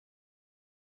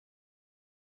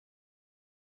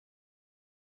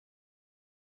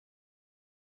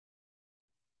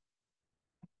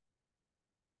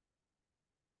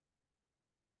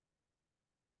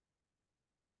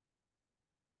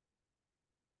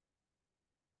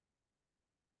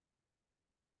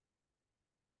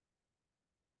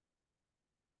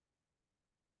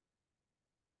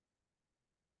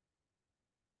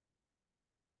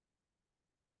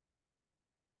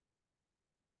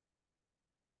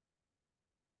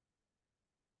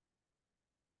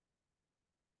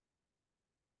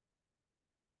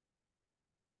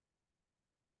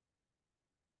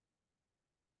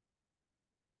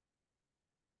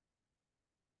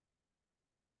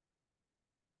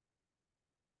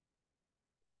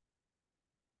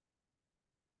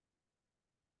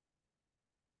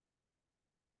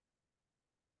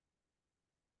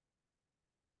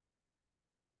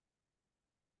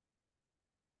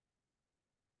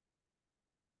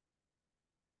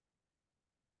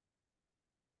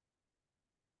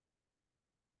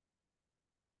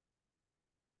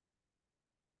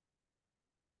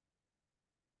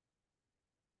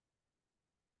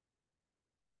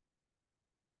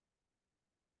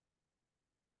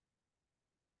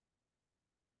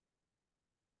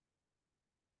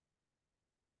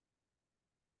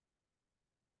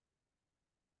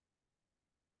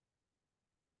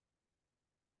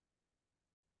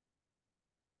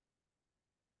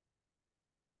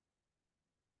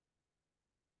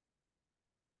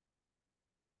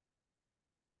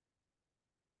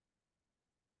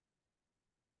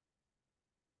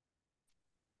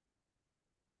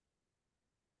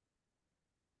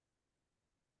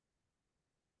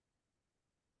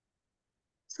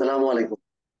সালামু আলাইকুম।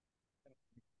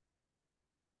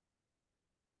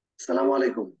 সালামু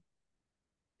আলাইকুম।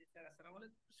 জি স্যার, আসসালামু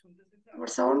আলাইকুম। শুনতেছেন স্যার? আমার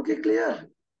সাউন্ড কি ক্লিয়ার?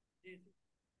 জি জি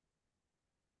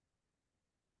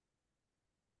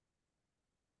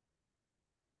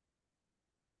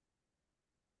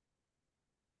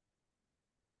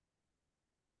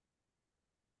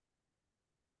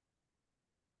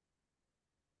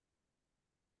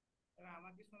স্যার,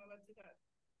 আমার কি শোনা যাচ্ছে স্যার?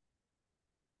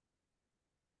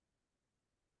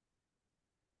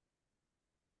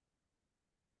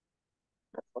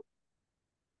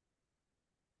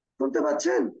 শুনতে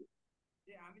পাচ্ছেন?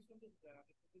 জি, আমি শুনতেছি স্যার,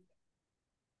 আপনি শুনতেছেন?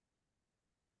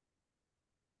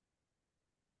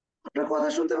 আপনার কথা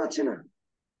শুনতে পাচ্ছি না।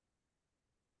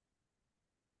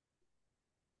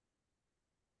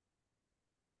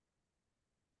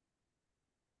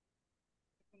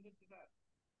 শুনতেছি স্যার।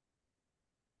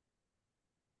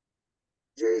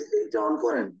 যে এইটা অন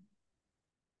করেন।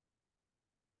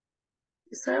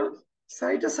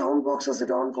 সাইডে সাউন্ড বক্স আছে,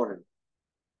 এটা অন করেন।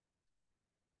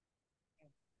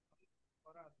 হ্যাঁ,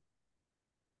 করা আছে।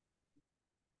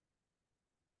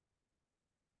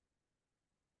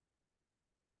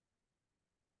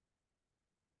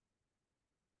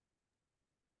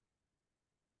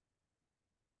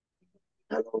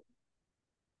 হ্যালো।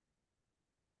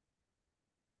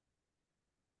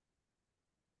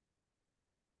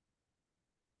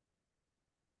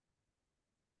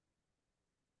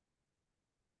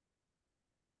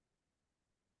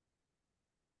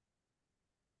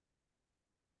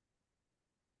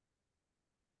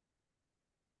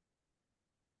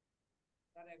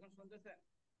 স্যার, এখন শুনতেছেন?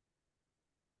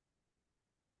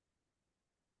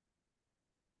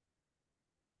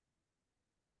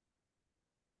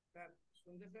 স্যার,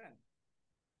 শুনতেছেন?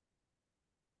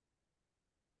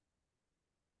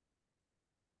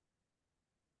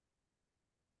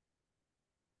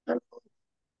 হ্যালো।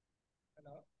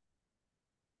 হ্যালো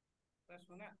স্যার,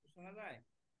 শোনা শোনা যায়?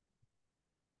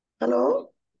 হ্যালো।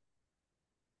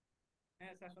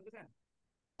 হ্যাঁ স্যার, শুনতেছেন?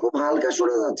 খুব হালকা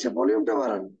শোনা যাচ্ছে, ভলিউমটা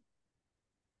বাড়ান।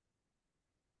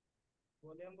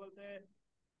 ভলিউম বলতে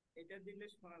এটা দিলে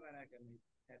শোনা যায় না কেন?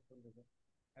 হেডফোন দিলে।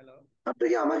 হ্যালো। আপনি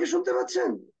কি আমাকে শুনতে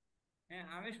পাচ্ছেন? হ্যাঁ,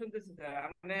 আমি শুনতেছি স্যার,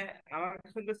 আপনি আমাকে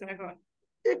শুনতেছেন এখন?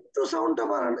 একটু সাউন্ডটা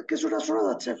বাড়ান, কিছুটা শোনা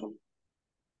যাচ্ছে এখন।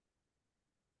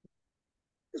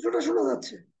 কিছুটা শোনা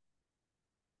যাচ্ছে।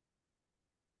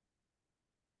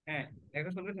 হ্যাঁ,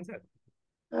 এখন শুনতেছেন স্যার?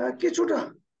 কিছুটা।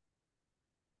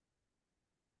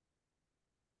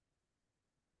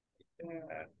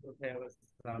 কোথায়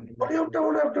অবস্থা আমি ভলিউমটা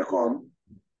মনে হয় আপনার কম।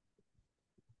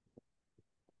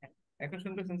 এখন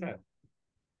শুনতেছেন স্যার?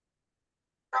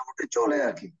 মোটামুটি চলে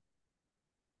আর কি।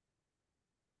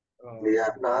 ও,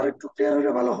 ক্লিয়ার না, আর একটু ক্লিয়ার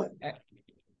হলে ভালো হয়।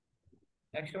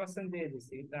 100% দিয়ে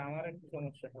দিছি, তা আমার একটু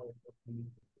সমস্যা হবে।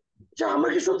 আচ্ছা,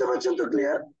 আমাকে শুনতে পাচ্ছেন তো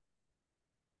ক্লিয়ার?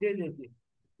 জি জি জি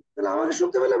তাহলে আমাকে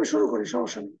শুনতে পেলে আমি শুরু করি,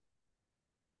 সমস্যা নেই।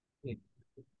 জি।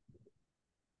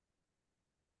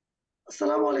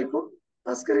 আসসালামু আলাইকুম।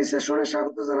 আজকের এই সেশনে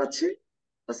স্বাগত জানাচ্ছি।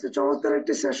 আজকে চমৎকার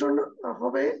একটি সেশন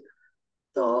হবে।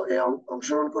 তো এই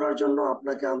অংশগ্রহণ করার জন্য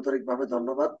আপনাকে আন্তরিকভাবে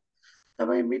ধন্যবাদ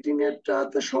এবং এই মিটিং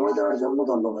এরটাতে সময় দেওয়ার জন্য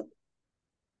ধন্যবাদ।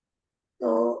 তো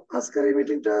আজকের এই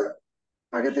মিটিংটা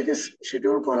আগে থেকে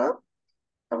শিডিউল করা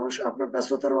এবং আপনার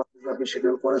ব্যস্ততার মাধ্যমে আপনি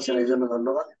শিডিউল করেছেন, এই জন্য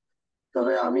ধন্যবাদ।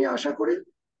 তবে আমি আশা করি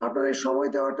আপনার এই সময়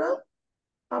দেওয়াটা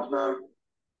আপনার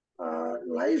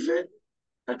লাইফে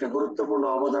একটা গুরুত্বপূর্ণ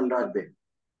অবদান রাখবে।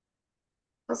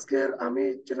 আজকের আমি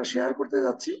যেটা শেয়ার করতে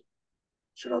যাচ্ছি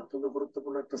সেটা অত্যন্ত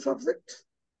গুরুত্বপূর্ণ একটা সাবজেক্ট।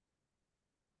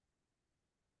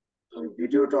 আমি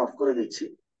ভিডিওটা অফ করে দিচ্ছি।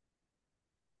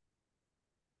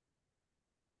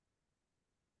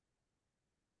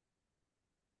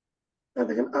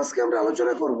 দেখেন, আজকে আমরা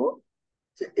আলোচনা করব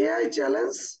যে AI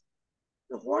challenge,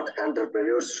 what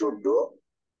এন্টারপ্রেনিউরস should do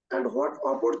and what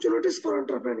opportunities for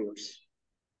এন্টারপ্রেনিউরস।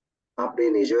 আপনি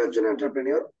নিজেও একজন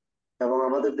এন্টারপ্রেনিউর এবং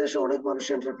আমাদের দেশে অনেক মানুষ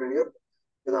এন্টারপ্রেনিউর,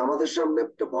 কিন্তু আমাদের সামনে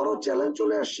একটা বড় চ্যালেঞ্জ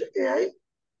চলে আসছে এআই।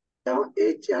 এবং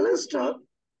এই চ্যালেঞ্জটা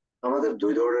আমাদের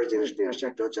দুই ধরনের জিনিস নিয়ে আসছে।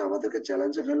 একটা হচ্ছে আমাদেরকে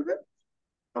চ্যালেঞ্জে ফেলবে,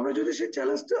 আমরা যদি সেই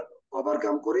চ্যালেঞ্জটা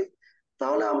ওভারকাম করি,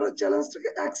 তাহলে আমরা চ্যালেঞ্জটাকে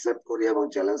অ্যাকসেপ্ট করি এবং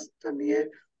চ্যালেঞ্জটা নিয়ে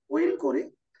উইন করি,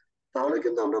 তাহলে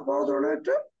কিন্তু আমরা বড় ধরনের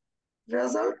একটা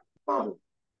রেজাল্ট পাবো।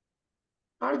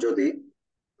 আর যদি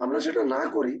আমরা সেটা না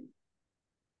করি,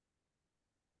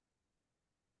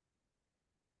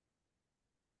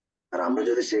 আর আমরা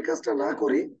যদি সেই কাজটা না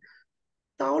করি,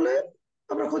 তাহলে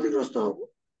আমরা ক্ষতিগ্রস্ত হব।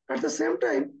 At the same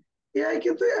time AI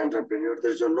কিন্তু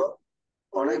এন্টারপ্রেনিয়রদের জন্য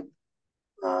অনেক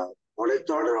আহ, অনেক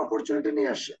ধরনের অপরচুনিটি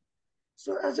নিয়ে আসছে।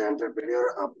 সো অ্যাজ এ এন্টারপ্রেনিয়র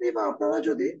আপনি বা আপনারা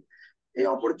যদি এই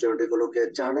অপরচুনিটি গুলোকে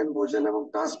জানেন, বোঝেন এবং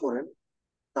টাচ করেন,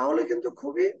 তাহলে কিন্তু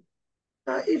খুবই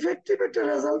ইফেক্টিভ একটা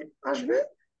রেজাল্ট আসবে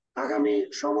আগামী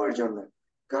সময়ের জন্য।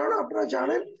 কারণ আপনারা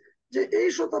জানেন যে এই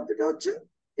শতাব্দীটা হচ্ছে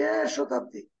এআই এর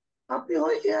শতাব্দী। আপনি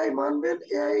হয় এআই মানবেন,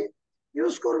 এআই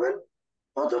ইউজ করবেন,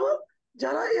 অথবা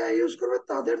যারা এআই ইউজ করবে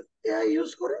তাদের এআই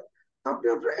ইউজ করে আপনি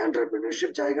আপনার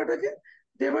এন্টারপ্রেনিউরশিপ জায়গাটাকে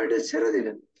ডে বাই ডে ছেড়ে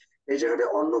দিলেন। এই জায়গাটা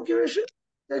অন্য কেউ এসে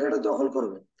জায়গাটা দখল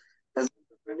করবে।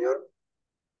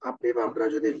 আপনি বা আপনারা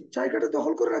যদি জায়গাটা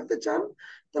দখল করে রাখতে চান,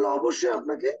 তাহলে অবশ্যই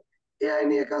আপনাকে এআই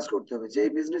নিয়ে কাজ করতে হবে। যেই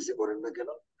বিজনেসই করেন না কেন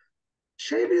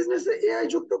সেই বিজনেসে এআই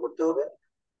যুক্ত করতে হবে,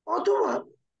 অথবা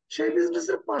সেই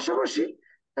বিজনেসের পাশাপাশি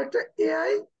একটা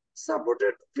এআই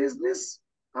সাপোর্টেড বিজনেস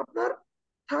আপনার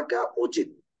থাকা উচিত।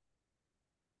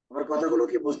 আমার কথাগুলো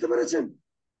কি বুঝতে পেরেছেন?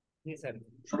 জি স্যার।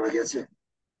 শোনা গেছে?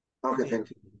 ওকে, জি। Thank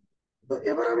you. তো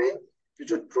এবার আমি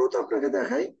কিছু ট্রুথ আপনাকে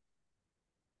দেখাই।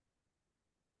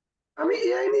 আমি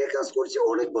এআই নিয়ে কাজ করছি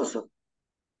অনেক বছর,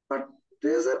 বাট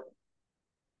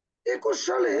 2021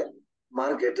 সালে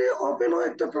মার্কেটে ওপেন হয়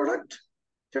একটা প্রোডাক্ট,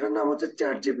 যেটার নাম হচ্ছে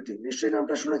চ্যাট জিপিটি। নিশ্চয়ই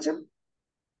নামটা শুনেছেন।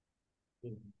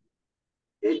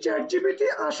 এই চ্যাট জিপিটি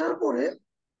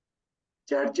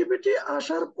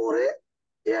আসার পরে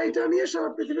এআইটা নিয়ে সারা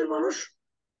পৃথিবীর মানুষ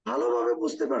ভালোভাবে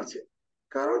বুঝতে পারছে,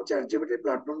 কারণ চ্যাট জিপিটি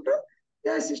প্ল্যাটফর্মটা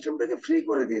এআই সিস্টেমটাকে ফ্রি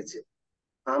করে দিয়েছে।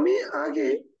 আমি আগে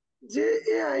যে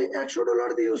এআই $100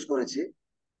 দিয়ে ইউজ করেছি,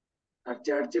 আর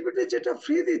চ্যাট জিপিটি যেটা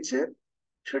ফ্রি দিচ্ছে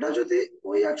সেটা যদি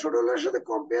ওই $100 সাথে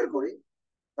কম্পেয়ার করি,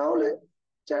 তাহলে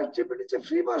চ্যাট জিপিটির যে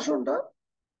ফ্রি ভার্সনটা,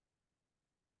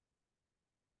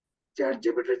 চ্যাট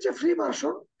জিপিটির যে ফ্রি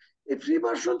ভার্সন, এই ফ্রি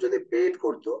ভার্সন যদি পেইড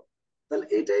করতো, তাহলে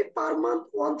এটাই পার মান্থ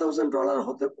 $1000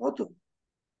 হতে হতো।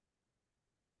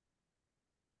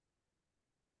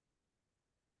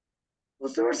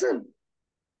 বুঝতে পারছেন?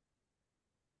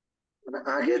 মানে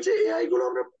আগে যে এআই গুলো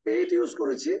আমরা পেইড ইউজ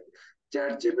করেছি,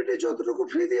 চ্যাট জিপিটি যতটুকু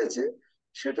ফ্রি দিয়েছে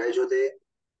সেটাই যদি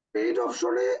পেইড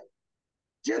অপশনে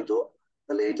যেত,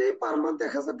 তাহলে এটাই পার মান্থ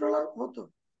 $1000 হতো।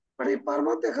 আর এই পার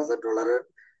মান্থ $1000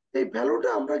 এই ভ্যালুটা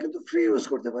আমরা কিন্তু ফ্রি ইউজ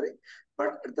করতে পারি।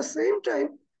 But at the same time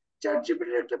chat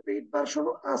জিপিটির একটা পেইড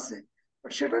ভার্সনও আছে,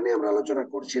 বাট সেটা নিয়ে আমরা আলোচনা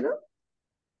করছি না।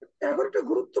 এখন একটা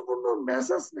গুরুত্বপূর্ণ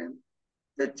মেসেজ নেন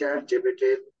যে চ্যাট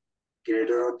জিপিটির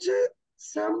ক্রিয়েটর হচ্ছে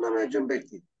স্যাম নামে একজন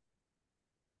ব্যক্তি,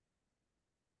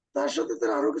 তার সাথে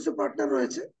তার আরো কিছু পার্টনার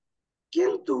রয়েছে।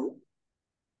 কিন্তু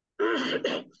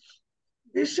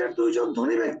বিশ্বের দুইজন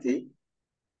ধনী ব্যক্তি,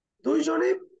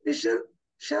 দুইজনই বিশ্বের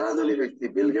সেরা ধনী ব্যক্তি।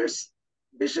 বিল গেটস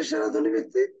বিশ্বের সেরা ধনী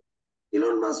ব্যক্তি,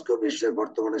 ইলন মাস্কও বিশ্বের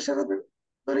বর্তমানে সেরা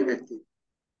ধনী ব্যক্তি।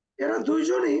 এরা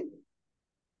দুইজনই,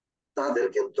 তাদের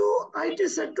কিন্তু আইটি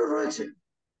সেক্টর রয়েছে,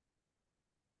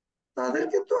 তাদের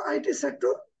কিন্তু আইটি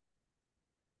সেক্টর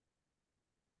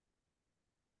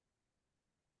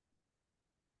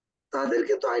তাদের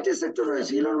কিন্তু আইটি সেক্টর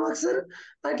রয়েছে। ইলন মাস্কের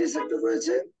আইটি সেক্টর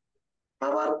রয়েছে,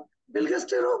 আবার বিল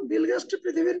গেটস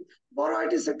পৃথিবীর বড়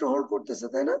আইটি সেক্টর হোল্ড করতেছে,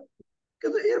 তাই না?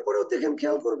 কিন্তু এরপরেও দেখেন,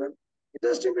 খেয়াল করবেন,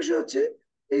 ইন্টারেস্টিং বিষয় হচ্ছে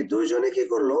এই দুইজনই কি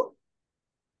করলো,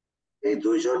 এই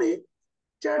দুইজনই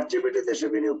চ্যাট জিপিটিতে এসে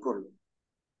বিনিয়োগ করলো।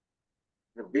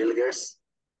 বিল গেটস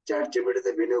চ্যাট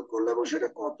জিপিটিতে বিনিয়োগ করলো, এবং সেটা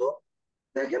কত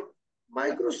দেখেন,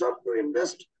 Microsoft to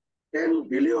invest 10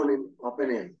 billion in open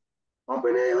AI.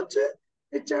 Open AI হচ্ছে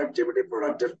এই চ্যাট জিপিটি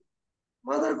প্রোডাক্টের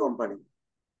মাদার কোম্পানি।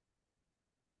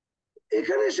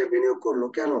 এখানে এসে বিনিয়োগ করলো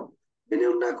কেন?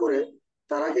 বিনিয়োগ না করে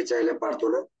তারা কি চাইলে পারতো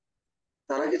না?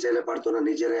 তারা কি চাইলে পারতো না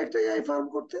নিজেরা একটা এআই ফার্ম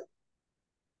করতে?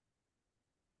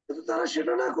 কিন্তু তারা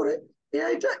সেটা না করে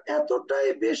এআইটা এতটাই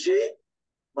বেশি,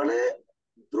 মানে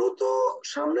দ্রুত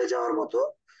সামনে যাওয়ার মতো,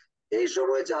 এই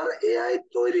সময় যার এআই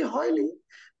তৈরি হয়নি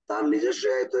তার নিজস্ব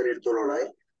এআই তৈরির তুলনায়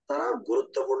তারা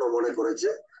গুরুত্বপূর্ণ মনে করেছে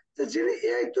যে যিনি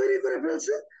এআই তৈরি করে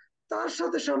ফেলছে তার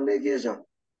সাথে সামনে এগিয়ে যাও।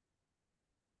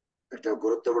 একটা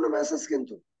গুরুত্বপূর্ণ মেসেজ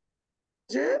কিন্তু,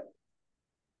 যে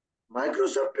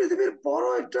মাইক্রোসফট পৃথিবীর বড়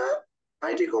একটা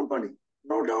IT company,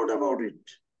 no doubt about it,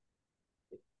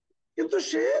 কিন্তু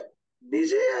সে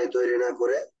নিজে এআই তৈরি না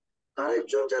করে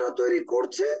আরেকজন যারা তৈরি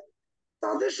করছে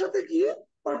তাদের সাথে গিয়ে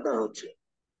পার্টনার হচ্ছে।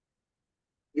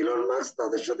 ইলন মাস্ক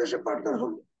তাদের সাথে এসে পার্টনার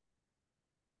হলো।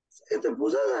 এতে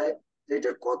বোঝা যায় যে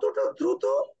এটা কতটা দ্রুত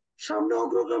সামনে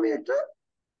অগ্রগামী একটা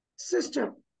সিস্টেম।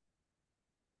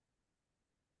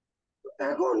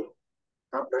 এখন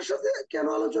আপনার সাথে কেন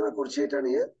আলোচনা করছি এটা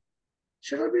নিয়ে,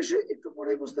 সেটার বিষয়ে একটু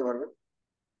পরেই বুঝতে পারবেন।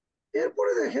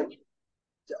 এরপরে দেখেন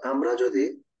যে আমরা যদি,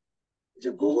 যে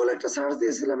গুগল একটা সার্চ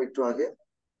দিয়েছিলাম একটু আগে,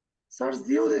 সার্চ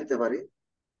দিয়েও দেখতে পারি,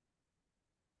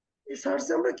 এই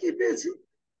সার্চে আমরা কি পেয়েছি,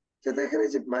 যে দেখেন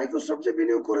এই যে মাইক্রোসফট যে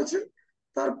বিনিয়োগ করেছে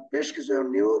তার বেশ কিছু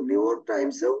নিউ ইয়র্ক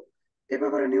টাইমসেও এ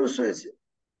ব্যাপারে নিউজ হয়েছে।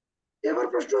 এবার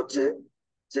প্রশ্ন হচ্ছে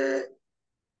যে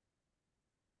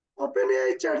ওপেন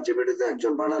এআই চ্যাট জিপিটি তো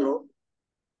একজন বানালো,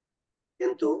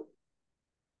 কিন্তু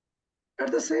at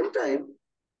the same time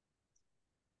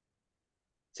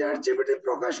chat GPT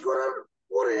প্রকাশ করার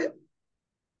পরে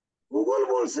গুগল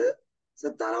বলছে যে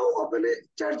তারাও ওপেনে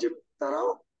তারাও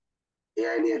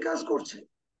এআই নিয়ে কাজ করছে,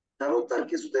 এবং তার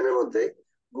কিছুদিনের মধ্যে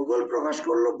গুগল প্রকাশ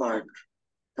করলো বার্ড।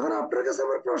 এখন আপনার কাছে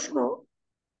আমার প্রশ্ন,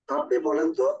 আপনি বলেন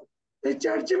তো, এই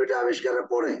চ্যাট জিপিটি আবিষ্কারের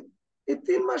পরে এই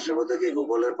 3 মাসের মধ্যে কি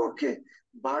গুগলের পক্ষে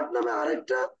বার্ড নামে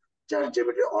আরেকটা চ্যাট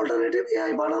জিপিটি অল্টারনেটিভ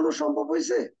এআই বানানো সম্ভব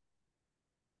হয়েছে?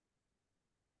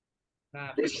 না,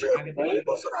 নিশ্চয়ই আগে বহু থেকে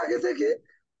বছর আগে থেকে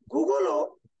গুগলও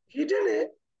হিডেনে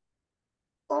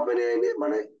ওপেন এআই নিয়ে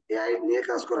মানে এআই নিয়ে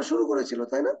কাজ করা শুরু করেছিল,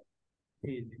 তাই না?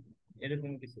 জি জি,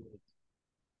 এরকম কিছু হচ্ছে।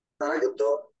 তারা কিন্তু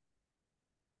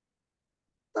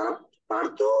তারা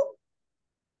পারতো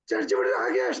চ্যাট জিপিটির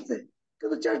আগে আসতে,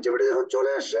 কিন্তু চ্যাট জিপিটি যখন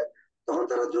চলে আসছে তখন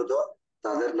তারা দ্রুত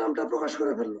তাদের নামটা প্রকাশ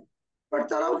করে ফেললো। বাট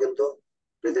তারাও কিন্তু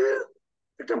পৃথিবীর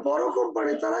একটা বড়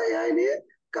কোম্পানি, তারা এআই নিয়ে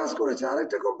কাজ করেছে।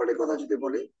 আরেকটা কোম্পানির কথা যদি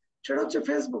বলি, সেটা হচ্ছে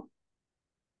ফেসবুক।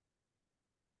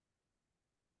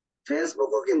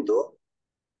 ফেসবুকও কিন্তু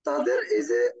তাদের এই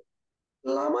যে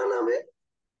লামা নামে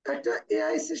একটা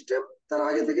এআই সিস্টেম তারা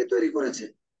আগে থেকে তৈরি করেছে,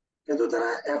 কিন্তু তারা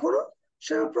এখনো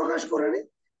সে প্রকাশ করেনি।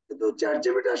 কিন্তু চ্যাট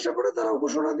জিপিটি আসার পরে তারা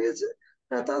ঘোষণা দিয়েছে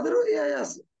হ্যাঁ তাদেরও এআই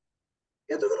আছে।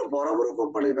 এতগুলো বড় বড়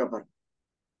কোম্পানির ব্যাপার।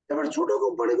 এবার ছোট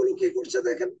কোম্পানিগুলো কি করছে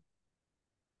দেখেন,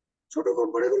 ছোট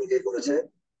কোম্পানিগুলো কি করেছে,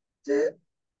 যে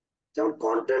যেমন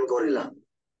কন্টেন্ট গরিলা,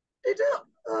 এটা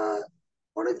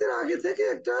অনেকদিন আগে থেকে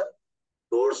একটা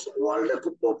টুলস ওয়ার্ল্ডে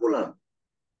খুব পপুলার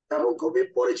এবং খুবই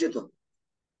পরিচিত।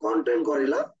 কন্টেন্ট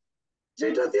গরিলা,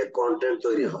 যেটা দিয়ে কন্টেন্ট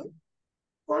তৈরি হয়।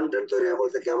 কন্টেন্ট তৈরি হয়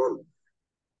বলতে কেমন,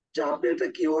 যে আপনি একটা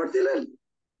কিওয়ার্ড দিলেন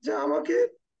যে আমাকে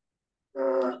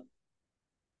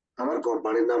আমার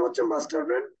কোম্পানির নাম হচ্ছে মাস্টার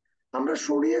ব্র্যান্ড, আমরা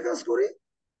শো নিয়ে কাজ করি,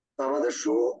 তো আমাদের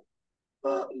শো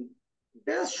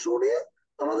বেস্ট শো নিয়ে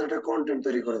আমাদের একটা কন্টেন্ট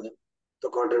তৈরি করে দেন। তো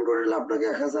কন্টেন্ট করে দিলে আপনাকে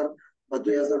 1000 বা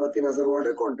 2000 বা 3000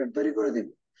 ওয়ার্ডের কন্টেন্ট তৈরি করে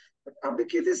দিবে। আপনি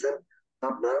কি দিচ্ছেন,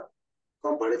 আপনার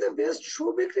কোম্পানিতে বেস্ট শো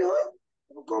বিক্রি হয়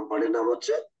এবং কোম্পানির নাম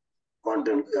হচ্ছে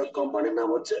কন্টেন্ট, কোম্পানির নাম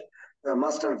হচ্ছে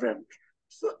মাস্টার ব্র্যান্ড।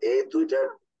 তো এই দুইটা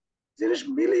জিনিস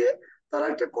মিলিয়ে তারা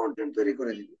একটা কন্টেন্ট তৈরি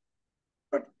করে দিবে।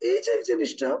 বাট এই যে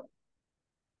জিনিসটা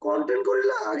কন্টেন্ট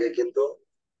করিলে আগে কিন্তু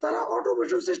তারা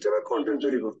অটোমেশন সিস্টেমে কন্টেন্ট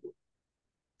তৈরি করতো,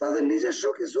 তাদের নিজস্ব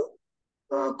কিছু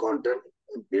কন্টেন্ট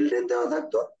বিল্ডিং দেওয়া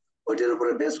থাকতো, ওইটার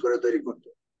উপরে বেস করে তৈরি করতো।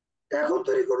 এখন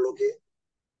তৈরি করলো কি,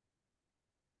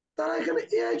 তারা এখানে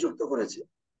এআই যুক্ত করেছে।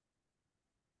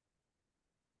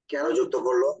 কেন যুক্ত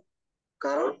করলো?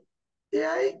 কারণ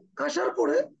এআই আসার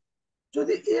পরে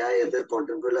যদি এআই এদের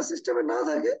কন্টেন্ট ক্রিয়েটর সিস্টেমে না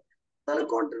থাকে, তাহলে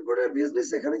কন্টেন্ট ক্রিয়েটর বিজনেস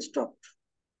এখানে স্টপ।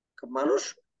 মানুষ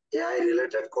এআই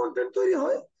রিলেটেড কন্টেন্ট তৈরি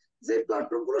হয় যে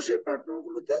প্ল্যাটফর্ম গুলো, সেই প্ল্যাটফর্ম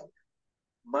গুলোতে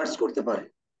মার্চ করতে পারে।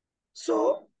 সো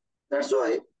দ্যাটস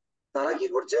ওয়াই তারা কি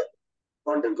করছে,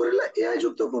 কন্টেন্ট ক্রিয়েটর এআই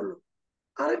যুক্ত করলো।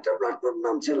 আরেকটা প্ল্যাটফর্ম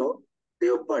নাম ছিল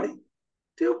টিউব বাড়ি।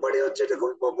 টিউব বাড়ি হচ্ছে এটা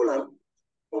খুব পপুলার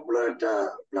পপুলার একটা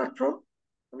প্ল্যাটফর্ম।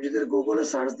 আমি যদি গুগলে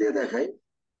সার্চ দিয়ে দেখাই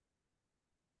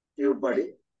টিউব বাড়ি,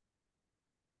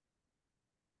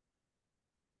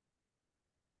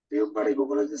 টিউব বাড়ি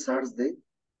গুগলে যদি সার্চ দিই,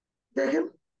 দেখেন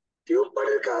টিউব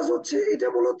বাড়ির কাজ হচ্ছে, এটা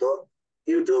মূলত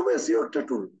ইউটিউব এসইও একটা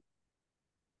টুল।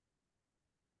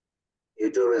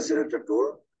 ইউটিউব এসইও একটা টুল,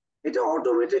 এটা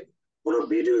অটোমেটিক কোনো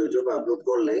ভিডিও ইউটিউবে আপলোড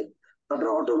করলেই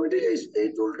আপনার অটোমেটিক এই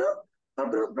টুলটা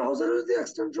আপনার ব্রাউজারে যদি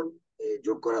এক্সটেনশন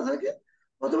যোগ করা থাকে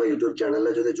অথবা ইউটিউব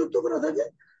চ্যানেলে যদি যুক্ত করা থাকে,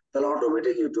 তাহলে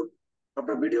অটোমেটিক ইউটিউব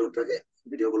আপনার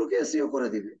ভিডিওগুলোকে এসইও করে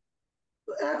দিবে।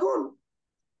 তো এখন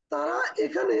তারা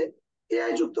এখানে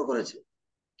এআই যুক্ত করেছে।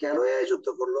 কেন এআই যুক্ত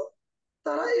করলো?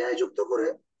 তারা এআই যুক্ত করে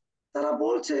তারা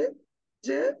বলছে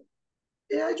যে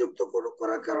এআই যুক্ত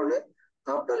করার কারণে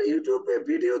আপনার ইউটিউবে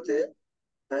ভিডিওতে,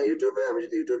 ইউটিউবে আমি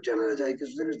যদি ইউটিউব চ্যানেলে যাই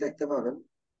কিছু জিনিস দেখতে পাবেন।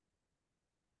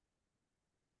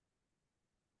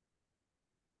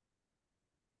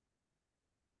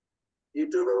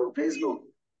 ইউটিউব এবং ফেসবুক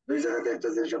দুই জায়গাতে একটা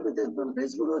জিনিস আপনি দেখবেন,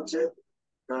 ফেসবুক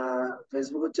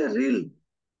হচ্ছে রিল,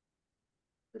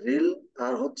 রিল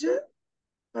আর হচ্ছে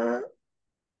আহ,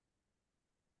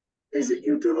 এই যে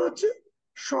ইউটিউব হচ্ছে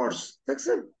শর্টস,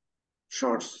 দেখছেন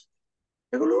শর্টস,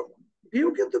 এগুলো ভিউ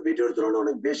কিন্তু ভিডিওর তুলনায়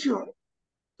অনেক বেশি হয়।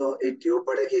 তো এই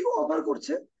টিউবারে কি অফার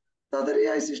করছে, তাদের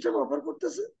এআই সিস্টেম অফার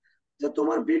করতেছে যে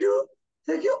তোমার ভিডিও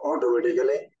থেকে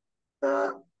অটোমেটিক্যালি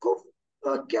খুব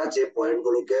ক্যাচি পয়েন্ট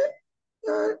গুলোকে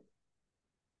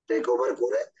টেক ওভার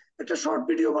করে একটা শর্ট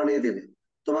ভিডিও বানিয়ে দিবে,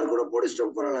 তোমার কোনো পরিশ্রম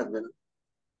করা লাগবে না।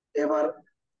 এবার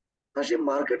আসি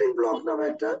মার্কেটিং ব্লগ নামে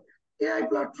একটা এআই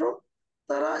প্ল্যাটফর্ম।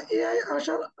 তারা এআই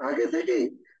আসার আগে থেকেই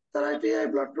তারা একটা এআই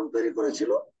প্ল্যাটফর্ম তৈরি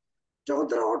করেছিল, যখন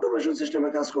তারা অটোমেশন সিস্টেমে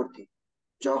কাজ করত।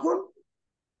 যখন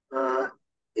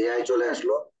এআই চলে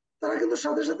আসলো, তারা কিন্তু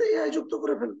সাথে সাথে এআই যুক্ত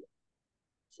করে ফেলবে।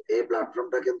 এই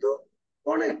প্ল্যাটফর্মটা কিন্তু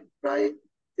অনেক, প্রায়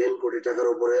 3 কোটি টাকার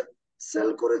উপরে সেল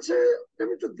করেছে।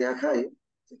 আমি একটু দেখাই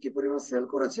যে কি পরিমাণ সেল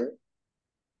করেছে।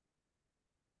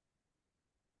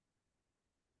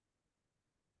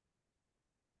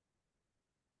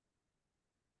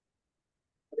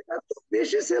 এত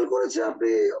বেশি সেল করেছে আপনি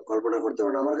কল্পনা করতে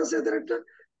পারেন। আমার কাছে এদের একটা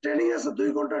ট্রেনিং আছে, 2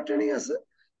 ঘন্টার ট্রেনিং আছে।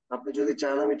 আপনি যদি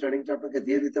চান আমি ট্রেনিংটা আপনাকে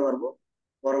দিয়ে দিতে পারবো,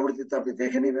 পরবর্তীতে আপনি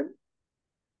দেখে নেবেন।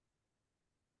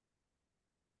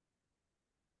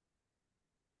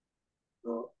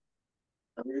 তো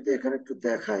আমি যদি এখানে একটু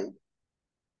দেখাই,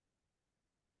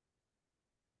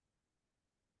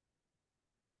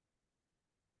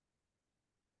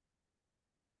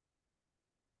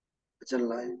 আচ্ছা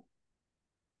লাইভ,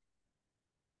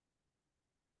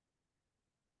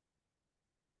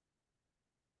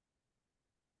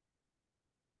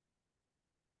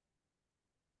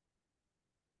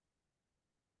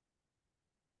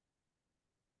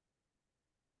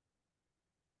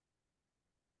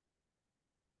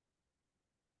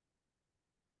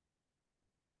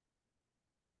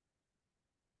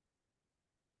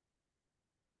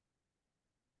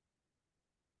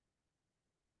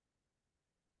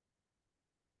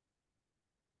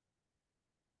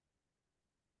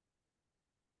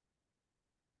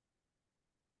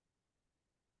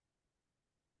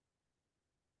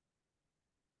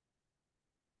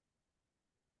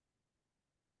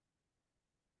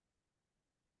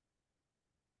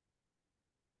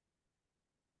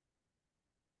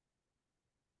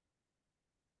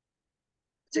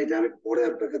 যেটা আমি পরে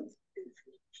আপনাকে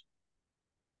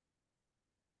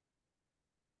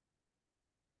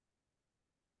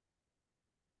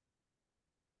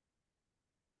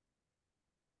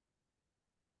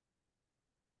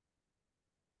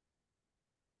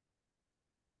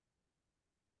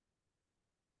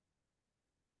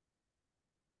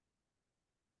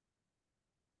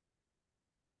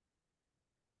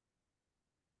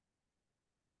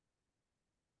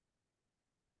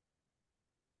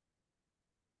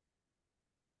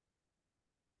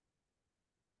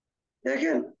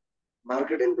দেখেন,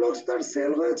 মার্কেটিং ব্লগস তার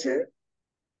সেল হয়েছে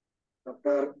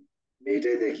আপনার,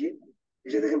 এইটাই দেখি,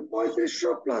 এই যে দেখেন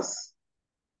 3500 প্লাস,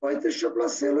 3500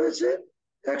 প্লাস সেল হয়েছে,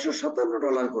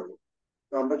 $157 করে।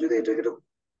 তো আমরা যদি এটাকে একটু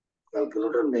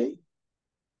ক্যালকুলেটর নেই,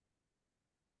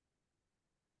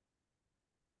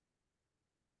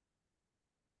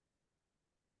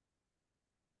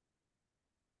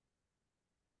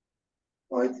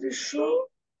 3500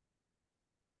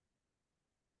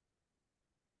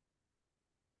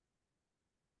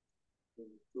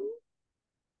 ইন্টু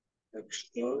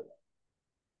 100,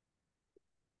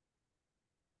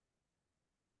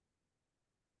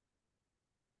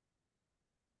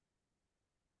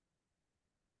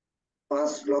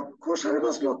 5 লক্ষ,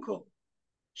 5.5 লক্ষ,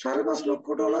 $5.5 লক্ষ।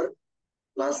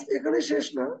 প্লাস এখানে শেষ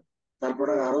না,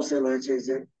 তারপরে আরো সেল হয়েছে, এই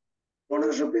যে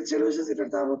 1500 পিস সেল হয়েছে, যেটার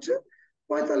দাম হচ্ছে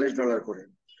 $45 করে।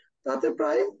 তাতে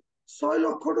প্রায় $6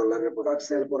 লক্ষ প্রোডাক্ট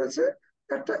সেল করেছে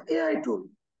একটা এআই টুল,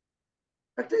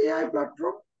 একটা এআই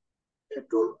প্ল্যাটফর্ম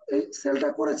টুল এই সেলটা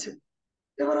করেছে।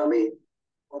 এবার আমি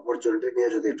অপরচুনিটি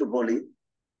নিয়ে যদি একটু বলি,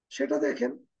 সেটা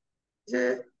দেখেন যে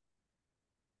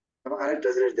আরেকটা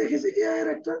জিনিস দেখি যে এআই এর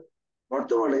একটা,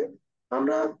 বর্তমানে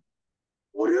আমরা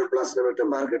ওরিয়র প্লাস নামে একটা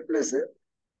মার্কেট প্লেসে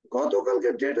গতকালকে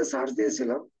ডেটে সার্চ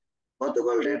দিয়েছিলাম।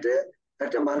 গতকাল ডেটে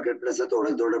একটা মার্কেট প্লেসে তো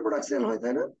অনেক ধরনের প্রোডাক্ট সেল হয়,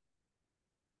 তাই না?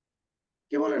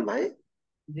 কি বলেন ভাই?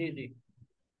 জি জি।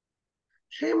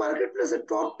 সেই মার্কেট প্লেসে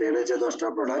টপ 10-এ যে 10টা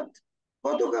প্রোডাক্ট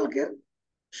গতকালকে,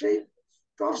 সেই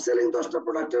টপ সেলিং 10টা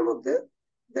প্রোডাক্টের মধ্যে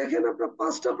দেখেন আপনার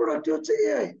 5টা প্রোডাক্টই হচ্ছে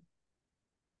এআই।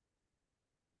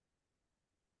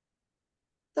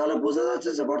 তাহলে বোঝা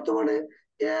যাচ্ছে যে বর্তমানে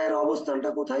এআই এর অবস্থানটা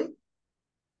কোথায়।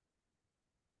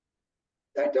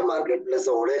 একটা মার্কেট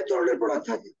প্লেসে অনেক ধরনের প্রোডাক্ট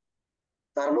থাকে,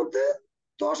 তার মধ্যে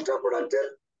 10টা প্রোডাক্টের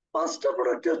 5টা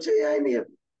প্রোডাক্ট হচ্ছে এআই নিয়ে।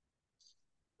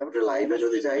 আমি একটু লাইভে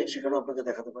যদি যাই, সেখানে আপনাকে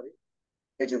দেখাতে পারি।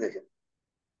 এই যে দেখেন,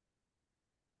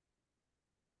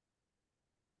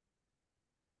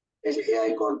 এই যে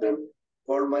AI content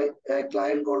gold mine,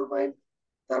 client gold mine,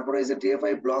 তারপরে এই যে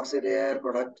ডিএফআই ব্লগস এর এআই এর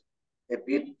প্রোডাক্ট,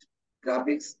 বিট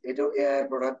গ্রাফিক্স এটাও এআই এর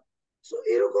প্রোডাক্ট। সো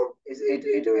এরকম এই যে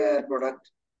এটাও এআই এর প্রোডাক্ট।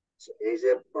 সো এই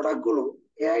যে প্রোডাক্ট গুলো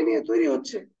এআই নিয়ে তৈরি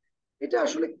হচ্ছে, এটা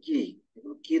আসলে কি,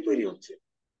 এগুলো কি তৈরি হচ্ছে,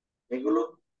 এগুলো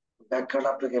ব্যাখ্যাটা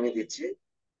আপনাকে আমি দিচ্ছি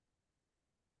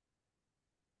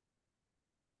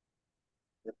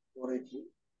পরে কি।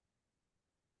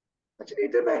 আচ্ছা,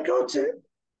 এটা ব্যাখ্যা হচ্ছে,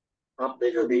 আপনি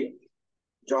যদি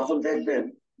যখন দেখবেন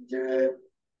যে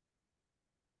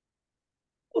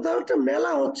কোথাও একটা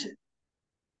মেলা হচ্ছে,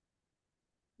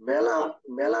 মেলা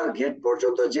মেলার গেট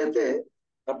পর্যন্ত যেতে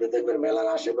আপনি দেখবেন মেলার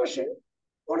আশেপাশে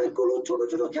অনেকগুলো ছোট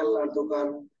ছোট খেলনার দোকান,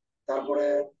 তারপরে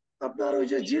আপনার ওই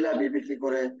যে জিলাপি বিক্রি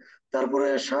করে, তারপরে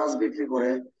শাঁস বিক্রি করে,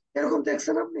 এরকম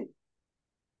দেখছেন আপনি?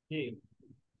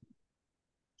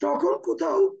 যখন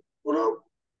কোথাও কোনো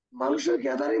মানুষের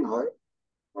গ্যাদারিং হয়,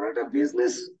 কোনো একটা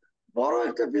বিজনেস, বড়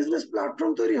একটা বিজনেস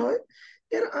প্ল্যাটফর্ম তৈরি হয়,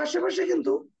 এর আশেপাশে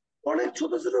কিন্তু অনেক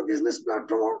ছোট ছোট বিজনেস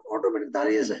প্ল্যাটফর্ম অটোমেটিক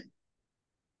দাঁড়িয়ে যায়।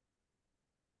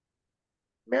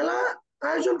 মেলা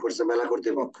আয়োজন করছে মেলা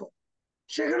কর্তৃপক্ষ,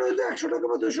 সেখানে হয়তো 100 টাকা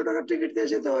বা 200 টাকার টিকিট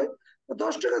দিয়ে যেতে হয়, বা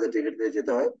 10 টাকাতে টিকিট দিয়ে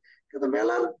যেতে হয়, কিন্তু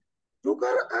মেলার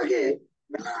ঢোকার আগে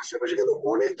মেলার আশেপাশে কিন্তু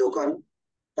অনেক দোকান,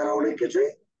 তারা অনেক কিছুই,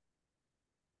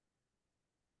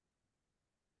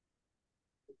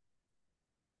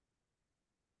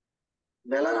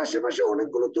 মেলার আশেপাশে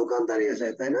অনেকগুলো দোকান দাঁড়িয়ে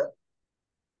যায়, তাই না?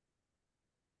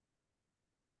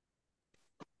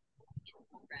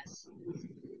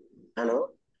 হ্যালো,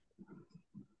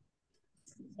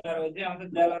 স্যার ওই যে আমাদের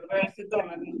দেওয়ার ভাই আসছে তো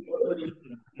আমি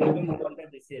এখন মোবাইলটা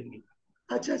দিছি আর কি।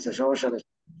 আচ্ছা আচ্ছা, সমস্যা নেই,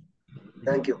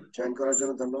 থ্যাংক ইউ, জয়েন করার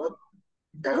জন্য ধন্যবাদ।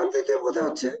 এখন দ্বিতীয় কথা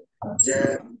হচ্ছে যে,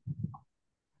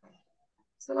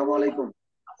 সালামু আলাইকুম।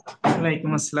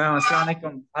 ওয়ালাইকুম আসসালাম, আসসালামু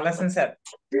আলাইকুম। ভালো আছেন স্যার?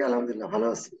 জি আলহামদুলিল্লাহ ভালো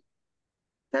আছি,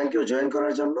 থ্যাংক ইউ জয়েন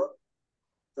করার জন্য।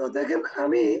 তো দেখেন,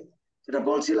 আমি যেটা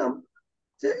বলছিলাম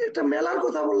যে একটা মেলার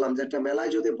কথা বললাম, যে একটা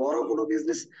মেলায় যদি বড় কোনো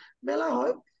বিজনেস মেলা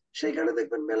হয়, সেখানে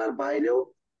দেখবেন মেলার বাইরেও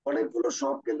অনেকগুলো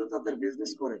শপ কিন্তু তাদের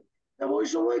বিজনেস করে, এবং ওই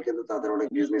সময় কিন্তু তাদের অনেক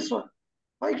বিজনেস হয়,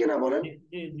 হয় কিনা বলেন?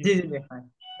 জি জি জি, হ্যাঁ।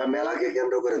 আর মেলাকে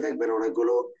কেন্দ্র করে দেখবেন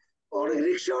অনেকগুলো, অনেক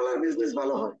রিক্সাওয়ালার বিজনেস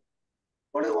ভালো হয়,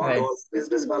 অনেক অটো রাইট।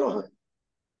 বিজনেস ভালো হয়,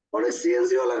 অনেক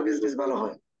সিএনজি ওয়ালার বিজনেস ভালো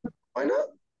হয়, হয় না?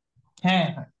 হ্যাঁ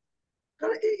হ্যাঁ।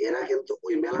 কারণ এরা কিন্তু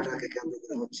ওই মেলাটাকে কেন্দ্র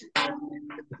করে হচ্ছে।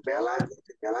 মেলা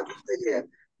করতে গিয়ে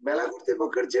মেলা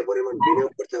কর্তৃপক্ষের যে পরিমাণ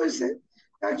বিনিয়োগ করতে হয়েছে,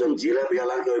 একজন জিলাপি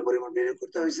আলাকে ওই পরিমাণ বিনিয়োগ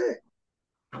করতে হয়েছে?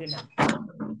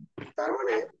 তার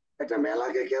মানে একটা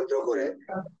মেলাকে কেন্দ্র করে,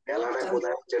 মেলাটা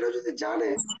কোথায় হচ্ছে এটা যদি জানে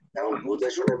এবং বুঝে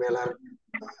শুনে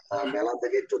মেলা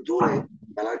থেকে একটু দূরে,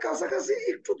 মেলার কাছাকাছি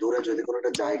একটু দূরে যদি কোনো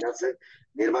একটা জায়গা আছে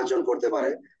নির্বাচন করতে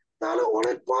পারে, তাহলে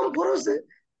অনেক কম খরচে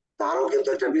তারও কিন্তু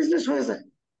একটা বিজনেস হয়ে যায়,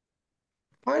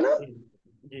 হয় না?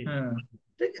 হুম।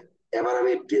 ঠিক। এবার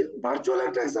আমি ভার্চুয়াল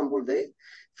একটা এক্সাম্পল দিই।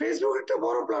 ফেসবুক একটা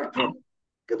বড় প্ল্যাটফর্ম,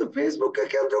 কিন্তু ফেসবুককে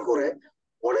কেন্দ্র করে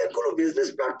অনেকগুলো বিজনেস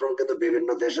প্ল্যাটফর্ম কিন্তু বিভিন্ন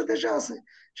দেশে দেশে আছে,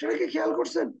 সেটা কি খেয়াল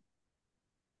করছেন?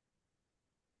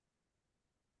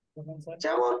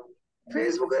 যেমন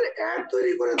ফেসবুকের অ্যাড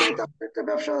তৈরি করে দেয়, তার একটা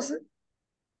ব্যবসা আছে।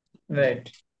 রাইট।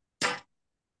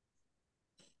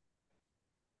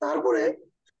 তারপরে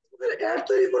অ্যাড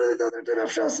তৈরি করে দেয়, তাদের একটা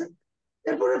ব্যবসা আছে।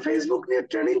 এরপরে ফেসবুক নিয়ে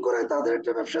ট্রেনিং করায়, তাদের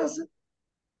একটা ব্যবসা আছে।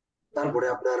 তারপরে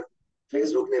আপনার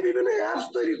ফেসবুক নিয়ে বিভিন্ন অ্যাপস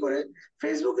তৈরি করে,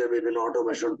 ফেসবুকে বিভিন্ন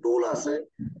অটোমেশন টুল আছে,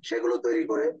 সেগুলো তৈরি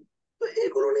করে। তো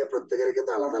এগুলো নিয়ে প্রত্যেকের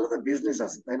কিন্তু আলাদা আলাদা বিজনেস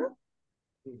আছে, তাই না?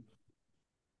 হুম।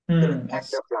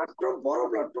 একটা প্ল্যাটফর্ম, বড়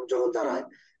প্ল্যাটফর্ম যখন দাঁড়ায়,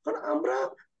 কারণ আমরা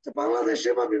বাংলাদেশে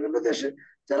বা বিভিন্ন দেশে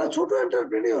যারা ছোট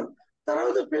এন্টারপ্রেনিয়র, তারা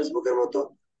হয়তো ফেসবুকের মতো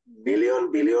বিলিয়ন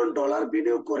বিলিয়ন ডলার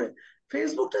বিনিয়োগ করে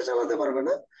ফেসবুকটা চালাতে পারবে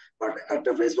না, বাট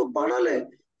একটা ফেসবুক বানালে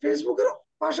ফেসবুকের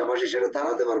পাশাপাশি সেটা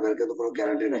দাঁড়াতে পারবে, কিন্তু কোনো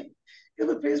গ্যারান্টি নাই।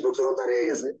 কিন্তু ফেসবুক যখন দাঁড়িয়ে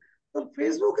গেছে, তখন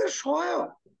ফেসবুকের সহায়ক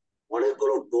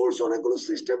অনেকগুলো টুলস, অনেকগুলো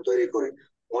সিস্টেম তৈরি করে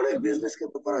অনেক বিজনেস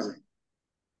কিন্তু করা যায়,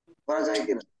 করা যায়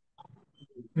কিনা?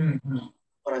 হুম হুম।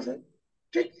 করা যায়।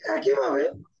 ঠিক একইভাবে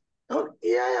এখন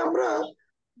এআই, আমরা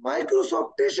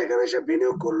মাইক্রোসফটে সেখানে এসে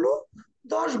বিনিয়োগ করলো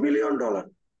 $10 বিলিয়ন।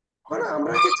 মানে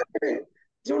আমরা কি চাইলে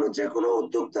যে কোনো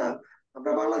উদ্যোক্তা,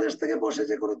 আমরা বাংলাদেশ থেকে বসে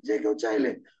যে কেউ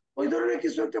চাইলে ওই ধরনের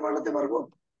কিছু একটা বানাতে পারবো?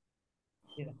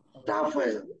 টাফ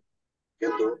হয়ে যাবে।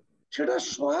 কিন্তু সেটা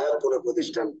সহায়ক কোনো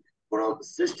প্রতিষ্ঠান, কোনো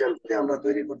সিস্টেম যদি আমরা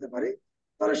তৈরি করতে পারি,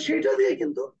 তাহলে সেটা দিয়ে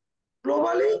কিন্তু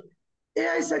গ্লোবালি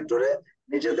এআই সেক্টরে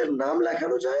নিজেদের নাম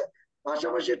লেখানো যায়,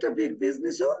 পাশাপাশি একটা বিগ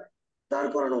বিজনেসও দাঁড়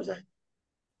করানো যায়।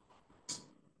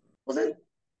 বুঝলেন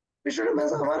বিষয়টা?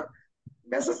 আমার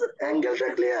মেসেজের অ্যাঙ্গেলটা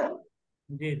ক্লিয়ার?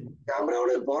 আমরা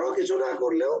অনেক বড় কিছু না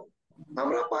করলেও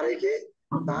আমরা পারি কি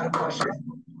তার পাশে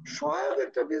সহায়ক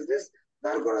একটা বিজনেস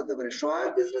দাঁড় করাতে পারি।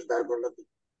 সহায়ক বিজনেস দাঁড় করাতে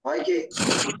হয় কি,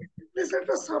 বিজনেস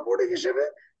একটা সাপোর্টিং হিসেবে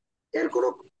এর কোনো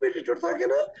কম্পিটিটর থাকে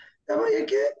না, এবং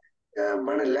একে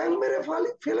মানে ল্যাং মেরে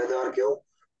ফেলে দেওয়ার কেউ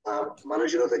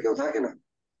মানসিকতা কেউ থাকে না।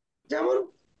 যেমন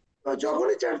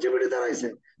যখনই চ্যাট জিপিটি দাঁড়াইছে,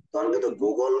 তখন কিন্তু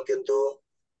গুগল কিন্তু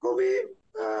খুবই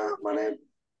মানে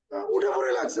উঠে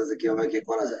পড়ে লাগছে যে কিভাবে কি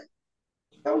করা যায়,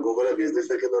 এবং গুগলের বিজনেস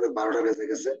এর কিন্তু অনেক 12টা বেজে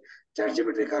গেছে চ্যাট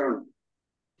জিপিটির কারণে।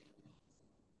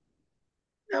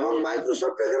 এবং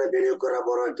মাইক্রোসফট এখানে বিনিয়োগ করা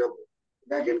বড় একটা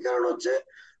ব্যাকএন্ড কারণ হচ্ছে,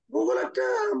 গুগল একটা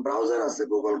ব্রাউজার আছে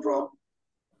গুগল ক্রোম,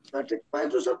 ঠিক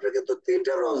মাইক্রোসফটের কিন্তু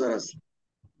 3টা ব্রাউজার আছে।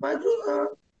 মাইক্রো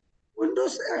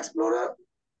উইন্ডোজ এক্সপ্লোরার,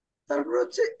 তারপরে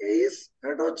হচ্ছে এইস,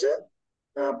 এটা হচ্ছে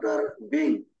আপনার বিং।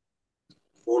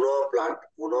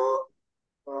 কোনো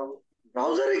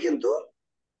ব্রাউজারে কিন্তু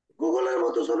গুগলের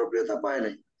মতো জনপ্রিয়তা পায়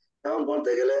নাই। এবং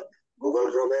বলতে গেলে গুগল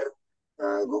ক্রোমের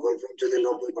গুগল ক্রোম যদি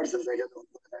 90% জায়গা দখল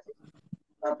করে থাকে,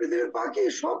 আর পৃথিবীর বাকি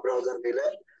সব ব্রাউজার মিলে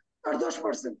আর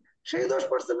 10%, সেই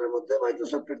 10%-এর মধ্যে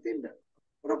মাইক্রোসফটের 3টা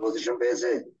ওরা পজিশন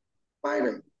পেয়েছে, পায়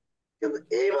নাই। কিন্তু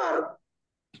এইবার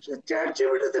চ্যাট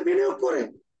জিপিটিতে বিনিয়োগ করে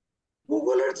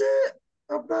গুগলের যে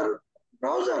আপনার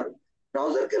ব্রাউজার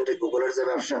ব্রাউজার কেন্দ্রিক গুগলের যে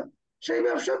ব্যবসা, সেই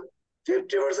ব্যবসার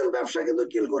 50% ব্যবসা কিন্তু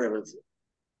কিল করে ফেলছে।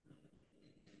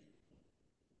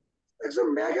 একজন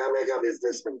মেগা মেগা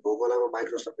বিজনেসম্যান গুগল এবং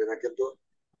মাইক্রোসফট, এরা কিন্তু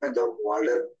একদম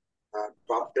ওয়ার্ল্ডের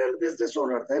টপ 10 বিজনেস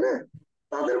ওনার, তাই না?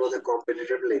 তাদের মধ্যে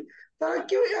কম্পিটিটিভলি তারা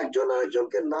কেউ একজন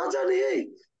আরেকজনকে না জানিয়েই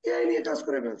এআই নিয়ে কাজ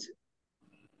করে ফেলছে।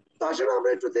 তো আসলে আমরা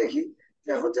একটু দেখি যে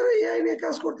এখন যারা এআই নিয়ে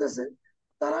কাজ করতেছে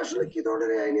তারা আসলে কি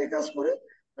ধরনের এআই নিয়ে কাজ করে,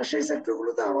 আর সেই সেক্টর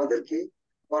গুলোতে আমাদের কি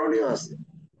করণীয় আছে।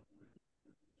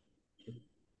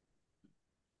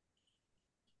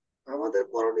 আমাদের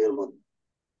করণীয় মধ্যে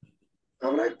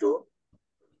আমরা একটু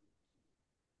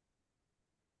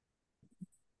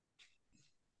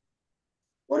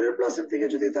পরের প্লাসের দিকে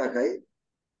যদি তাকাই,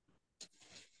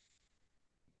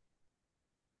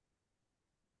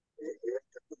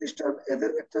 একটা প্রতিষ্ঠান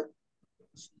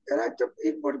এরা একটা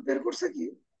বের করছে কি,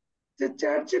 যে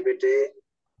চ্যাট জিপিটি,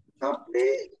 আপনি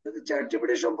যদি চ্যাট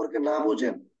জিপিটি সম্পর্কে না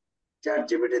বুঝেন, চ্যাট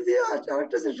জিপিটি দিয়ে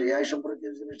আরেকটা জিনিস এআই সম্পর্কে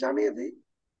জিনিস জানিয়ে দিই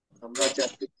আমরা।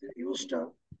 চ্যাট জিপিটির ইউজটা,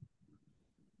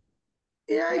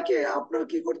 এআই কে আপনার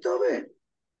কি করতে হবে,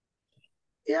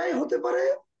 এআই হতে পারে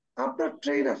আপনার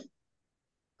ট্রেনার,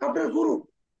 আপনার গুরু,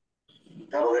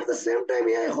 এবং at the same time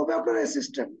AI হবে আপনার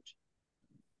অ্যাসিস্ট্যান্ট।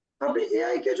 আপনি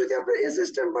এআই কে যদি আপনার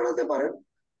অ্যাসিস্ট্যান্ট বানাতে পারেন,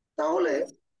 তাহলে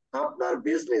আপনার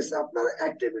বিজনেস, আপনার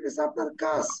অ্যাক্টিভিটিস, আপনার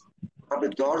কাজ আপনি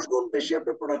 10 গুণ বেশি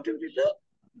আপনার প্রোডাক্টিভিটিটা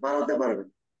বাড়াতে পারবেন।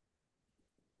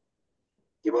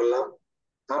 কি বললাম?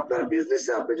 আপনার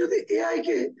বিজনেসে আপনি যদি এআই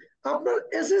কে আপনার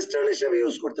অ্যাসিস্ট্যান্ট হিসেবে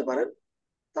ইউজ করতে পারেন,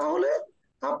 তাহলে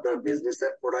আপনার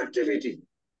বিজনেসের প্রোডাক্টিভিটি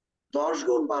 10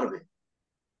 গুণ বাড়বে।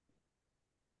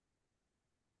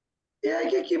 এআই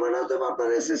কে কি বানাতে হবে? আপনার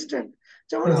অ্যাসিস্ট্যান্ট।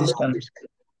 যেমন অ্যাসিস্ট্যান্ট।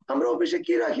 আমরা অফিসে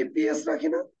কি রাখি? পিএস রাখি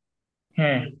না?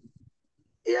 হ্যাঁ।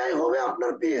 এআই হবে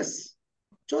আপনার পিএস।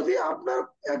 যদি আপনার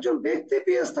একজন ব্যক্তি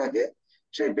পিএস থাকে,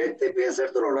 সেই ব্যক্তি পিএস এর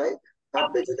তুলনায়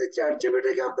আপনি যদি চ্যাট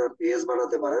জিপিটিকে আপনার পিএস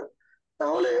বানাতে পারেন,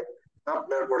 তাহলে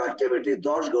আপনার প্রোডাক্টিভিটি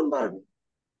 10 গুণ বাড়বে।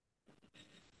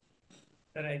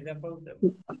 স্যার এক্সাম্পল দেব।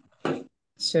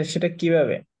 সেটা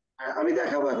কিভাবে? আমি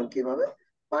দেখাবো এখন কিভাবে।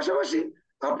 পাশাপাশি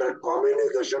আপনার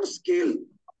কমিউনিকেশন স্কিল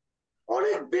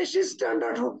অনেক বেশি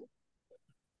স্ট্যান্ডার্ড হবে।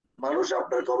 মানুষ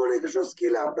আপনার কমিউনিকেশন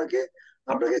স্কিল আপনাকে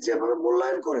আপনাকে যেভাবে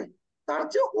মূল্যায়ন করে, তার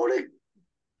চেয়ে অনেক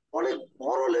অনেক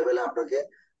বড় লেভেলে আপনাকে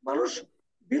মানুষ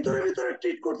ভিতরে ভিতরে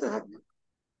ট্রিট করতে থাকবে।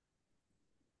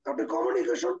 আপনি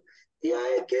কমিউনিকেশন,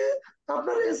 এআই কে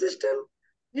আপনার অ্যাসিস্ট্যান্ট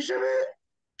হিসেবে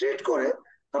ট্রিট করে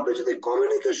আপনি যদি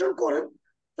কমিউনিকেশন করেন,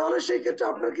 তাহলে সেই ক্ষেত্রে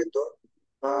আপনার কিন্তু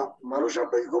মানুষ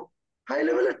আপনাকে খুব হাই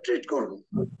লেভেলে ট্রিট করবে।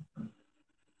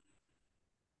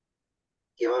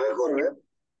 কিভাবে করবে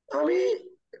আমি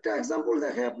একটা এক্সাম্পল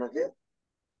দেখাই আপনাকে।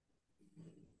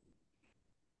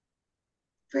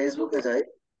 ফেসবুকে যাই,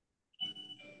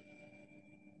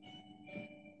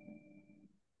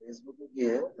 ফেসবুকে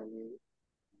গিয়ে আমি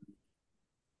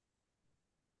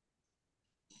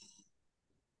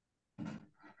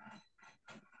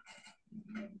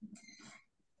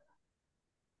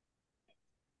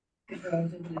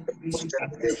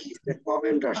দেখি যে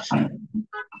কমেন্ট আসছে,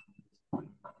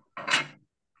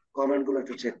 কমেন্ট গুলো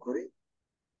একটু চেক করি।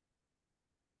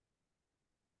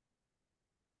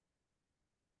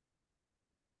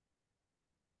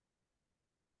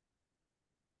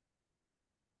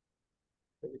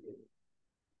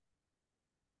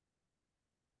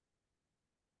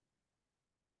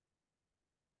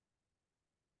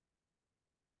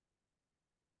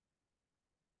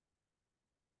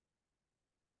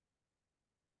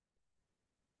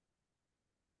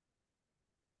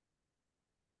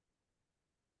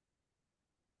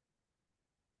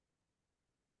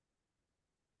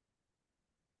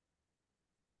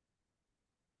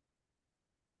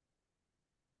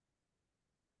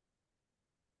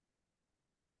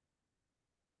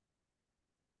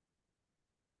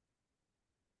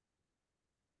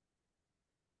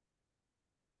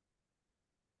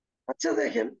 আচ্ছা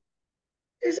দেখেন,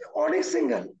 এই যে অনেক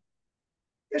সিঙ্গেল,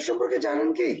 এর সম্পর্কে জানেন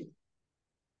কি?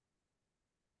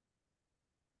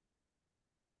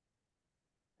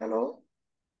 হ্যালো?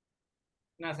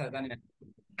 না স্যার জানি না।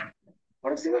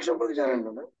 অনেক সিঙ্গেল সম্পর্কে জানেন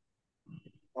না? না,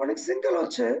 অনেক সিঙ্গেল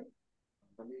হচ্ছে,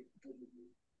 আমি একটু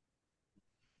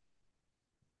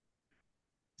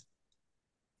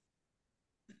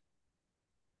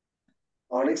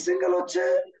অনেক সিঙ্গেল হচ্ছে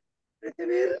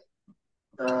পৃথিবীর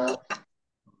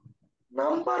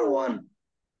নাম্বার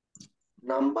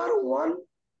ওয়ান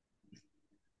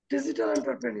ডিজিটাল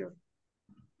এন্টারপ্রেনিউর।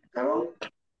 এবং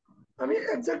আমি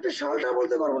এক্স্যাক্টলি সালটা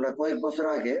বলতে পারবো না, কয়েক বছর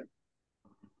আগে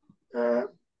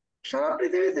সারা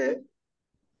পৃথিবীতে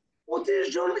 25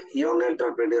 জন ইয়ং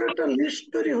এন্টারপ্রেনিউর একটা লিস্ট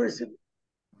তৈরি হয়েছিল।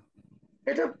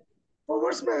 এটা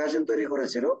ফোর্বস ম্যাগাজিন তৈরি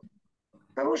করেছিল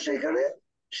এবং সেখানে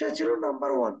সে ছিল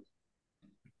নাম্বার ওয়ান,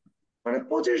 মানে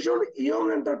 25 জন ইয়ং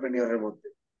এন্টারপ্রেনিউরের মধ্যে।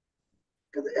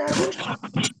 কিন্তু এখন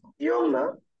ইয়ং না,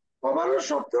 ওভারঅল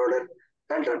সব ধরনের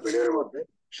এন্টারপ্রেনিউরের মধ্যে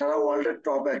সারা ওয়ার্ল্ডের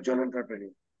টপ একজন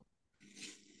এন্টারপ্রেনিউর।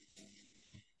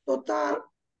 তো তার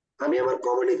আমি আমার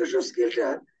কমিউনিকেশন স্কিলটা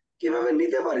কিভাবে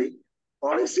নিতে পারি,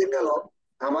 অনেক সিঙ্গেল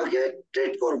আমাকে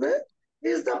ট্রিট করবে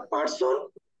ইজ দ্য পার্সন,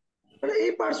 মানে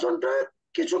এই পার্সনটা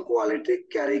কিছু কোয়ালিটি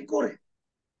ক্যারি করে,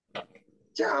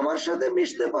 যে আমার সাথে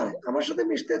মিশতে পারে, আমার সাথে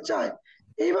মিশতে চায়।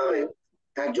 এইভাবে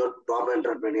একজন টপ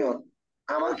এন্টারপ্রেনিউর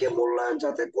আমাকে মূল্যায়ন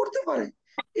যাতে করতে পারে,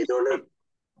 এই ধরনের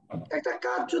একটা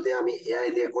কাজ যদি আমি এআই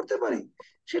দিয়ে করতে পারি,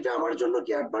 সেটা আমার জন্য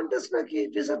কি অ্যাডভান্টেজ নাকি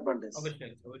ডিসঅ্যাডভান্টেজ?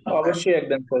 অবশ্যই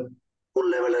একদম স্যার, কোন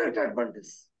লেভেলের একটা অ্যাডভান্টেজ?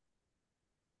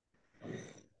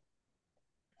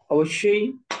 অবশ্যই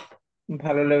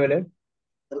ভালো লেভেলের।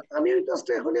 তাহলে আমি ওই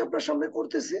কাজটা এখনই আপনার সামনে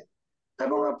করতেছি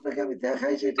এবং আপনাকে আমি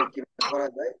দেখাই যে এটা কিভাবে করা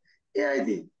যায় এআই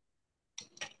দিয়ে।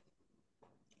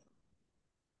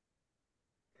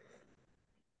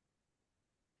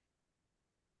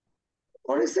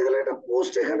 অনেক সেকেন্ড একটা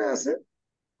পোস্ট এখানে আছে,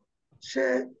 সে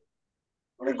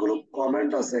অনেকগুলো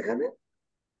কমেন্ট আছে এখানে,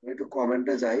 আমি একটু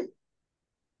কমেন্টে যাই।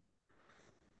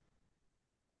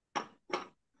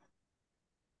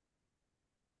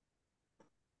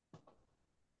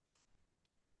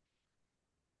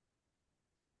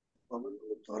 কমেন্ট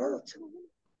গুলো ধরা যাচ্ছে না।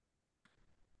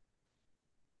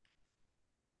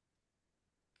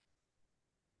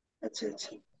 আচ্ছা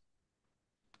আচ্ছা,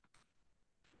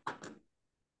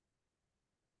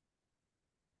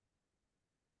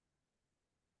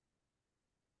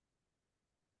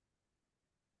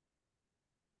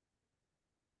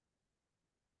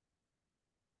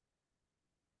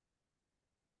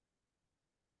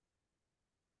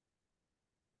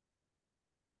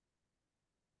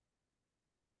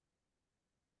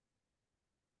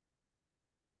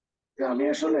 আমি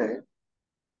আসলে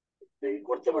এই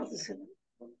করতে পারতেছি না।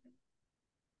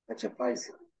 আচ্ছা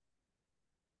পাইছি,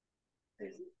 এই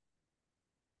যে।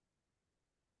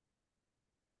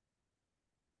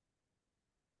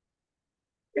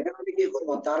 এখানে আমি কি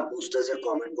করবো, তার পোস্টে যে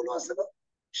কমেন্ট গুলো আছে না,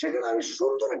 সেখানে আমি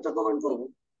সুন্দর একটা কমেন্ট করবো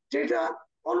যেটা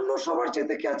অন্য সবার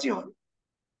চাইতে ক্যাচি হয়।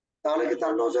 তাহলে কি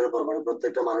তার নজরে পড়বে, মানে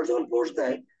প্রত্যেকটা মানুষ যখন পোস্ট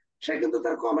দেয় সে কিন্তু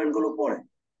তার কমেন্ট গুলো পড়ে।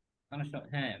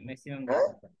 হ্যাঁ, ম্যাক্সিমাম হ্যাঁ,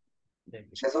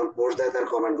 সে যখন পোস্ট দেয় তার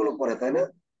কমেন্ট গুলো পড়ে, তাই না?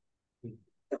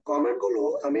 কমেন্ট গুলো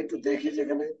আমি একটু দেখি,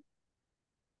 যেখানে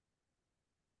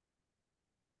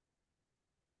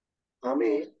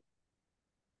আমি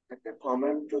একটা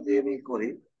কমেন্ট যদি আমি করি,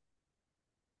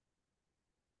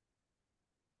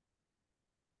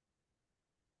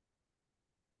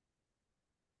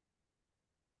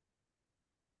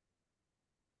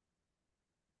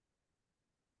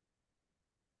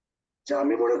 যে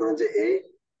আমি মনে করি যে এই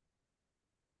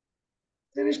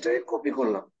জিনিসটাই কপি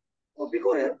করলাম, কপি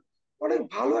করে অনেক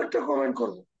ভালো একটা কমেন্ট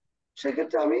করব,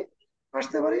 সেক্ষেত্রে আমি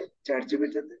আসতে পারি চ্যাট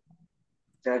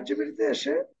জিপিটিতে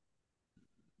এসে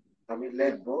আমি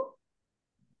লিখবো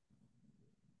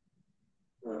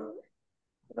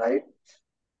রাইট।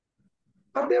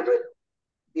 আপনি আপনার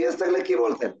ইয়েস থাকলে কি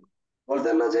বলতেন,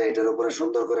 বলতেন না যে এটার উপরে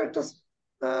সুন্দর করে একটা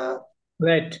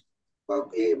রাইট।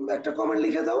 একটা কমেন্ট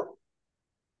লিখে দাও,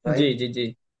 জি রাইট? জি জি।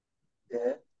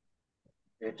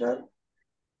 এটার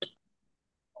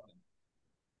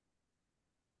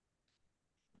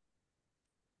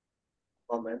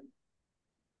comment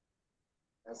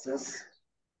message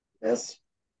based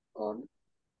on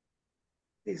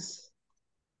this,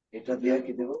 এটা দিয়ে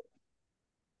কি দেবো,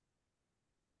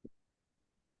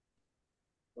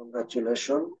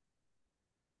 কংগ্রাচুলেশন,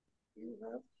 ইউ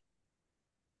হ্যাভ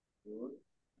ইউর,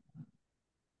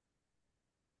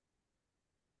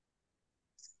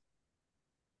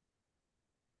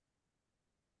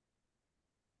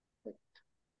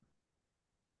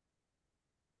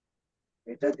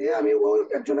 এটা দিয়ে আমি ওই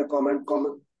একজনের কমেন্ট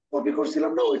কপি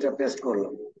করছিলাম না, ওইটা পেস্ট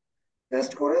করলাম,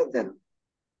 পেস্ট করে দেন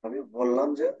আমি বললাম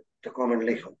যে একটা কমেন্ট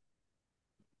লিখো।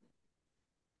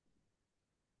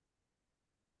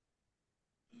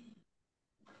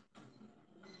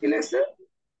 কি লিখছে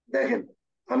দেখেন,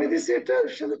 আমি দিচ্ছি এটা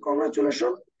সাথে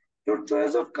congratulation, your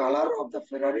choice of colour of the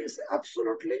Ferrari is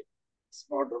absolutely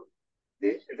spot on.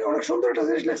 এটা অনেক সুন্দর একটা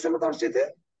জিনিস লিখছে না তার চাইতে?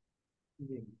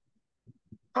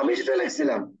 আমি যেটা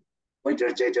লিখছিলাম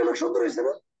ওইটার চেয়ে এটা অনেক সুন্দর হয়েছে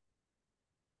না?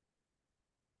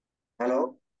 হ্যালো।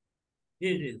 জি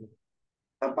জি জি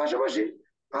আর পাশাপাশি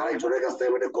আরেকজনের কাছ থেকে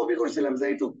আমি এটা কপি করছিলাম যে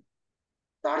এইটুকু,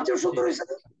 তার চেয়েও জি সুন্দর হয়েছে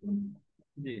না?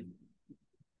 জি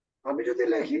আমি যদি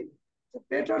লিখি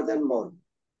বেটার দেন মোর,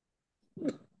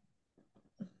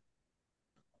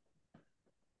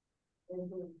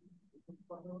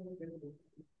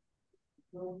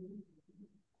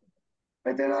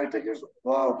 দেন আরেকটা কি,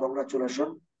 ওয়াও কংগ্রাচুলেশন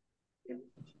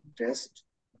টেস্ট।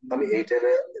 আমি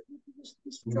এইটারে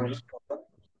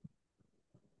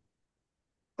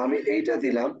আমি এইটা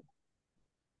দিলাম,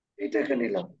 এইটাকে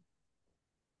নিলাম,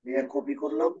 নিয়ে কপি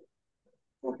করলাম,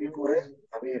 কপি করে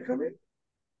আমি এখানে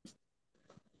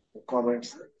কমেন্টস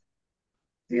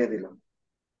দিয়ে দিলাম।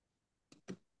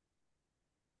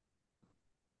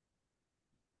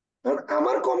 কারণ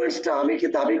আমার কমেন্টসটা আমি কি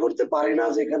দাবি করতে পারি না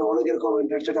যে এখানে অনেকের কমেন্ট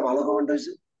সেটা ভালো কমেন্ট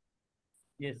হয়েছে?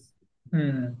 ইয়েস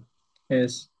হুম।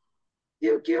 ইয়েস।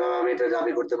 কিভাবে আমি এটা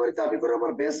দাবি করতে পারি? দাবি করে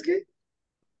আমার বেস কি?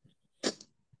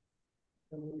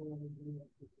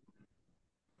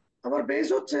 আমার বেস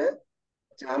হচ্ছে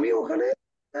যে আমি ওখানে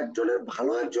একজনের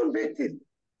ভালো একজন ব্যক্তির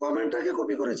কমেন্টটাকে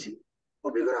কপি করেছি,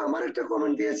 কপি করে আমার একটা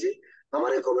কমেন্ট দিয়েছি।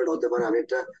 আমার এই কমেন্ট হতে পারে আমি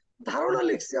একটা ধারণা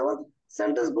লিখছি, আমার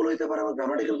সেন্টেন্স ভুল হইতে পারে, আমার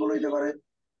গ্রামাটিক্যাল ভুল হইতে পারে,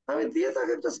 আমি দিয়ে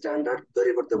তাকে একটা স্ট্যান্ডার্ড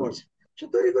তৈরি করতে বলছি, সে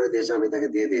তৈরি করে দিয়েছে, আমি তাকে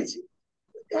দিয়ে দিয়েছি।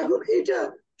 এখন এইটা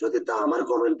যদি তা আমার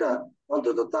কমেন্টটা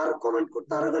অন্তত তার কমেন্ট,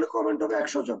 তার ওখানে কমেন্ট হবে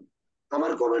 100 জন,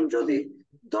 আমার কমেন্ট যদি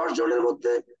 10 জনের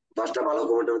মধ্যে 10টা ভালো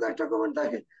কমেন্টের মধ্যে একটা কমেন্ট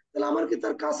থাকে, তাহলে আমার কি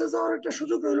তার কাছে যাওয়ার একটা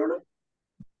সুযোগ রইলো না?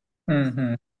 হুম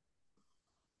হুম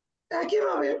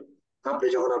একইভাবে আপনি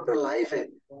যখন আপনার লাইফে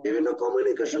বিভিন্ন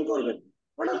কমিউনিকেশন করবেন,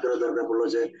 হঠাৎ করে দরকার পড়লো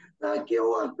যে কেউ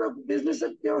আপনার বিজনেসে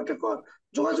কেউ একটা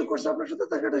যোগাযোগ করছে আপনার সাথে,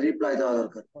 তাকে একটা রিপ্লাই দেওয়া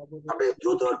দরকার, আপনি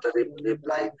দ্রুত একটা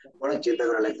রিপ্লাই অনেক চিন্তা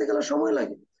করে লিখতে গেলে সময়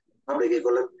লাগে। আপনি কি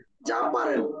করলেন, যা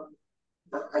পারেন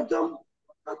একদম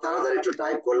তাড়াতাড়ি একটু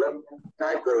টাইপ করলেন,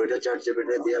 টাইপ করে ওইটা চ্যাট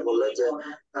জিপিটি দিয়ে বললেন যে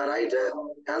right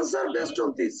answer best on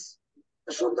this,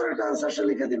 সুন্দর একটা অ্যান্সার সে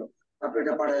লিখে দিল, আপনি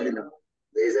এটা পাঠিয়ে দিলেন।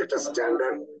 এই যে একটা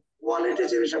স্ট্যান্ডার্ড কোয়ালিটি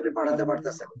জিনিস আপনি পাঠাতে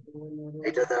পারতেছেন,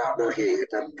 এটা দ্বারা আপনার কি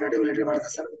এটা ক্রেডিবিলিটি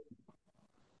বাড়তেছে না?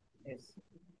 ইয়েস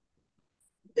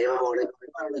এইভাবে অনেকভাবে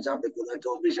বাড়ানো যায়। আপনি কোনো একটা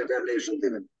অফিসে অ্যাপ্লিকেশন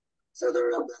দিবেন, সে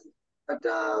ধরুন আপনার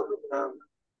একটা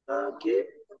আহ, কি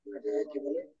আপনাকে কি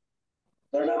বলে,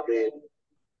 ধরেন আপনি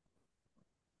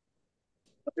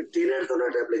আপনি টিনের জন্য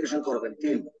একটা অ্যাপ্লিকেশন করবেন,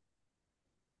 টিন,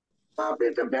 বা আপনি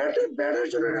একটা ব্যাটের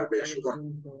জন্য একটা অ্যাপ্লিকেশন করবেন,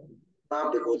 বা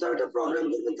আপনি কোথাও একটা প্রোগ্রাম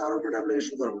করবেন তার উপর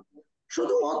অ্যাপ্লিকেশন করবেন,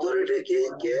 শুধু অথরিটি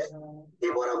কে কি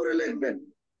বরাবরে লিখবেন,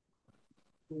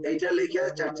 এইটা লিখে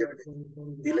চ্যাটজিপিটি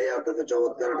দিলেই আপনাকে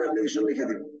চমৎকার একটা অ্যাপ্লিকেশন লিখে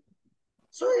দিবে।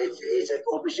 সো এই যে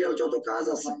অফিসিয়াল যত কাজ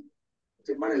আছে,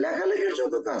 মানে লেখালেখির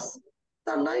যত কাজ,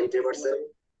 তার 90%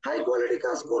 হাই কোয়ালিটি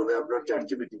কাজ করবে আপনার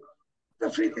চ্যাটজিপিটি,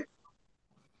 ফ্রিতে।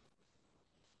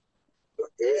 তো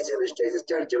এই জিনিসটা এই যে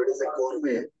চ্যাটজিপিটি যে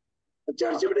করবে,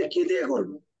 চ্যাটজিপিটি কি দিয়ে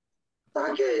করবে?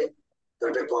 তাকে তো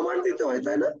একটা কমান্ড দিতে হয়,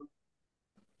 তাই না?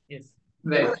 ইয়েস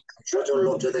এবার রাইট। 100 জন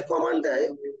লোক যদি কমান্ড দেয়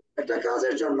একটা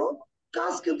কাজের জন্য,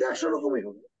 কাজ কিন্তু 100 রকমই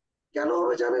হবে। কেন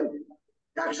হবে জানেন?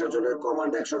 100 জনের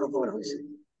কমান্ড 100 রকমের হয়েছে।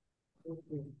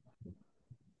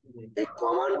 এই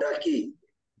কমান্ডটা কি,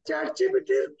 চ্যাট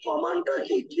জিপিটির কমান্ডটা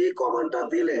কি, কি কমান্ডটা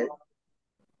দিলে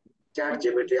চ্যাট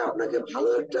জিপিটি আপনাকে ভালো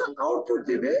একটা আউটপুট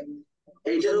দিবে,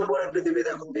 এইটার উপরে পৃথিবী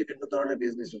দেখুন বিভিন্ন ধরনের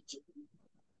বিজনেস হচ্ছে।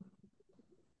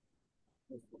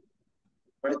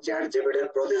 মানে চ্যাট জিপিটির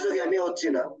প্রতিযোগী আমি হচ্ছি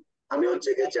না, আমি হচ্ছে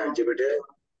কি চ্যাট জিপিটির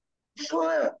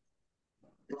সহায়ক।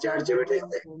 চ্যাট জিপিটি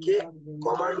কি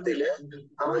কমান্ড দিলে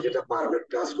আমাকে যেটা পারফেক্ট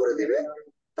কাজ করে দিবে,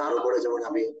 তার উপরে যেমন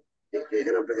আমি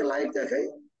এখানে আপনাকে লাইভ দেখাই,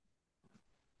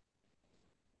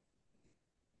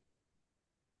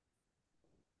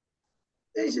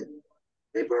 এই যে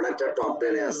এই প্রোডাক্টটা টপ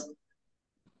 10-এ আছে,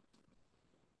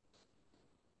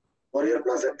 ওরিয়র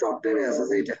প্লাস এর টপ 10-এ আছে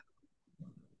এইটা,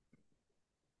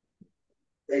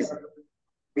 এই যে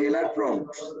পেলার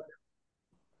প্রম্পট,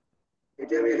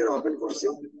 এটা আমি এখানে ওপেন করছি,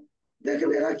 দেখেন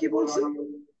এরা কি বলছে,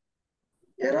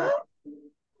 এরা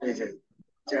এই যে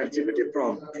চ্যাট জিপিটি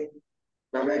প্রম্পট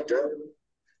নামে একটা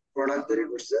প্রোডাক্ট তৈরি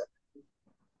করছে,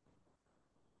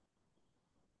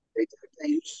 এইটা একটা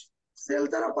ইউজ সেল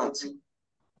তারা পাচ্ছে।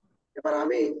 এবার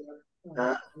আমি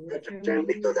আহ, একটা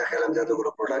ট্রেন্ডিং তো দেখালাম যতগুলো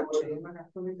প্রোডাক্ট,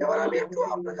 এবার আমি একটু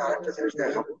আপনাকে আরেকটা জিনিস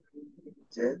দেখাবো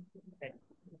যে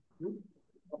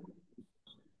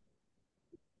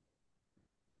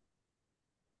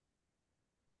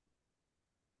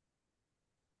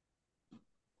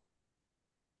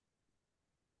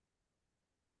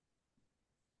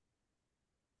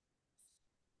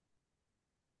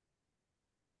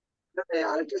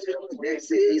আরেকটা জিনিস আমি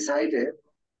দেখছি এই সাইডে,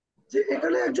 যে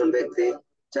এখানে একজন ব্যক্তি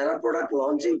যারা প্রোডাক্ট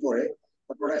লঞ্চিং করে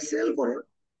প্রোডাক্ট সেল করে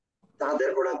তাদের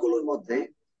প্রোডাক্ট গুলোর মধ্যে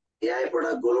এআই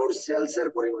প্রোডাক্ট গুলোর সেলস এর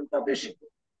পরিমাণটা বেশি।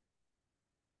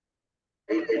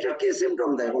 এটা কি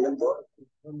সিমটম দেয় বলেন তো?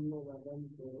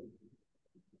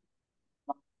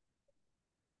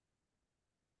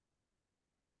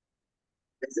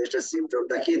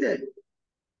 সিমটমটা কি দেয়?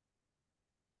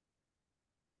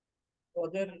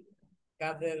 ওদের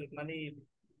কাজের মানে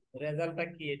রেজাল্টটা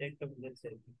কি এটা একটু বুঝেছে?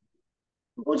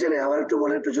 বুঝেনি, আবার একটু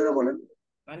বলেন, একটু জোরে বলেন।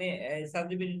 মানে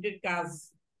সার্ভিসিবিলিটির কাজ,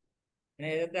 মানে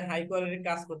এটাতে হাই কোয়ালিটির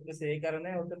কাজ করতেছে, এই কারণে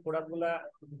ওদের প্রোডাক্ট গুলা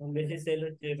বেশি সেল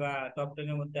হচ্ছে বা টপ 10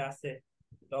 এর মধ্যে আছে,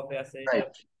 টপে আছে এটা।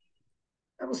 রাইট।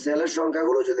 এবং সেলের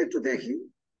সংখ্যাগুলো যদি একটু দেখি,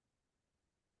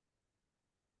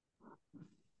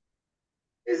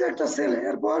 এই যে একটা সেল,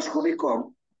 এর বয়স খুবই কম।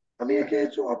 আমি একে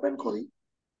ওপেন করি,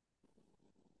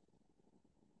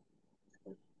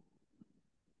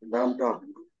 নামটা ওপেন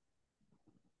করি।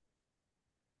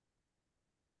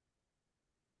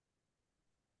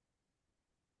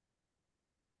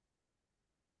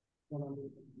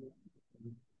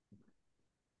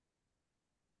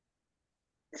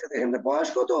 দেখেন বয়স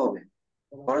কত হবে,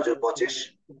 বয়স 25।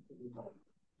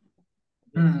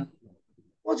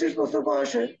 25 বছর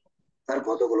বয়সে তার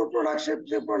কতগুলো প্রোডাক্ট,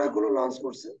 যে প্রোডাক্ট গুলো লঞ্চ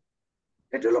করছে,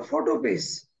 এটা হলো ফটো পেজ।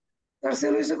 তার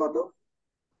সেল হয়েছে কত?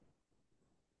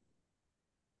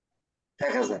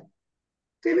 1000।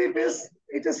 টিভি পেজ,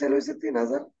 এটা সেল হয়েছে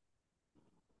 3000,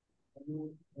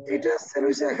 এটা সেল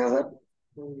হয়েছে 1000,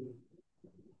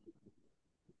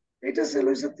 এটা সেল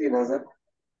হয়েছে 3000।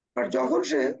 আর যখন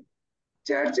সে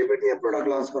চ্যাট জিপিটি এর প্রোডাক্ট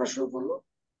লঞ্চ করা শুরু করলো,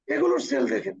 এগুলোর সেল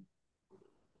দেখেন,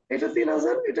 এটা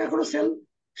 3000, এটা এখনো সেল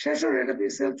শেষ হয়নি, এটা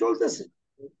সেল চলতেছে।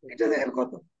 এটা দেখেন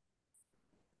কত,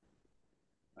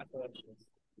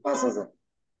 5000।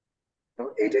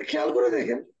 এইটা খেয়াল করে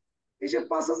দেখেন, এই যে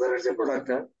 5000-এর যে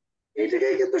প্রোডাক্টটা,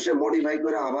 এইটাকেই কিন্তু সে মডিফাই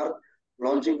করে আবার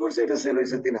লঞ্চিং করছে, এটা সেল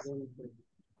হয়েছে 3000।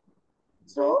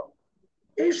 তো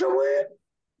এই সময়ে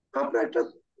আপনার একটা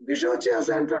বিষয় হচ্ছে অ্যাজ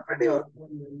এন্টারপ্রেনিউর,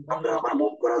 আপনার আমার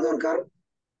মুভ করা দরকার,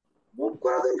 মুভ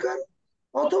করা দরকার,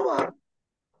 অথবা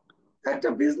একটা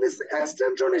বিজনেস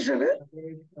এক্সটেনশন হিসেবে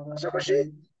পাশাপাশি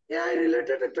এআই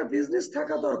রিলেটেড একটা বিজনেস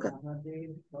থাকা দরকার,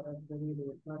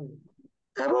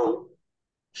 এবং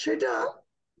সেটা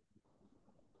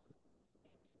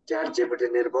চ্যাট জিপিটি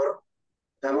নির্ভর।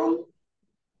 এবং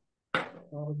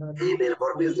এই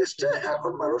নির্ভর বিজনেসটা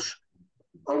এখন মানুষ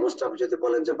অলমোস্ট, আপনি যদি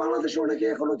বলেন যে বাংলাদেশে অনেকে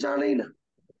এখনো জানেই না,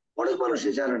 অনেক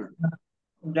মানুষই জানে না।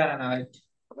 জানা না, রাইট।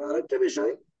 আরেকটা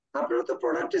বিষয়, আপনারা তো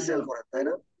প্রোডাক্টই সেল করেন, তাই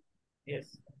না?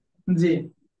 জি।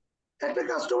 একটা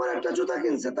কাস্টমার একটা জুতা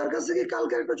কিনছে, তার কাছে কি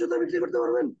কালকে একটা জুতা বিক্রি করতে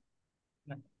পারবেন?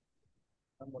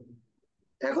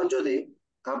 এখন যদি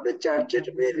আপনি চ্যাট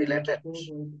জিপিটি রিলেটেড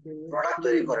প্রোডাক্ট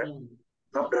তৈরি করেন,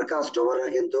 আপনার কাস্টমাররা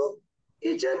কিন্তু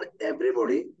ইচ এন্ড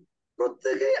এভরিবডি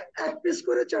প্রত্যেকে এক পিস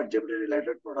করে চ্যাট জিপিটি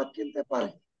রিলেটেড প্রোডাক্ট কিনতে পারে।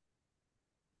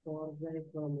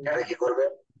 এটা কি করবে?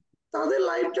 তাদের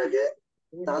লাইফটাকে,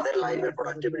 তাদের লাইফের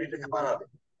প্রোডাক্টিভিটিটাকে বাড়াবে,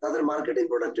 তাদের মার্কেটিং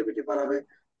প্রোডাক্টিভিটি বাড়াবে,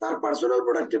 তার পার্সোনাল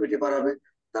প্রোডাক্টিভিটি বাড়াবে,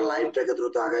 তার লাইফটাকে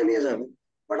দ্রুত আগায় নিয়ে যাবে।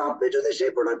 বাট আপনি যদি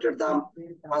সেই প্রোডাক্টের দাম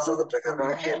 5000 টাকা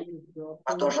রাখেন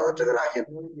বা 10,000 টাকা রাখেন,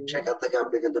 সেখান থেকে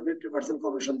আপনি কিন্তু 50%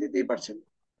 কমিশন দিতেই পারছেন।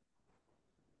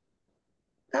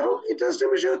 এবং ইন্টারেস্টিং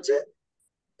বিষয় হচ্ছে,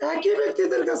 একই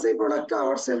ব্যক্তিদের কাছে এই প্রোডাক্টটা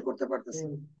আবার সেল করতে পারতেছে।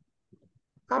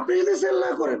 আপনি যদি সেল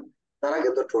না করেন, তারা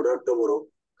কিন্তু টোটাল টুমোরো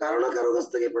কারো না কারো কাছ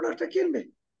থেকে এই প্রোডাক্টটা কিনবে।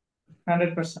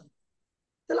 100%।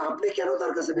 তাহলে আপনি কেন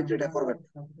তার কাছে বিক্রিটা করবেন?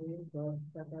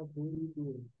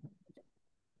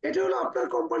 এটা হলো আপনার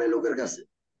কোম্পানির লোকের কাছে।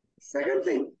 সেকেন্ড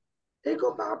থিং, এই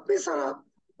আপনি ছাড়া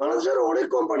বাংলাদেশের অনেক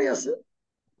কোম্পানি আছে।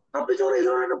 আপনি যখন এই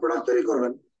ধরনের একটা প্রোডাক্ট তৈরি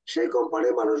করবেন, সেই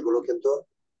কোম্পানির মানুষগুলো কিন্তু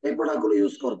এই প্রোডাক্ট গুলো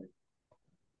ইউজ করবে,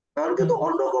 কারণ কিন্তু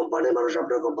অন্য কোম্পানির মানুষ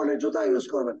আপনার কোম্পানির জুতা ইউজ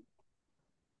করবেন,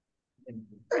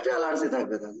 একটা অ্যালার্জি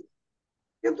থাকবে তাদের।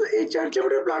 কিন্তু এই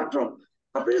চ্যারিটেবল প্ল্যাটফর্ম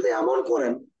আপনি যদি এমন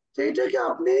করেন যে এটাকে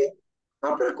আপনি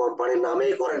আপনার কোম্পানির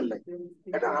নামেই করেন নাই,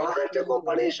 এটা আলাদা একটা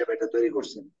কোম্পানি হিসেবে এটা তৈরি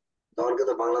করছেন, তখন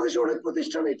কিন্তু বাংলাদেশে অনেক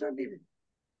প্রতিষ্ঠান এটা নিবে,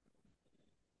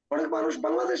 অনেক মানুষ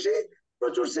বাংলাদেশে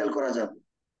প্রচুর সেল করা যাবে।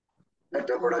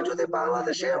 একটা প্রোডাক্ট যদি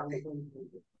বাংলাদেশে আপনি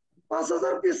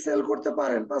 5000 পিস সেল করতে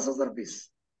পারেন, 5000 পিস,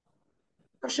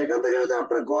 আর সেখান থেকে যদি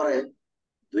আপনার গড়ে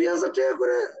 2000 টাকা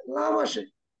করে লাভ আসে,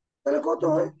 তাহলে কত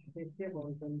হয়?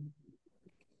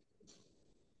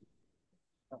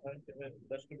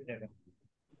 10 কোটি টাকা।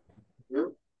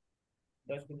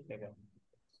 10 কোটি টাকা।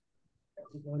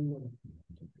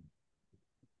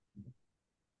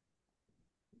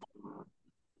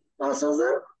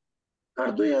 5000 আর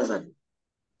 2000,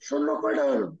 শূন্য কয়টা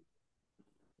হলো?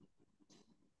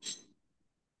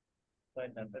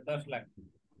 10 লাখ।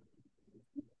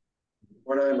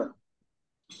 মনে হয় না।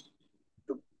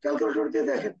 ক্যালকুলেটর দিয়ে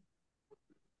দেখেন।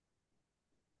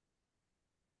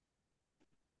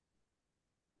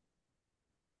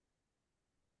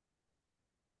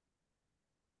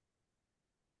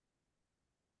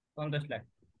 $50 লাখ।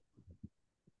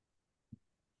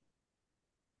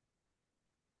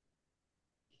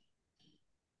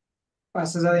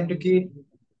 5,000 ইন্টু কি?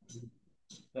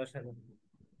 10,000।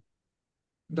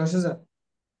 10,000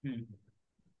 হুম।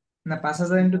 না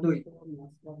 5,000 ইন্টু 2।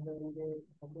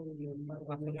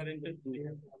 5,000 ইন্টু 2।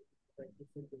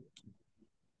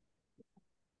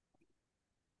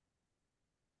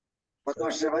 কত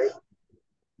আসছে ভাই?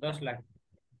 10 লাখ।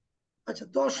 আচ্ছা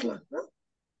 10 লাখ না,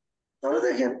 তাহলে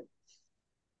দেখেন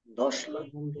 10 লাখ,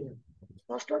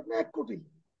 10 লাখ না 1 কোটি?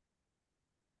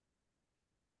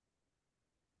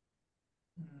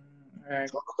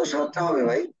 ছোট তো 7টা হবে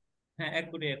ভাই। হ্যাঁ 1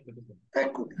 কোটি 1 কোটি। 1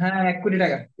 কোটি, হ্যাঁ 1 কোটি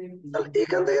টাকা। তাহলে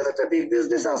এখান থেকে তো একটা বিগ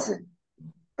বিজনেস আছে,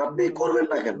 আপনি করবেন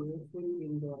না কেন?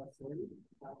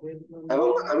 এবং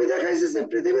আমি দেখাইছি যে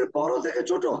পৃথিবীর বড় থেকে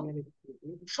ছোট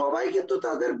সবাই কিন্তু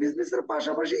তাদের বিজনেসের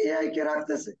পাশাপাশি এআই কে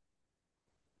রাখতেছে,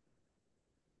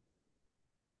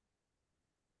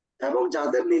 এবং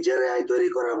যাদের নিজের এআই তৈরি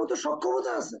করার মতো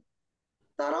সক্ষমতা আছে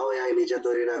তারাও এআই নিজে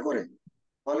তৈরি না করে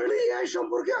অলরেডি এআই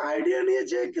সম্পর্কে আইডিয়া নিয়ে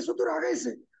যে কিছু দূর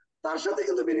আগাইছে তার সাথে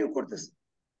কিন্তু বিনিয়োগ করতেছে,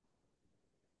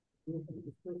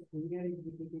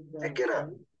 ঠিক কিনা?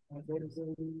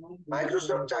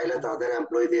 মাইক্রোসফট চাইলে তাদের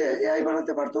এমপ্লয়ি দিয়ে এআই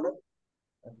বানাতে পারতো না,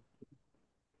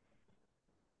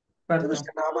 কিন্তু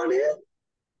সে না বানিয়ে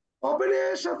ওপেন এআই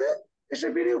এর সাথে এসে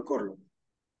বিনিয়োগ করলো।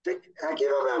 ঠিক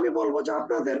একইভাবে আমি বলবো যে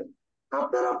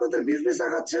আপনারা আপনাদের বিজনেস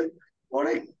আগাচ্ছেন,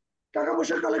 অনেক টাকা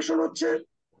পয়সা কালেকশন হচ্ছে,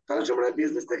 কালেকশন মানে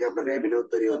বিজনেস থেকে আপনার রেভিনিউ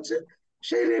তৈরি হচ্ছে,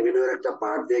 সেই রেভিনিউর একটা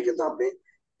পার্ট দিয়ে কিন্তু আপনি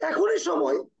এখনই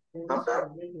সময় আপনার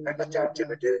একটা চ্যাট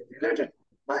জিপিটি রিলেটেড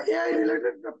বা এআই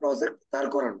রিলেটেড প্রজেক্ট দাঁড়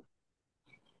করান।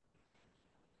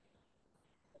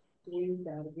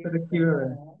 কিভাবে?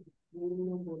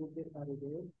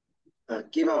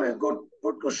 কিভাবে? Good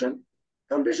good question.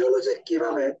 কারণ বিষয় হলো যে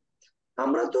কিভাবে,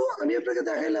 আমি আপনাকে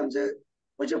দেখাইলাম যে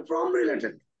ওই যে ফর্ম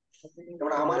রিলেটেড,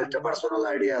 যেমন আমার একটা পার্সোনাল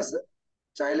আইডিয়া আছে,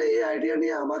 চাইলে এই আইডিয়া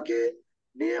নিয়ে আমাকে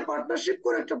নিয়ে পার্টনারশিপ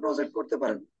করে একটা প্রজেক্ট করতে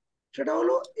পারেন, সেটা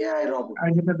হলো এআই রবট।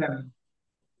 আইডিয়াটা দেন।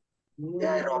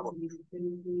 এআই রবট,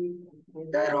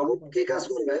 এআই রবট কি কাজ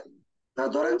করবে?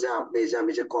 ধরেন যে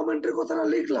আমি যে কমেন্টের কথাটা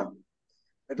লিখলাম,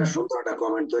 একটা সুন্দর একটা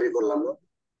কমেন্ট তৈরি করলাম না,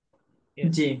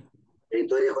 জি। এই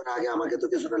তৈরি করার আগে আমাকে তো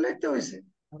কিছুটা লিখতে হয়েছে,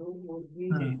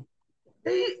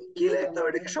 এই কি লিখতে হবে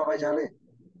এটা কি সবাই জানে?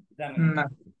 না।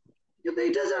 কিন্তু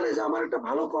এইটা জানে যে আমার একটা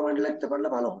ভালো কমেন্ট লিখতে পারলে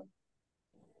ভালো হয়,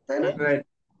 তাই না? Right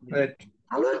right.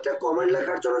 ভালো একটা কমেন্ট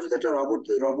লেখার জন্য যদি একটা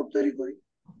রবট তৈরি করি,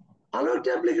 ভালো একটা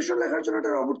অ্যাপ্লিকেশন লেখার জন্য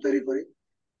একটা রবট তৈরি করি,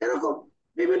 এরকম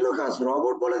বিভিন্ন কাজ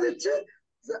রবট বলে দিচ্ছে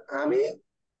যে আমি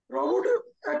রবটের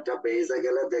একটা পেজে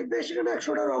গেলে দেখবে সেখানে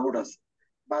 100টা রবট আছে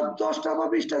বা 10টা বা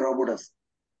 20টা রবট আছে,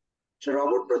 সে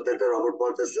রবট প্রত্যেকটা রবট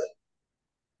বলতেছে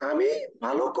আমি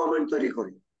ভালো কমেন্ট তৈরি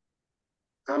করি,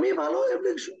 আমি ভালো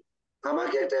অ্যাপ্লিকেশন,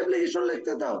 আমাকে একটা অ্যাপ্লিকেশন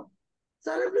লিখতে দাও,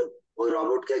 যার ওই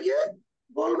রবটকে গিয়ে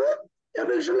বলবে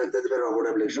অ্যাপ্লিকেশন লিখতে দিবে, রবট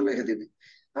অ্যাপ্লিকেশন লিখে দিবে।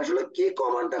 আসলে কি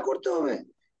কমান্ডটা করতে হবে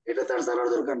এটা তার জানার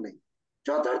দরকার নেই,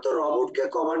 যথার্থ রবটকে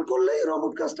কমান্ড করলেই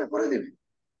রবট কাজটা করে দিবে।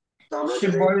 তো আমরা সে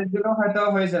যদি বয়স দিলেও হয়তো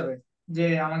হয়ে যাবে, যে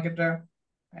আমাকে একটা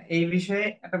এই বিষয়ে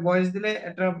একটা বয়স দিলে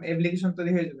একটা অ্যাপ্লিকেশন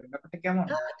তৈরি হয়ে যাবে। ব্যাপারটা কেমন?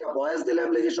 একটা ভয়েস দিলে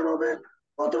অ্যাপ্লিকেশন হবে,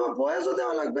 অথবা ভয়েসও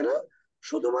দেওয়া লাগবে না,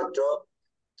 শুধুমাত্র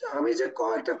আমি যে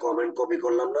একটা কমেন্ট কপি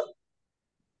করলাম না,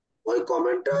 ওই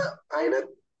কমেন্টটা আইনে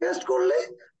পেস্ট করলে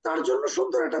তার জন্য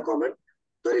সুন্দর একটা কমেন্ট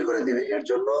তৈরি করে দিবে। এর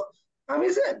জন্য আমি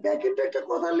যে ব্যাকএন্ডে একটা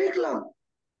কথা লিখলাম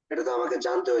এটা তো আমাকে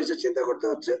জানতে হয়েছে, চিন্তা করতে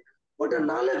হচ্ছে, ওটা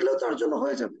না লিখলেও তার জন্য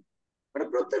হয়ে যাবে। মানে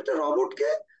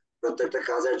প্রত্যেকটা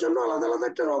কাজের জন্য আলাদা আলাদা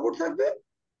একটা রবট থাকবে,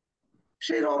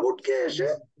 সেই রবটকে এসে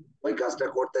ওই কাজটা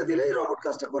করতে দিলেই রবট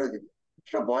কাজটা করে দিবে।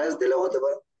 সেটা ভয়েস দিলেও হতে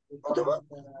পারে অথবা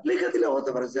লিখে দিলেও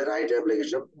হতে পারে, যে রাইট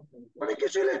অ্যাপ্লিকেশন মানে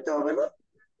কিছুই লিখতে হবে না,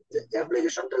 যে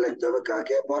অ্যাপ্লিকেশনটা লিখতে হবে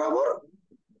কাকে, বরাবর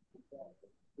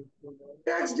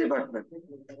ট্যাক্স ডিপার্টমেন্ট,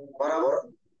 বরাবর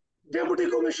ডেপুটি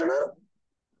কমিশনার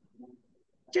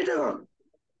চিটাগং,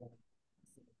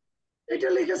 এটা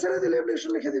লিখে ছেড়ে দিলে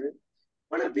অ্যাপ্লিকেশন লিখে দিবে।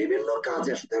 মানে বিভিন্ন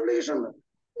কাজে, শুধু অ্যাপ্লিকেশন না,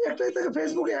 একটাই থাকে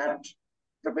ফেসবুকে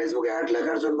অ্যাড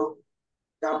লেখার জন্য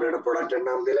আপনি একটা প্রোডাক্টের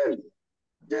নাম দিলেন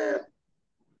যে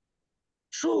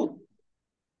শু,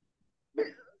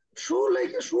 শু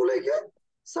লিখে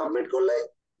সাবমিট করলে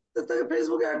তাকে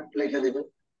ফেসবুকে অ্যাড লিখে দিবে,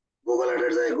 গুগল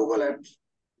অ্যাডের জায়গায় গুগল অ্যাড,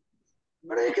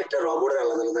 মানে এক একটা রবটের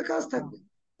আলাদা আলাদা কাজ থাকবে।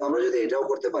 তো আমরা যদি এটাও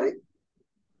করতে পারি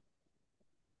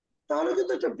তাহলে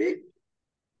কিন্তু একটা বিগ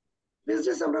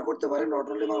বিজনেস আমরা করতে পারি, নট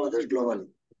অনলি বাংলাদেশ, গ্লোবালি।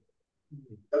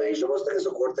 তবে এই সমস্ত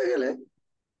কিছু করতে গেলে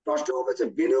প্রশ্ন হবে যে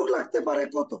বিনিয়োগ লাগতে পারে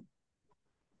কত।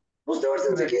 বুঝতে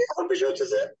পারছেন যে কি? এখন বিষয় হচ্ছে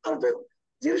যে আরেকটা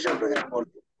জিনিস আপনাকে আমি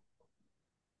বলবো,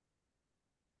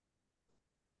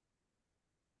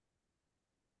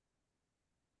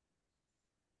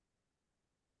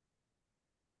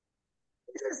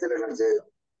 ছেলেটার যে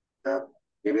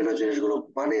বিভিন্ন জিনিসগুলো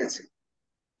বানিয়েছে,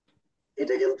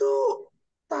 এটা কিন্তু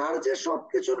তার যে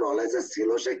সবকিছু নলেজ ছিল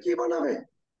সে কি বানাবে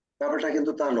ব্যাপারটা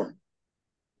কিন্তু তা নয়।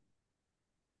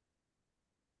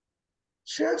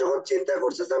 সে যখন চিন্তা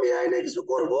করছে যে আমি এআই নিয়ে কিছু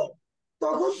করব,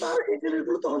 তখন তার এই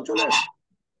জিনিসগুলো তখন চলে আসে।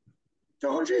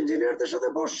 যখন সে ইঞ্জিনিয়ারদের সাথে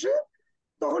বসছে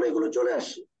তখন এগুলো চলে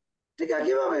আসে। ঠিক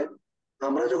একইভাবে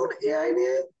আমরা যখন এআই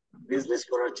নিয়ে বিজনেস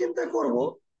করার চিন্তা করব,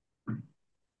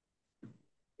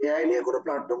 এআই নিয়ে কোনো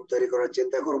প্ল্যাটফর্ম তৈরি করার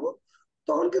চিন্তা করব,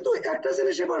 তখন কিন্তু একটা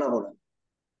জিনিসে বানাবো না।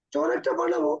 যখন একটা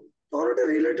বানাবো তখন ওটা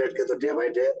রিলেটেড কিন্তু ডে বাই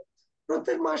ডে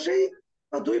প্রত্যেক মাসেই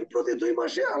বা প্রতি 2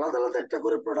 মাসে আলাদা আলাদা একটা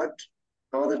করে প্রোডাক্ট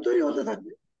আমাদের তৈরি হতে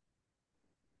থাকবে।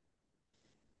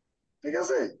 ঠিক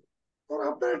আছে? তখন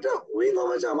আপনার একটা উইং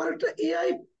হবে যে আমার একটা এআই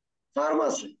ফার্ম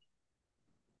আছে,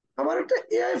 আমার একটা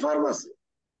এআই ফার্ম আছে।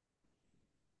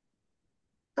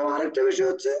 এবং আরেকটা বিষয়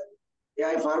হচ্ছে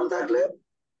এআই ফার্ম থাকলে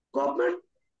গভর্নমেন্ট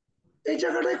এই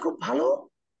জায়গাটায় খুব ভালো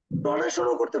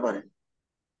ডোনেশনও করতে পারে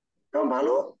এবং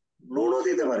ভালো লোনও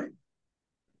দিতে পারে।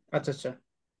 আচ্ছা আচ্ছা।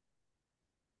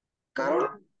 কারণ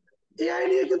এআই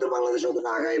নিয়ে কিন্তু বাংলাদেশ অতটা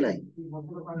আগায় নাই।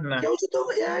 না। কেউ যদি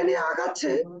এআই নিয়ে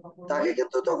আগাচ্ছে তাকে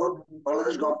কিন্তু তখন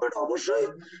বাংলাদেশ গভর্নমেন্ট অবশ্যই,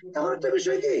 এখন একটা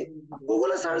বিষয় কি,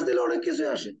 গুগলে সার্চ দিলে অনেক কিছু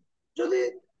আসে। যদি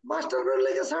মাস্টার ব্র্যান্ড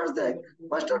লেগে সার্চ দেয়,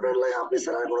 মাস্টার ব্র্যান্ড লাগে আপনি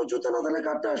ছাড়া কোনো জুতা না দিলে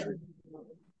কার্ডটা আসবে,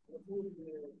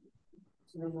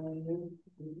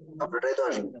 আপনারটাই তো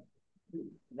আসবে,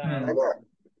 তাই না?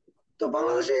 তো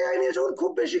বাংলাদেশে এআই নিয়ে যখন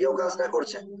খুব বেশি কেউ কাজ না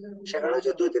করছে, সেখানে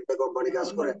যে 2-3টা কোম্পানি কাজ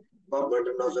করে,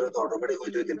 গভর্নমেন্টের নজরে তো অটোমেটিক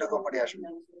ওই 2-3টা কোম্পানি আসবে।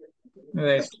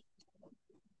 রাইট।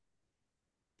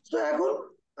 তো এখন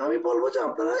আমি বলবো যে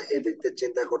আপনারা এদিক থেকে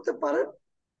চিন্তা করতে পারেন,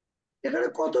 এখানে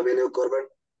কত বিনিয়োগ করবেন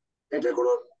এটা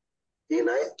কোনো ই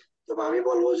নাই, তবে আমি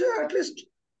বলবো যে অ্যাটলিস্ট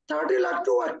 30 লাখ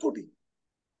টু 1 কোটি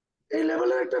এই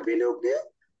লেভেলের একটা বিনিয়োগ নিয়ে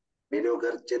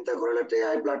বিনিয়োগের চিন্তা করেন একটা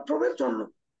এআই প্ল্যাটফর্মের জন্য।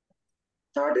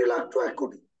 30 লাখ টু 1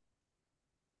 কোটি,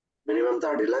 মিনিমাম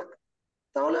 30 লাখ,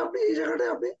 তাহলে আপনি এই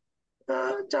জায়গাটায় আপনি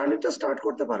জার্নিটা স্টার্ট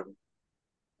করতে পারবেন।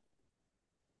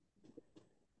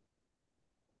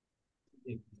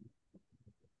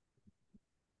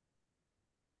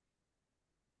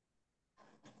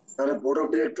 তাহলে বোর্ড অফ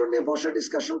ডিরেক্টর নিয়ে বসে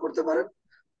ডিসকাশন করতে পারেন,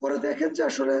 পরে দেখেন যে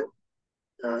আসলে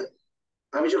আহ,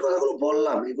 আমি যে কথাগুলো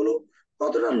বললাম এগুলো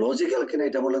কতটা লজিক্যাল কিনা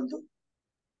এটা বলেন তো।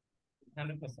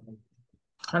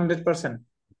 100%।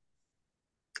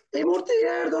 এই মুহূর্তে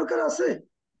এআই এর দরকার আছে।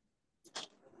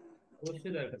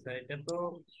 অবশ্যই দরকার স্যার, এটা তো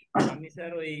আমি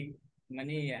স্যার ওই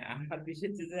মানে আমার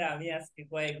বিশেষ যে আমি আজকে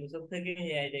কয়েক বছর থেকে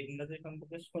এই টেকনোলজি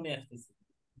সম্পর্কে শুনে আসতেছি।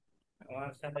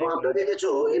 আমার সাথে এবং একজন আপনাকে কিছু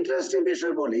ইন্টারেস্টিং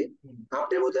বিষয় বলি,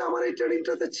 আপনি বোধহয় আমার এই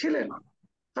ট্রেনিংটাতে ছিলেন।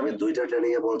 আমি 2টা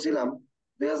ট্রেনিং এ বলছিলাম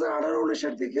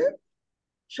 2018-19 দিকে।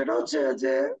 সেটা হচ্ছে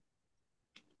যে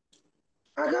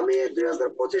আগামী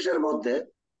 2025 মধ্যে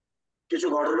কিছু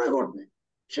ঘটনা ঘটবে।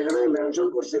 সেখানে আমি মেনশন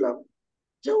করছিলাম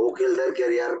যে উকিলদের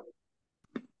ক্যারিয়ার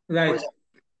কমে রাইট,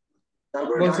 যাবে,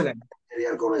 তারপরে বলছিলেন। ডাক্তার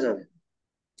ক্যারিয়ার কমে যাবে।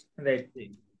 রাইট।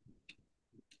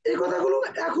 এই কথাগুলো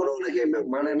এখনো অনেকে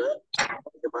মানে না,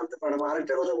 অনেকে মানতে পারে না।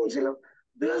 আরেকটা কথা বলছিলাম,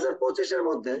 2025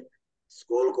 মধ্যে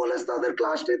স্কুল কলেজ তাদের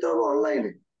ক্লাস নিতে হবে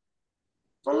অনলাইনে,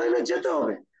 অনলাইনে যেতে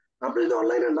হবে। আপনি যদি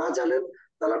অনলাইনে না জানেন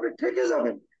তাহলে আপনি ঠকে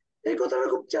যাবেন। এই কথাটা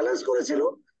খুব চ্যালেঞ্জ করেছিল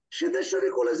সিদ্ধেশ্বরী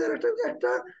কলেজের একটা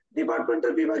একটা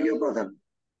ডিপার্টমেন্টের বিভাগীয় প্রধান।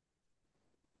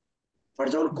 আর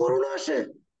যখন করোনা আসে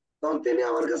তখন তিনি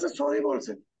আমার কাছে সরি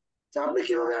বলছেন যে আপনি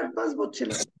কিভাবে অ্যাডভান্স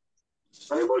বুঝছিলেন।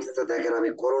 আমি বলছি যে দেখেন আমি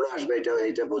করোনা আসবে এটা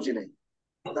এইটা বুঝি নাই,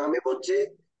 তা আমি বুঝছি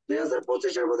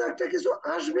 2025 মধ্যে একটা কিছু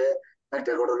আসবে,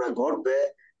 একটা ঘটনা ঘটবে,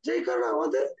 যেই কারণে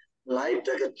আমাদের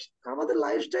লাইফটাকে, আমাদের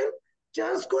লাইফস্টাইল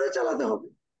চেঞ্জ করে চালাতে হবে।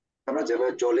 আমরা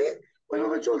যেভাবে চলি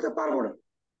ওইভাবে চলতে পারবো না।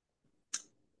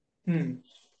 হুম।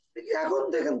 এখন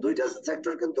দেখেন 2টা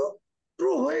সেক্টর কিন্তু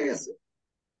ট্রু হয়ে গেছে।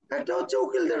 একটা হচ্ছে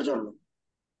উকিলদের জন্য,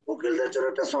 উকিলদের জন্য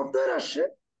একটা সফটওয়্যার আসছে,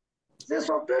 যে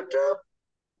সফটওয়্যারটা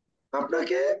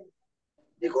আপনাকে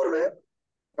কি করবে,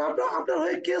 আপনার আপনার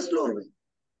হয়ে কেস লড়বে।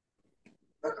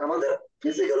 আমাদের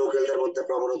ফিজিক্যাল উকিলদের মধ্যে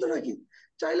প্রবণতা কি,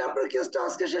 চাইলে আপনার কেসটা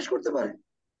আজকে শেষ করতে পারে,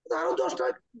 আরো 10টা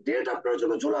ডেট আপনার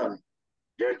জন্য ঝুলাবে।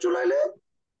 ডেট ঝুলাইলে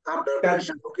আপনার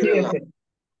প্যারেশান, ঠিক উকিলের লাভ, আছে।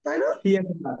 তাই না? ঠিক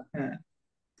আছে। হ্যাঁ।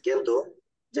 কিন্তু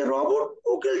যে রবট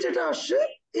উকিল যেটা আসছে,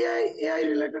 এআই এআই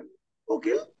রিলেটেড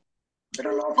উকিল,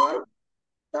 এটা ল ফার্ম,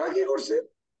 তারা কি করছে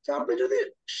যে আপনি যদি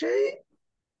সেই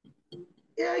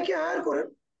এআই কে হায়ার করেন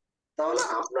তাহলে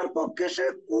আপনার পক্ষে সে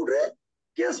কোর্টে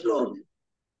কেস লড়বে।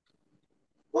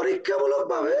 পরীক্ষামূলক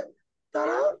ভাবে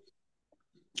তারা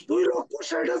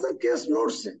 2,60,000 কেস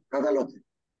লড়ছে আদালতে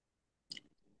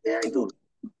এআই টুল,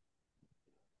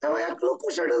 এবং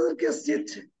 1,60,000 কেস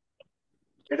জিতছে।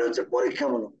 এটা হচ্ছে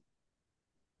পরীক্ষামূলক।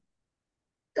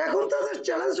 এখন তাদের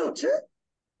চ্যালেঞ্জ হচ্ছে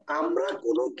আমরা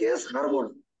কোনো কেস হারবো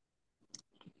না।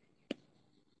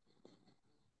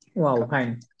 Wow, fine.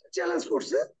 চ্যালেঞ্জ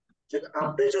করছে যে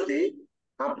আপনি যদি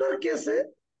আপনার কেসে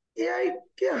এআই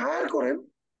কে হায়ার করেন,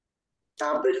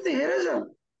 আপনি যদি হেরে যান,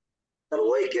 তাহলে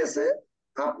ওই কেসে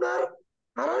আপনার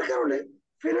হারার কারণে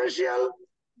ফিনান্সিয়াল,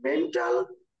 মেন্টাল,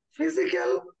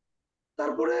 ফিজিক্যাল,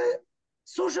 তারপরে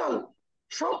সোশ্যাল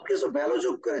সবকিছু ভ্যালু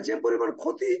যোগ করে যে পরিমাণ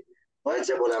ক্ষতি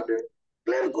হয়েছে বলে আপনি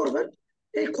ক্লেম করবেন,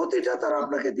 এই ক্ষতিটা তারা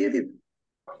আপনাকে দিয়ে দিবে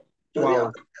যদি ওয়াও,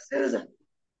 আপনার কেস হেরে যায়।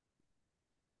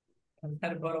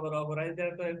 তার বড় বড় অপরাধীদের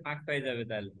তো ফাঁক পেয়ে যাবে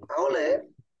তাহলে। তাহলে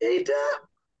এইটা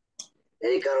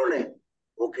এই কারণে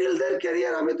উকিলদের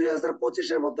ক্যারিয়ার আমি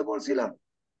 2025-এর মধ্যে বলছিলাম,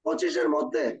 25-এর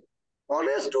মধ্যে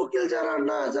অনেস্ট উকিল যারা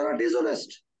না, যারা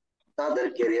ডিসঅনেস্ট, তাদের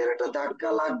ক্যারিয়ার একটা ধাক্কা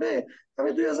লাগবে আমি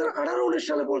 2018-19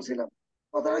 সালে বলছিলাম।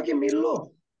 কথাটা কি মিললো?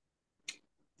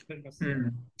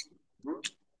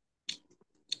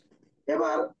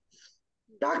 এবার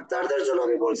ডাক্তারদের জন্য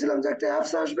আমি বলছিলাম যে একটা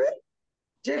অ্যাপস আসবে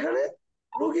যেখানে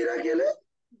রোগীরা গেলে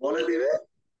বলে দিবে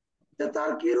যে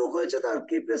তার কি রোগ হয়েছে, তার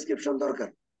কি প্রেসক্রিপশন দরকার,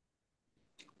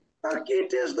 তার কি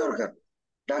টেস্ট দরকার।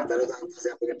 ডাক্তারের তো আন্দাজে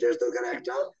আপনাকে টেস্ট দরকার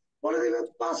একটা, বলে দিবে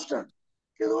 5টা,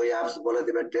 কিন্তু ওই অ্যাপস বলে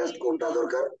দিবে টেস্ট কোনটা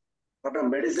দরকার, আপনার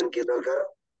মেডিসিন কি দরকার,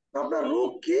 আপনার রোগ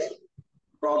কি,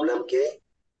 প্রবলেম কি,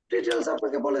 ডিটেলস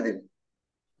আপনাকে বলে দিবে।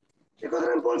 এ কথা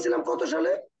আমি বলছিলাম কত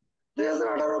সালে?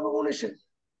 2018 এবং 19-এ।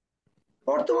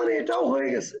 বর্তমানে এটাও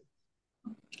হয়ে গেছে।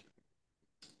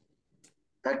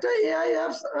 একটা এআই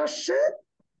অ্যাপস আসছে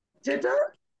যেটা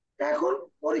এখন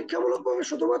পরীক্ষামূলক ভাবে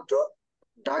শুধুমাত্র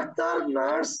ডাক্তার,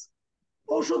 নার্স,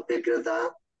 ঔষধ বিক্রেতা,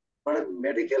 মানে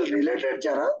মেডিকেল রিলেটেড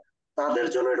যারা, তাদের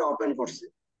জন্য এটা ওপেন করছে।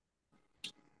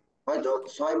 হয়তো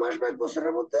 6 মাস বা 1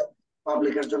 বছরের মধ্যে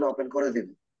পাবলিকের জন্য ওপেন করে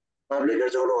দিবে।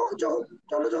 পাবলিকের জন্য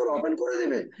যখন ওপেন করে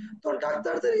দিবে, তখন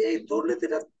ডাক্তারদের এই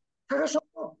দুর্নীতিটা থাকা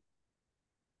সম্ভব?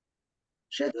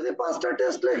 সে যদি 5টা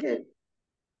টেস্ট লেখে,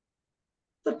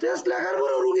 তো টেস্ট লেখার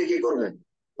পরে রোগী কি করবে?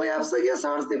 ওই অ্যাপসে গিয়ে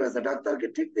সার্চ দিবে যে ডাক্তারকে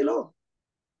ঠিক দিল।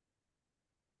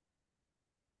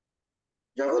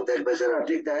 যখন দেখবে যে না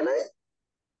ঠিক দেয় নাই,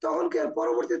 তখন কি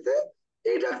পরবর্তীতে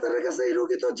এই ডাক্তারের কাছে এই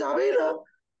রোগী তো যাবেই না,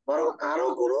 বরং আরো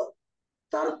কোনো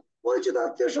তার পরিচিত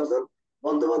আত্মীয় স্বজন,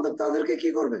 বন্ধু বান্ধব তাদেরকে কি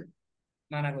করবে?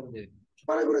 মানা করে দেবে।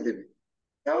 মানা করে দিবে।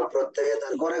 এবং প্রত্যেকে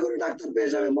তার ঘরে ঘরে ডাক্তার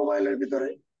পেয়ে যাবে মোবাইলের ভিতরে।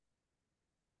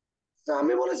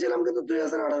 আমি বলেছিলাম কিন্তু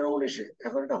 2018-19-এ,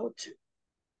 এখন এটা হচ্ছে,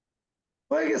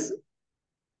 হয়ে গেছে।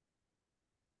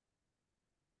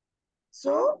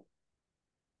 সো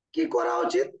কি করা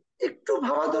উচিত একটু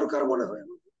ভাবা দরকার মনে হয়।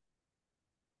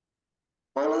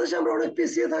 বাংলাদেশে আমরা অনেক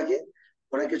পিছিয়ে থাকি,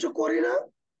 অনেক কিছু করি না।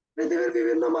 পৃথিবীর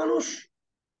বিভিন্ন মানুষ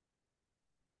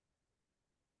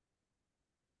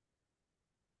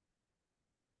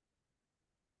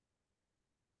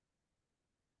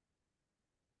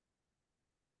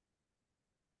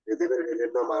পৃথিবীর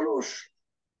বিভিন্ন মানুষ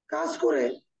কাজ করে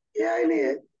এআই নিয়ে,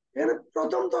 এখানে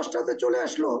প্রথম 10টাতে চলে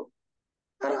আসলো,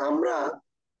 আর আমরা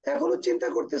এখনো চিন্তা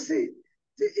করতেছি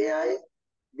যে এআই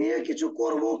নিয়ে কিছু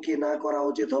করব কি না, করা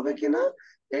উচিত হবে কিনা,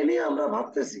 এ নিয়ে আমরা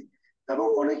ভাবতেছি। এবং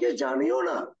অনেকে জানিও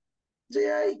না যে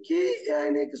এআই কি, এআই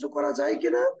নিয়ে কিছু করা যায়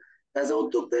কিনা, অ্যাজ এ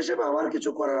উদ্যোক্তা হিসেবে আমার কিছু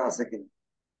করার আছে কিনা।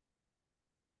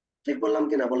 ঠিক বললাম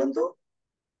কিনা বলেন তো?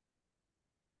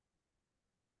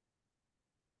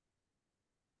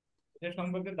 এটা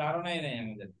সম্পর্কে ধারণাই নেই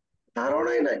আমাদের।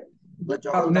 ধারণাই নাই।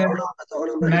 যখন আপনার ধারণা হবে তখন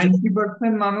আমরা কিছু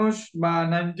 90% মানুষ বা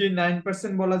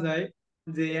 99% বলা যায়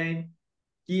যে AI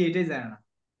কি এটাই জানে না।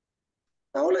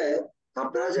 তাহলে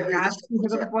আপনারা যে কাজ বিজনেসটা কি সেটা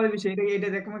তো করছেন, পরে বিষয়, এটা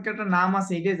এরকম একটা নাম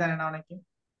আছে, এটাই জানে না অনেকে।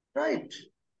 রাইট,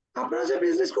 আপনারা যে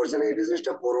বিজনেস করছেন এই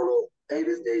বিজনেসটা পুরনো,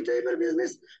 এই টাইপের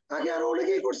বিজনেস আগে আরো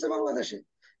অনেকেই করছে বাংলাদেশে।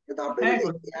 কিন্তু আপনি হ্যাঁ, যদি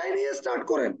করছে। এআই নিয়ে স্টার্ট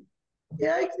করেন,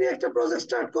 এআই নিয়ে একটা প্রজেক্ট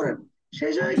স্টার্ট করেন,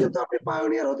 সেই জায়গায় কিন্তু আপনি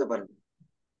পায়োনিয়ার হতে পারেন।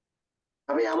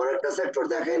 আমি এমন একটা সেক্টর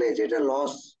দেখাই নাই যেটা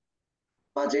লস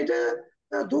বা যেটা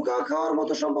ধোঁকা খাওয়ার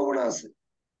মতো সম্ভাবনা আছে।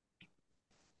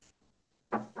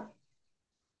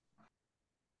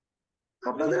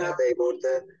 আপনাদের হাতে এই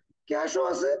মুহূর্তে ক্যাশও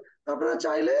আছে, আপনারা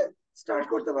চাইলে স্টার্ট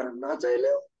করতে পারেন, না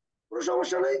চাইলেও কোনো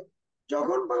সমস্যা নেই।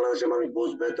 যখন বাংলাদেশের মানুষ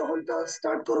বুঝবে তখন তা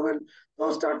স্টার্ট করবেন,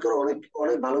 তখন স্টার্ট করে অনেক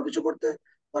অনেক ভালো কিছু করতে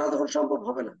পারা তখন সম্ভব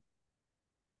হবে না।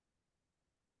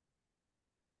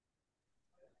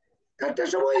 একটা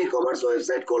সময় ই কমার্স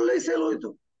ওয়েবসাইট করলেই সেল হইতো,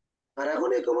 আর এখন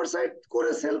ই কমার্স সাইট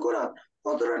করে সেল করা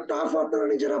কতটা টাফ আপনারা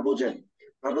নিজেরা বুঝেন।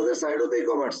 আপনাদের সাইডও তো ই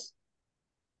কমার্স,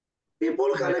 পিপল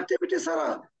কানেক্টিভিটি ছাড়া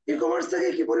ই কমার্স থেকে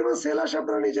কি পরিমাণ সেল আসে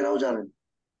আপনারা নিজেরাও জানেন।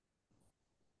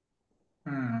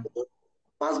 হুম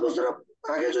 5 বছর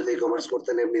আগে যদি ই কমার্স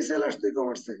করতেন এমনি সেল আসতো ই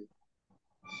কমার্স থেকে।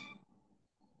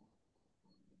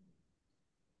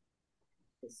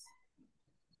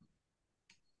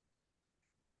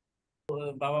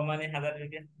 বাবা মানে হাজার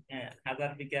বিকেল, হ্যাঁ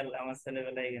হাজার বিকেল আমার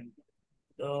ছেলেবেলায় গেল।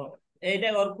 তো এইটা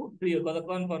ওর খুব প্রিয়,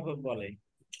 কতক্ষণ পর পর বলে।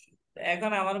 তো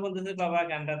এখন আমার বলতেছে বাবা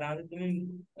গানটা দাও, তুমি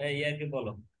ইয়াকে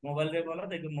বলো, মোবাইলে বলো,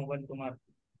 দেখবে মোবাইল তোমার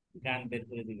গান বের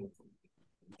করে দিবে।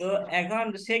 তো এখন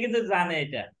সে কিন্তু জানে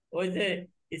এটা, ওই যে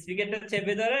স্পিকারটা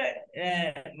চেপে ধরে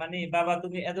মানে বাবা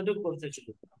তুমি এতটুকু করছো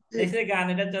শুধু, জি দেখছে গান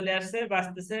এটা চলে আসছে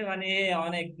বাজতেছে, মানে এ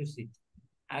অনেক খুশি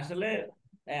আসলে।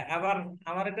 আবার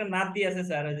আমার একটা নাতি আছে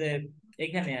স্যার, ওই যে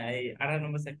এখানে এই 18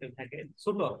 নম্বর সেক্টর থাকে,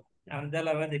 ছোট, আমি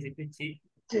দেলাভাই দেখি পিচ্ছি,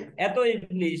 জি এত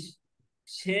ইংলিশ।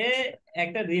 সে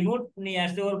একটা রিমোট নিয়ে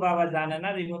আসছে, ওর বাবা জানে না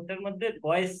রিমোটটার মধ্যে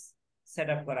ভয়েস সেট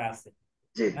আপ করা আছে।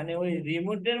 জি মানে ওই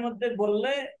রিমোটের মধ্যে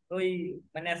বললে ওই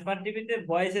মানে স্মার্ট টিভিতে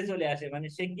ভয়েসে চলে আসে, মানে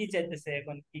সে কি চাইতেছে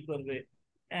এখন কি করবে।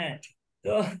 হ্যাঁ।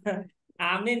 তো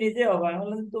আমি নিজে অবাক, আমি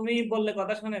বললাম তুমি বললে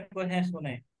কথা শুনে, কই, হ্যাঁ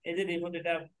শুনে, এই যে রিমোট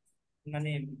এটা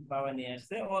মানে বাবা নিয়ে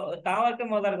আসছে। তাও একটা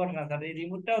মজার ঘটনা স্যার, এই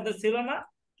রিমোটটা ওদের ছিল না।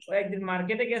 ও একদিন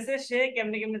মার্কেটে গেছে, সে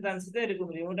কেমনে কেমনে জানছে যে এরকম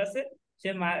রিমোট আছে, সে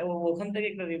ওখান থেকে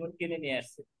একটা রিমোট কিনে নিয়ে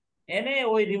আসছে, এনে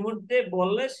ওই রিমোট দিয়ে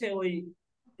বললে সে ওই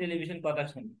টেলিভিশন কথা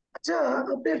শুনে। আচ্ছা,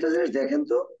 আপনি একটা জিনিস দেখেন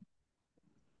তো,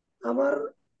 আমার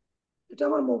এটা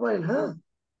আমার মোবাইল, হ্যাঁ,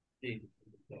 জি।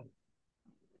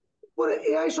 পরে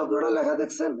এআই শব্দটা লেখা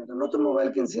দেখছেন? এটা নতুন মোবাইল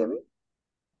কিনছি আমি,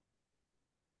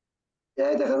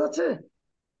 এআই দেখা যাচ্ছে?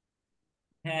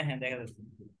 হ্যাঁ হ্যাঁ দেখা যাচ্ছে।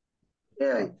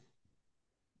 এআই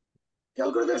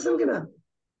খেয়াল করে দেখছেন কিনা?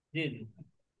 জি জি,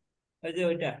 ওই যে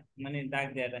ওইটা মানে দাগ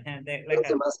দেওয়াটা, হ্যাঁ লেখা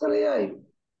আছে। মাঝখানে এআই।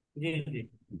 জি জি।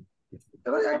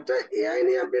 এবার একটা এআই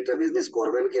নিয়ে আপনি একটা বিজনেস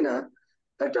করবেন কিনা,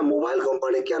 একটা মোবাইল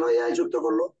কোম্পানি কেন এআই যুক্ত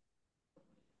করলো?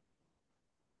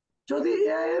 যদি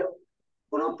এআই এর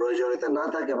কোনো প্রয়োজনীয়তা না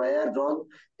থাকে বা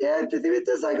এআই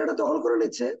পৃথিবীতে জায়গাটা দখল করে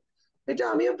নিচ্ছে, এটা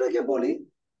আমি আপনাকে বলি।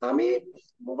 আমি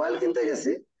মোবাইল কিনতে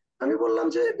গেছি, আমি বললাম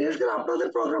যে বিশেষ করে আপনাদের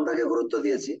প্রোগ্রামটাকে গুরুত্ব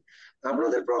দিয়েছি।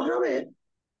 আপনাদের প্রোগ্রামে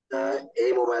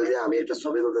এই মোবাইল দিয়ে আমি একটা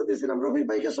ছবি তুলতে দিয়েছিলাম, রফিক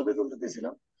ভাইকে ছবি তুলতে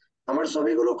দিয়েছিলাম। আমার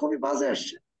ছবিগুলো খুবই বাজে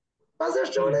আসছে। বাজে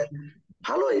আসছে হুম, মানে হুম,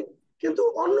 ভালোই, কিন্তু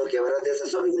অন্য ক্যামেরা দিয়ে যে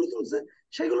ছবিগুলো তুলছে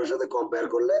সেগুলোর সাথে কম্পেয়ার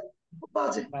করলে খুব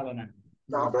বাজে। ভালো না।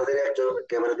 তো হুম, আপনাদের একজন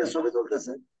ক্যামেরা দিয়ে ছবি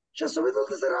তুলতেছে, সে ছবি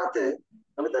তুলতেছে রাতে,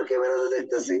 আমি তার ক্যামেরাতে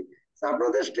দেখতেছি যে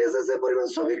আপনাদের স্টেজে যে পরিমাণ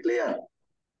ছবি ক্লিয়ার,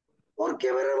 ওর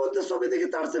ক্যামেরার মধ্যে ছবি দেখি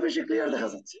তার চেয়ে বেশি ক্লিয়ার দেখা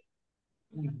যাচ্ছে।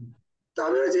 হুম, হুম, তো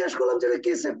আমি ওই জিজ্ঞেস করলাম যে এটা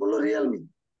কি সেট, বললো রিয়েলমি।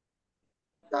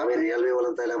 তা আমি রিয়েলমি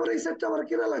বললাম তাহলে আমার এই সেটটা আমার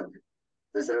কেনা লাগবে।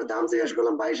 তো এই সেটের দাম জিজ্ঞেস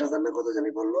করলাম, 22,000 না কত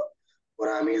জানি বললো।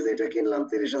 ওরা আমি যেটা কিনলাম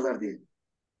 30,000 দিয়ে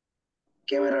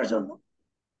ক্যামেরার জন্য।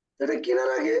 এটা কেনার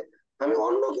আগে আমি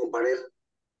অন্য কোম্পানির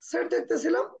সেট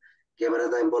দেখতেছিলাম,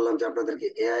 ক্যামেরাতে আমি বললাম যে আপনাদের কি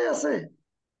এআই আছে?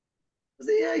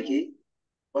 যে এআই কি?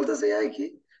 বলতেছে এআই কি?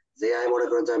 যে এআই মনে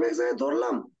করেন যে আমি এক জায়গায়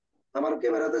ধরলাম, আমার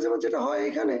ক্যামেরাতে যেমন যেটা হয়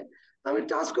এখানে, আমি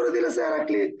টাচ করে দিলে চেহারা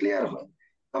ক্লিয়ার হয়,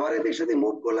 আবার এদিক সেদিক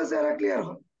মুভ করলে চেহারা ক্লিয়ার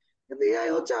হয়। কিন্তু এআই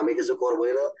হচ্ছে আমি কিছু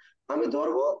করবোই না, আমি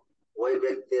ধরবো, ওই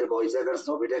ব্যক্তির ওই জায়গার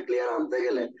ছবিটা ক্লিয়ার আনতে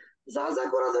গেলে যা যা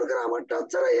করা দরকার আমার টাচ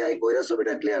ছাড়া এআই কইরা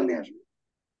ছবিটা ক্লিয়ার নিয়ে আসবে।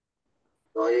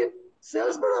 তো এই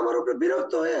সেলসম্যান আমার উপরে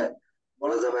বিরক্ত হয়ে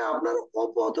বলে যে ভাই আপনার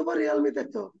ওপো অথবা রিয়েলমি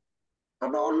দেখতে হবে,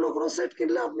 আপনার অন্য কোনো সেট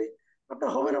কিনলে আপনার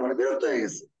হবে না, মানে বিরক্ত হয়ে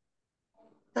গেছে।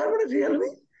 তারপরে রিয়েলমি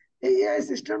এই এআই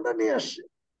সিস্টেমটা নিয়ে আসছে।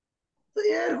 তো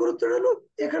এআই এর গুরুত্বটা হলো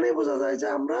এখানেই বোঝা যায় যে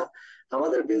আমরা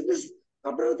আমাদের বিজনেস,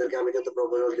 আপনাদেরকে আমি কিন্তু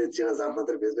প্রপোজাল দিচ্ছি না যে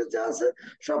আপনাদের বিজনেস যা আছে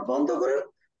সব বন্ধ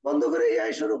করে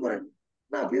এআই শুরু করেন।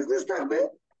 না, বিজনেস থাকবে,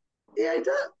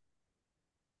 এআইটা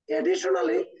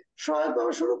এডিশনালি সহায়ক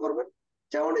ভাবে শুরু করবেন।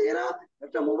 যেমন এরা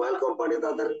একটা মোবাইল কোম্পানি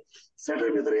তাদের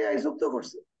সেটের ভিতরে এআই যুক্ত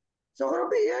করছে। যখন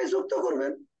আপনি এআই যুক্ত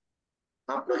করবেন,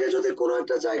 আপনাকে যদি কোনো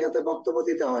একটা জায়গাতে বক্তব্য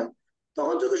দিতে হয়,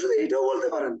 তখন যদি শুধু এইটাও বলতে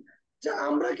পারেন যে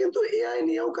আমরা কিন্তু এআই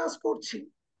নিয়েও কাজ করছি,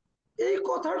 এই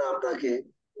কথাটা আপনাকে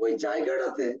ওই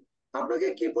জায়গাটাতে আপনাকে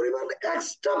কি পরিমাণ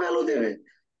এক্সট্রা ভ্যালু দেবে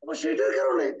এবং সেটার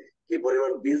কারণে কি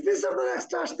পরিমাণ বিজনেস আপনার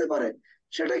এক্সট্রা আসতে পারে,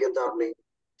 সেটা কিন্তু আপনি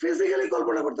ফিজিক্যালি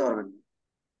কল্পনা করতে পারবেন না।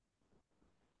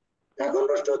 এখন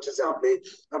প্রশ্ন হচ্ছে যে আপনি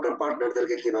আপনার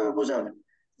পার্টনারদেরকে কিভাবে বোঝাবেন।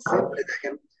 সিম্পলি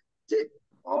দেখেন যে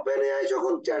ওপেন এআই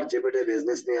যখন চ্যাট জিপিটি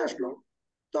বিজনেস নিয়ে আসলো,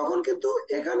 তখন কিন্তু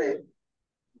এখানে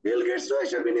বিল গেটসও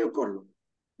এসে বিনিয়োগ করলো।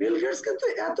 বিল গেটস কিন্তু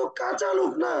এত কাঁচা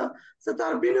লোক না যে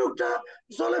তার বিনিয়োগটা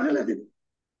জলে ফেলে দিবে।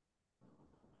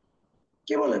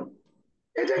 কি বলেন?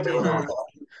 এটা একটা জি কথা জি। বলতে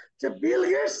হবে যে বিল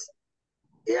গেটস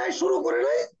এআই শুরু করে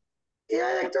নাই,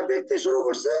 এআই একটা ব্যক্তি শুরু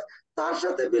করছে, তার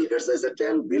সাথে বিল গেটস এসে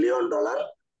 $10 বিলিয়ন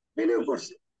বিনিয়োগ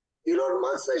করছে, ইলন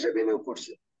মাস্ক এসে বিনিয়োগ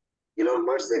করছে। ইলন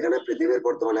মাস্ক এখানে পৃথিবীর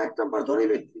বর্তমানে 1 নম্বর ধনী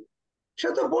ব্যক্তি, সে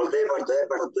তো বলতেই পারতো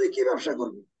বেটা তুই কি ব্যবসা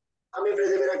করবি, আমি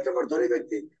পৃথিবীর 1 নম্বর ধনী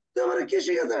ব্যক্তি, তুই আমার কি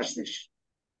শিখাতে আসছিস,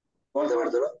 বলতে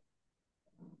পারতো না?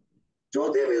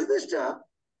 যদি বিজনেসটা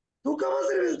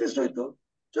ধোঁকাবাজের বিজনেস হইতো,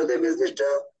 যদি বিজনেসটা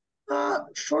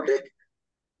সঠিক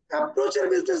অ্যাপ্রোচের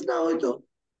বিজনেস না হইতো,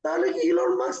 তাহলে কি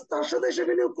ইলন মাস্ক তার সাথে এসে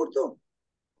বিনিয়োগ করতো,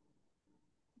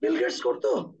 বিল গেটস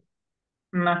করতো?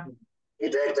 না।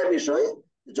 এটা একটা বিষয়,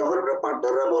 যখন আমরা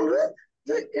পার্টনাররা বলবে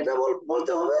যে এটা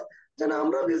বলতে হবে যে না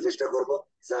আমরা বিজনেসটা করবো।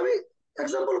 আমি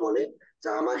এক্সাম্পল বলি যে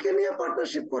আমাকে নিয়ে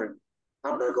পার্টনারশিপ করেন,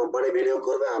 আপনার কোম্পানি বিনিয়োগ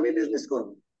করবে, আমি বিজনেস করব,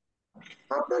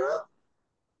 আপনারা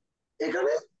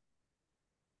এখানে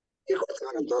কি করতে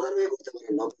পারেন, তদারকি করতে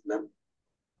পারেন, নো প্রবলেম।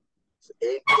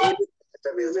 এই এই একটা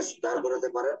বিজনেস দাঁড় করাতে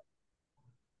পারেন,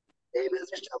 এই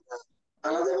বিজনেসটা আমরা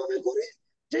আলাদাভাবে করি,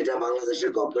 যেটা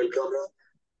বাংলাদেশের গভর্নমেন্টকে আমরা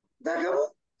দেখাবো।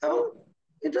 এবং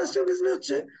ইন্টারেস্টিং বিজনেস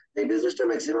হচ্ছে এই বিজনেসটা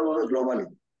ম্যাক্সিমাম হবে গ্লোবালি,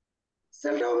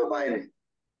 সেলটা হবে বাইরে।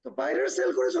 তো বাইরের সেল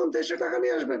করে যখন দেশে টাকা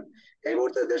নিয়ে আসবেন, এই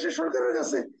মুহূর্তে দেশের সরকারের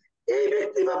কাছে এই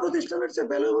ব্যক্তি বা প্রতিষ্ঠানের চেয়ে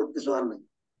ভ্যালুয়েবল কিছু আর নেই।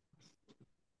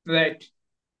 রাইট।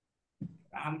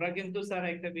 আমরা কিন্তু স্যার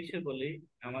একটা বিষয় বলি,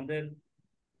 আমাদের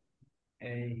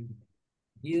এই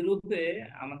ইউরোপে,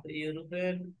 আমাদের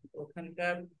ইউরোপের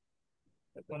ওখানকার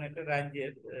কোন একটা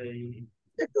রাজ্যের এই,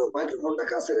 একটু মাইক্রোফোনটা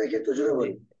কাছে রেখে একটু জোরে জি,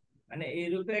 বলি। মানে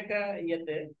ইউরোপে একটা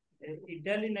ইয়েতে,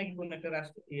 ইটালি নাকি কোন একটা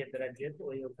রাষ্ট্র ইয়েতে রাজ্যে, তো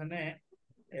ওখানে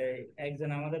এই একজন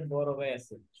আমাদের বড় ভাই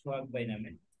আছে সোহাগ ভাই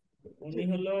নামে। জি উনি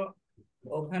হলো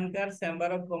ওখানকার চেম্বার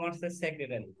অফ কমার্সের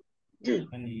সেক্রেটারি, জি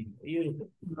মানে ইউরোপে।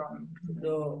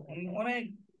 তো অনেক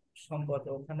সম্পদ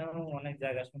ওখানেও, অনেক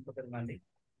জায়গা সম্পদের মালিক।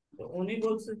 তো উনি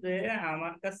বলছে যে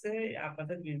আমার কাছে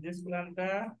আপনাদের বিজনেস প্ল্যানটা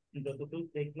যতটুকু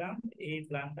দেখলাম, এই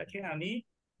প্ল্যানটাকে আমি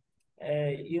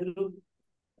ইউরোপ,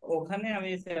 ওখানে আমি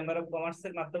চেম্বার অফ কমার্স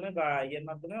এর মাধ্যমে বা ইয়ের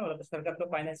মাধ্যমে, ওরা তো সরকার তো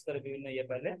ফাইন্যান্স করে বিভিন্ন ইয়ে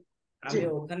পাইলে, জি আমি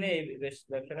ওখানে এই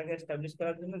ব্যবসাটাকে এস্টাবলিশ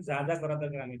করার জন্য যা যা করা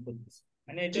দরকার আমি করতেছি।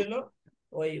 মানে এটা জি হলো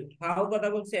ওই ফাও কথা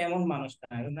বলছে এমন মানুষ না,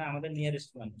 কিন্তু আমাদের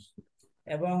নিয়ারেস্ট মানুষ।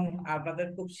 এবং আপনাদের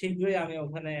খুব শীঘ্রই আমি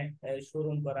ওখানে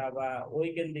শোরুম করা বা ওই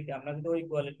কেন্দ্রিক আমরা যদি ওই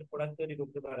কোয়ালিটির প্রোডাক্ট তৈরি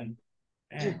করতে পারেন,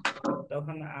 জি হ্যাঁ,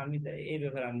 তখন আমি এই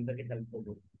ব্যাপারে আপনাদেরকে হেল্প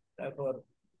করবো। তারপর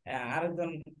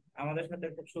আরেকজন আমাদের সাথে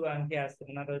খুব শুভাকাঙ্ক্ষী আছে,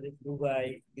 ওনার ওই যে দুবাই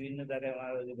বিভিন্ন জায়গায়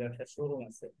ওনার ওই যে ব্যবসার শোরুম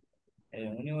আছে।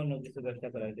 উনি অন্য কিছু ব্যবসা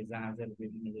করে আর কি, জাহাজের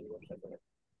বিভিন্ন যে ব্যবসা করে।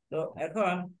 তো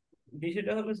এখন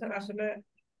বিষয়টা হলো স্যার, আসলে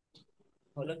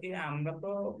হলো কি, আমরা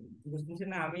তো বুঝতেছি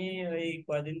না। আমি ওই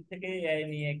কয়দিন থেকে এই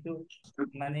নিয়ে একটু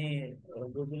মানে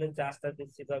গুগলে চার্জটা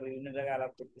দিচ্ছি বা বিভিন্ন জায়গায়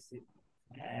আলাপ করতেছি।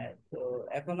 তো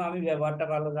এখনো আমি ব্যবহারটা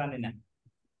ভালো জানি না,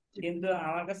 কিন্তু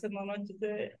আমার কাছে মনে হচ্ছে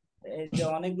যে এই যে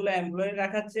অনেকগুলো এমপ্লয়ি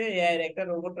রাখাচ্ছে, এআই এর একটা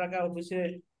রোবট রাখা অফিসে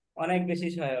অনেক বেশি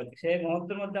সহায়ক, সে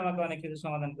মুহূর্তের মধ্যে আমাকে অনেক কিছু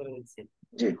সমাধান করে দিচ্ছে।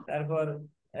 জি তারপর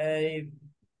এই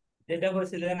যেটা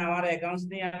হয়েছে যে আমার অ্যাকাউন্টস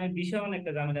নিয়ে আমি ভীষণ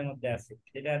একটা ঝামেলার মধ্যে আছি,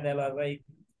 যেটা দেলোয়ার ভাই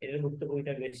এর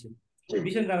ভুক্তভোগীটা বেশি, জি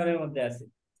ভীষণ ঝামেলার মধ্যে আছি।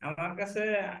 আমার কাছে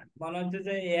মনে হচ্ছে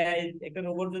যে এআই একটা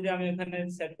রোবট যদি আমি ওখানে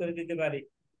সেট করে দিতে পারি,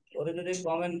 ওরে যদি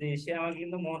কমেন্ট দিই, সে আমাকে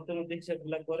কিন্তু মুহূর্তের মধ্যে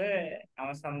হিসাবগুলো করে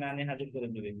আমার সামনে আনি হাজির করে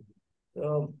দিবে। তো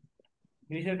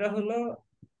বিষয়টা হলো,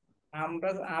 আমরা,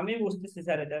 আমি বুঝতেছি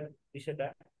স্যার এটার বিষয়টা।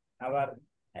 আবার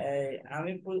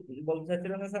আমি বলতে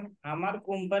চাচ্ছিলাম যে স্যার, আমার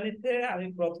কোম্পানিতে আমি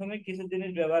প্রথমে কিছু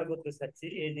জিনিস ব্যবহার করতে চাচ্ছি,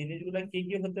 এই জিনিসগুলো কি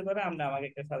কি হতে পারে আপনি আমাকে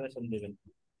একটা সাজেশন দেবেন।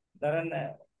 ধরেন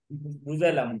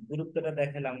বুঝাইলাম, গুরুত্বটা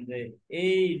দেখালাম যে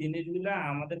এই জিনিসগুলা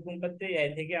আমাদের কোম্পানিতে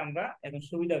এই থেকে আমরা এখন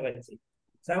সুবিধা পাচ্ছি।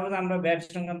 সাপোজ আমরা ব্যাট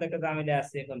সংক্রান্ত একটা জামিলে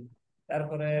আছি এখন,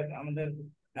 তারপরে আমাদের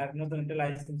নতুন একটা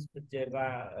লাইসেন্স হচ্ছে বা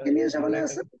কি নিয়ে আমরা ঝামেলা একটা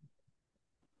আছে?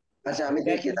 আচ্ছা আমি ব্যাট।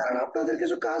 দেখি দাঁড়ান আপনাদের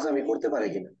কিছু কাজ আমি করতে পারি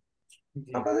কিনা।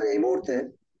 জি আপনাদের এই মুহূর্তে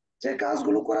যে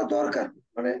কাজগুলো করা দরকার,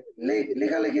 মানে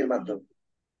লেখালেখির মাধ্যমে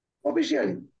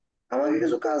অফিসিয়ালি আমাকে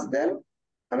কিছু কাজ দেন,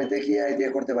 আমি দেখি এই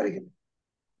দিয়ে করতে পারি কিনা।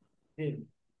 জি।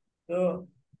 তো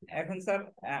এখন স্যার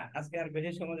আজকে আর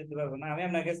বেশি সময় দিতে পারবো না, আমি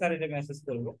আপনাকে স্যার এটা মেসেজ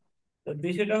করবো। তো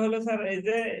বিষয়টা হলো স্যার, এই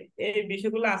যে এই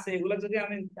বিষয়গুলো আছে, এগুলো যদি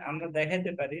আমরা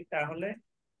দেখাইতে পারি, তাহলে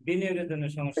বিনিয়োগের জন্য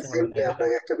সমস্যা হবে না সিম্পলি যেটা।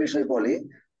 আপনাকে একটা বিষয় বলি,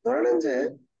 ধরে নেন যে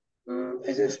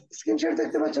এই যে স্ক্রিন শেয়ার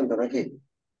দেখতে পাচ্ছেন তো নাকি?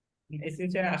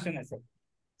 এসেন্সিয়াল আসে না স্যার।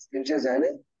 স্ক্রিন শেয়ার যায় না?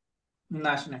 না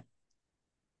আসলে।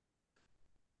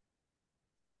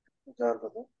 যাওয়ার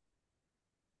কথা।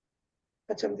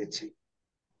 আচ্ছা আমি দিচ্ছি।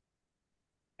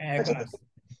 হ্যাঁ আচ্ছা এখন আসছে।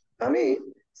 আমি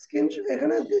স্ক্রিন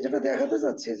এখানে যেটা দেখাতে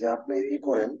চাচ্ছি যে আপনি ই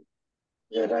করেন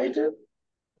যে রাইটে,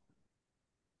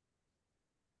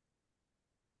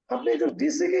 আপনি একটু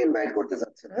ডিসি কে ইনভাইট করতে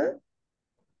চাচ্ছেন, হ্যাঁ,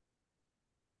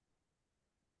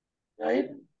 write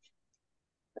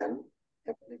an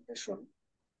application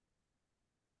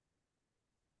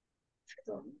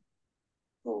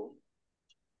to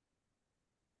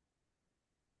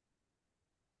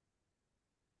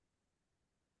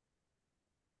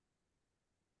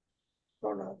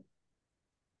pronoun.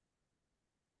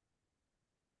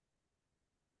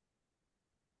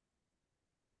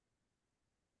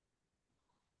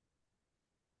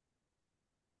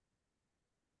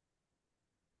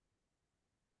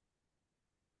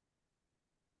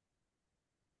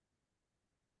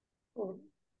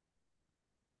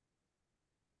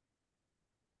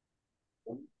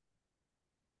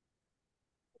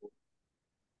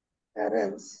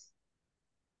 Parents,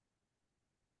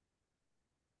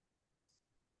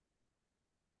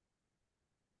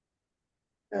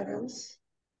 parents,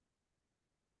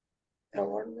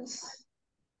 awareness,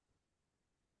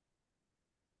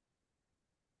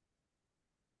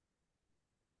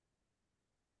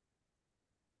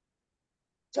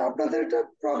 আপনাদের একটা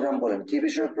প্রোগ্রাম বলেন, কি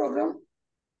বিষয়ক প্রোগ্রাম?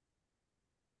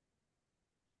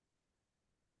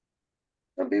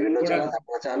 বিভিন্ন জেলাতে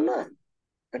আপনারা চান না,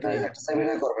 এটা একটা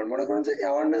সেমিনার করবেন, মনে করেন যে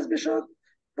অ্যাওয়ারনেস বিষয়ক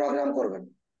প্রোগ্রাম করবেন।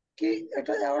 কি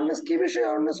একটা অ্যাওয়ারনেস, কি বিষয়ে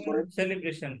অ্যাওয়ারনেস করেন?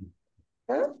 সেলিব্রেশন।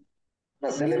 হ্যাঁ, না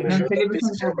সেলিব্রেশন তো সেলিব্রেশন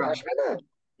ডিসি সাহেব প্রোগ্রাম। আসবে না,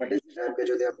 বা ডিসি সাহেবকে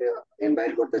যদি আপনি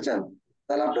ইনভাইট করতে চান,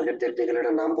 তাহলে আপনাকে টেকনিক্যালি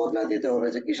একটা নাম বদলা দিতে হবে,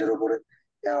 যে কিসের উপরে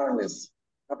অ্যাওয়ারনেস।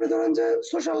 আপনি ধরেন যে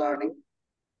সোশ্যাল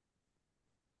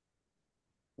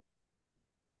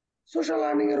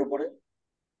লার্নিং এর উপরে।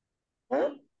 হ্যাঁ,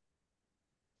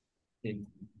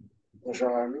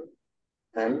 সোশ্যাল লার্নিং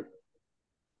অ্যান্ড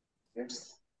ইটস,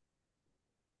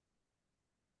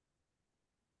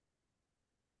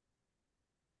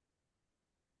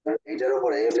 এইটার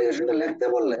উপরে অ্যাপ্লিকেশনটা লিখতে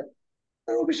বললে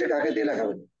তার অফিসে কাকে দিয়ে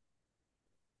লেখাবেন?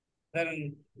 ধরেন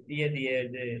দিয়ে দিয়ে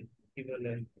যে কি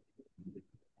বলে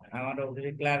আমার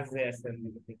অফিসে ক্লাস যে আছে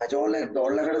আচ্ছা, ওর লিখবে,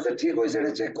 ওর লেখাটা যে ঠিক হয়েছে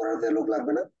এটা চেক করাতে লোক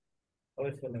লাগবে না?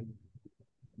 অবশ্যই।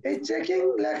 এই চেকিং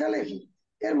লেখালেখি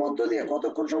এর মধ্য দিয়ে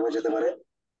কতক্ষণ সময় যেতে পারে?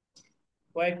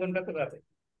 কয়েক ঘন্টা তো যাবে।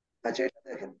 আচ্ছা, এটা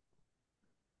দেখেন,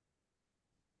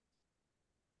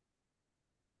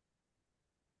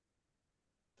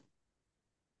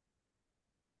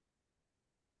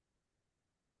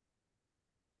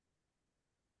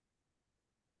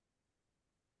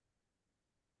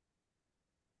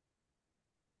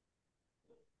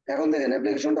 এখন দেখেন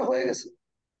অ্যাপ্লিকেশনটা হয়ে গেছে।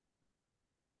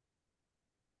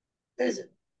 এই যে,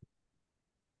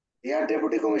 deer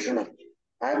deputy commissioner,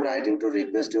 I am writing to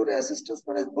request your assistance,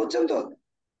 মানে বলছেন তো।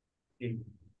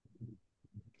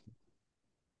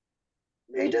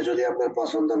 এইটা যদি আপনার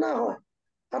পছন্দ না হয়,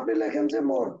 আপনি লেখেন যে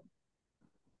মোর।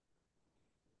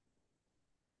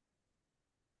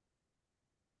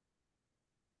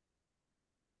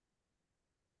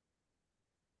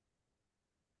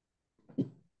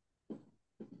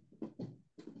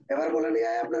 এবার বলেন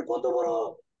এআই আপনার কত বড়,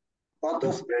 কত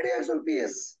স্প্রেডে একজন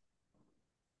পিএস,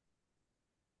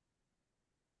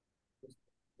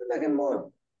 লেখেন মোর।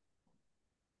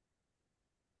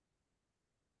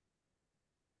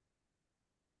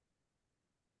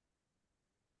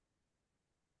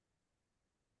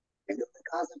 এই ধরনের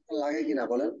কাজ আপনার লাগে কিনা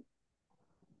বলেন?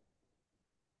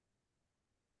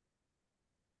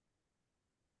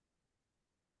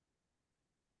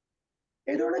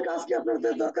 এই ধরনের কাজ কি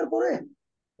আপনাদের দরকার পড়ে?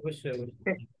 অবশ্যই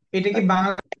অবশ্যই। এটা কি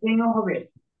বাংলা হবে?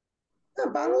 হ্যাঁ,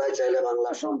 বাংলায় চাইলে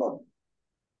বাংলা সম্ভব,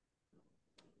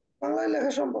 বাংলায়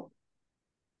লেখা সম্ভব।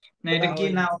 না এটা কি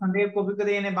না ওখান থেকে কপি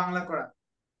করে এনে বাংলা করা?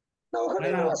 না, ওখানে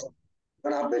না না বাংলা,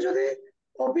 কারণ আপনি যদি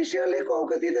অফিসিয়ালি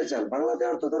কাউকে দিতে চান, বাংলা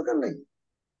দেওয়ার তো দরকার নেই।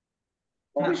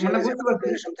 না মানে অফিসিয়ালি যে বুঝতে কোনো পারছি,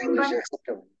 অ্যাপ্লিকেশন তো কিন্তু ইংলিশে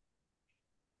অ্যাকসেপ্টেবল।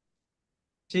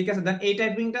 ঠিক আছে দেন এই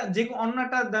টাইপিংটা যে অন্য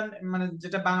একটা দেন, মানে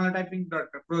যেটা বাংলা টাইপিং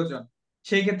দরকার প্রয়োজন,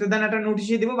 সেই ক্ষেত্রে দেন একটা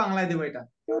নোটিশই দিব, বাংলায় দেবো এটা।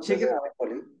 হচ্ছে যে সেক্ষেত্রে আমি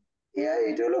বলি, এআই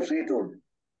এটা হলো ফ্রি টুল।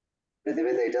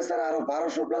 পৃথিবীতে এটা ছাড়া আরো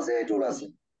 1200+ এআই টুল আছে,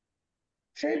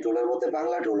 সেই টুলের মধ্যে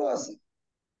বাংলা টুলও আছে।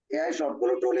 এআই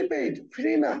সবগুলো টুলই পেইড,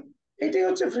 ফ্রি না, এটাই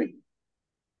হচ্ছে ফ্রি।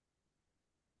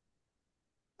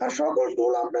 আর সকল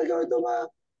টুল আপনাকে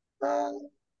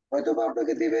হয়তোবা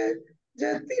আপনাকে দিবে যে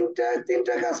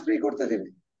তিনটা কাজ ফ্রি করতে দিবে,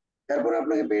 তারপরে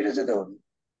আপনাকে পেইডে যেতে হবে।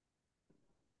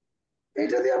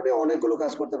 এটা দিয়ে আপনি অনেকগুলো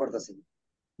কাজ করতে পারতেছেন।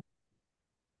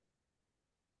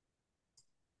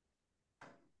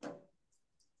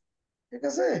 ঠিক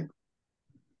আছে,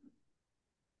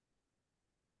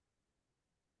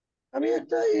 আমি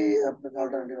একটা এই আপনাকে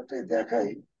অল্টারনেটিভ একটা দেখাই।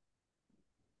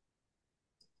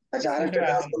 আচ্ছা, আরেকটা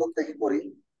স্ক্রিনশট কাজ আসেন, বলুন দেখি করি।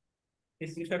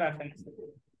 স্ক্রিনশট আসেন।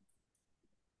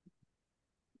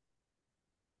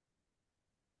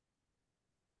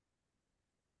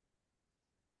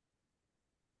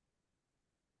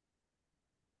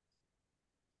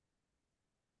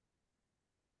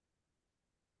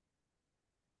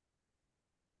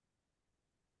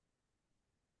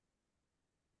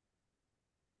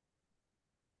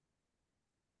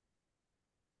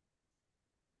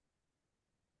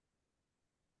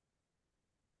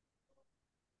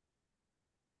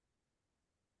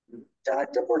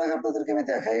 চারটা প্রোডাক্ট আপনাদেরকে আমি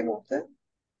দেখাই এই মুহূর্তে।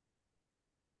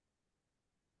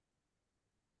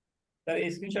 তার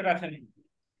স্ক্রিনশট আসেনি।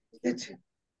 দিচ্ছি।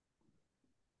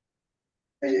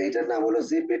 এইটার নাম হলো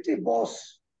জিপিটি বস।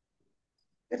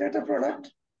 এটা একটা প্রোডাক্ট,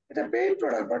 এটা paid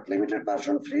product but limited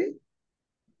version free.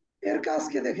 এর কাজ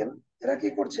কি দেখেন, এরা কি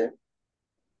করছে,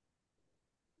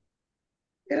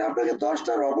 এরা আপনাকে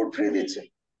 10টা রোবট ফ্রি দিচ্ছে।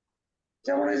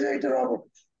 যেমন এই যে এটা রোবট,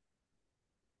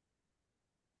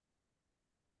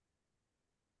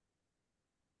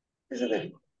 এই যে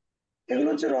দেখুন, এগুলো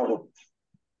হচ্ছে রোবট।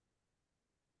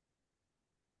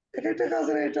 এক একটা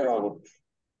কাজের এটা রোবট।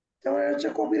 যেমন এটা হচ্ছে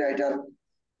কপি রাইটার,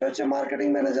 এটা হচ্ছে মার্কেটিং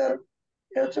ম্যানেজার,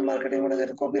 এটা হচ্ছে মার্কেটিং ম্যানেজার,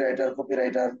 কপি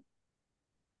রাইটার।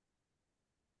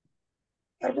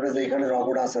 তারপরে যে এখানে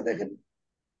রোবট আছে দেখেন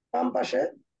বাম পাশে,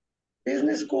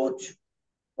 বিজনেস কোচ,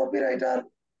 কপি রাইটার,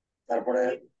 তারপরে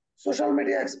social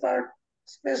media expert,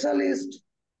 specialist,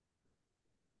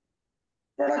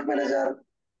 product manager.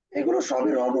 এগুলো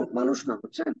সবই রোবট, মানুষ না,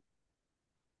 বুঝছেন?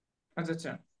 আচ্ছা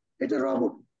আচ্ছা। এটা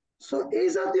রোবট। সো এই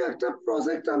জাতীয় একটা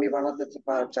প্রজেক্ট আমি বানাতে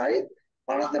চাই,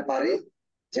 বানাতে পারি,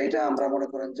 যেটা আমরা মনে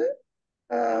করেন যে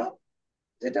আহ,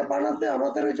 যেটা বানাতে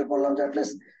আমাদের ওই যে বললাম যে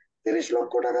অ্যাটলিস্ট 30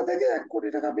 লক্ষ টাকা থেকে 1 কোটি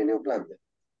টাকা বিনিয়োগ লাগবে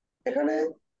এখানে।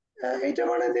 এইটা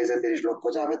বানাইতে যে 30 লক্ষ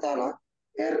যাবে তা না,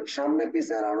 এর সামনে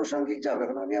পিছে আর আনুষঙ্গিক যাবে।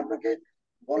 এখন আমি আপনাকে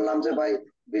বললাম যে ভাই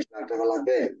 20 লাখ টাকা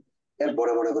লাগবে,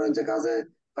 এরপরে মনে করেন যে কাজে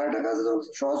আরেকটা কাজে যখন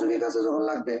সহযোগী কাজে যখন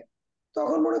লাগবে,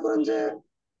 তখন মনে করেন যে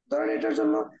ধরেন এটার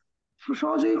জন্য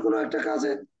সহযোগী কোনো একটা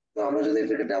কাজে, তো আমরা যদি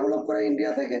এটাকে ডেভেলপ করা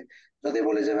ইন্ডিয়া থেকে, যদি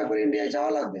বলি যে ব্যাপারে ইন্ডিয়ায়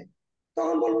যাওয়া লাগবে,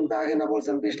 তখন বলবেন তো আগে না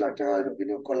বলছেন 20 লাখ টাকা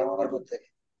বিনিয়োগ করলাম আবার কোথেকে।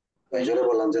 তো এই জন্য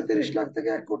বললাম যে 30 লাখ থেকে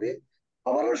 1 কোটি,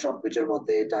 ওভারঅল সবকিছুর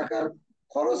মধ্যে এই টাকার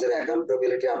খরচের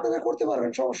অ্যাকাউন্টেবিলিটি আপনারা করতে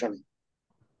পারবেন, সমস্যা নেই।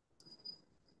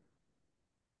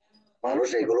 মানুষ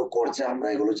এগুলো করছে, আমরা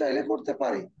এগুলো চাইলে করতে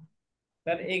পারি।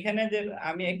 স্যার এখানে যে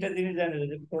আমি একটা জিনিস জানি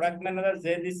যে প্রোডাক্ট ম্যানেজার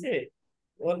যে দিছে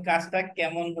ওর কাজটা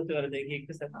কেমন হতে পারে দেখি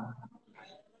একটু স্যার।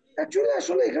 অ্যাকচুয়ালি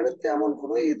আসলে এখানে তেমন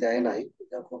কোনো দেয় নাই,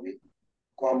 এটা খুবই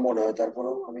কম মনে হয়।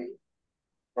 তারপরেও আমি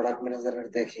প্রোডাক্ট ম্যানেজারের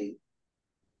দেখি,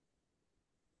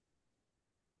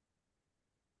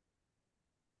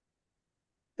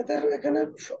 এদের এখানে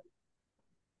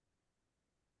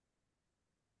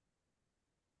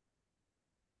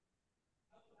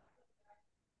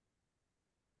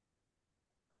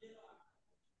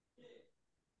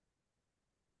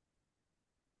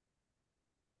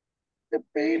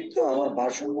পেইড তো আমার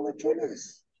ভার্সন মনে হয় চলে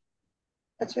গেছে।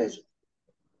 আচ্ছা, এই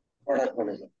product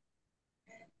manager,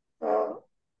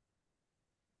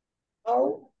 how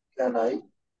can I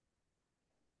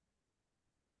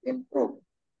improve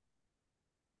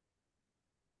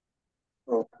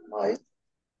my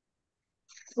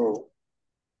show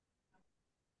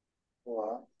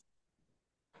quality?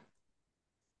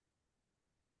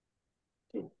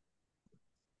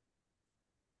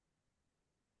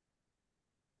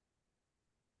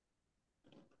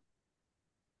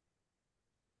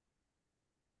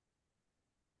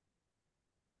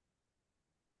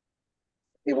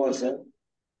 কি বলছেন,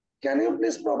 can you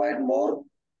please provide more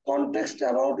context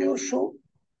about your show?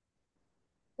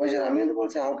 ওই যে আমি কিন্তু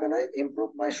বলছি how can I improve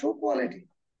my show quality,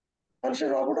 মানুষের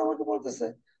রবট আমাকে বলতেছে,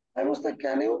 আমি বলতে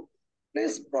can you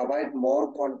please provide more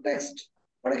context,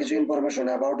 মানে কিছু ইনফরমেশন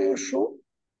অ্যাবাউট ইউর শো।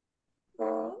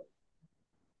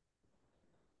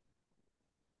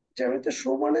 যে আমি তো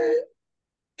শো মানে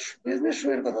বিজনেস শো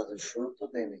এর কথা, তো শো তো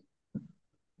দেয়নি।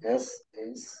 এস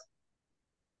এইচ,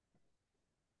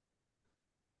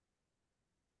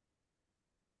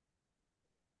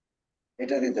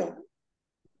 এটা দিতে হবে।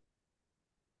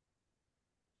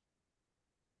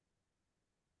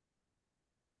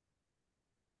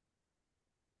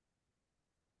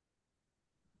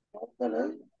 আপনারা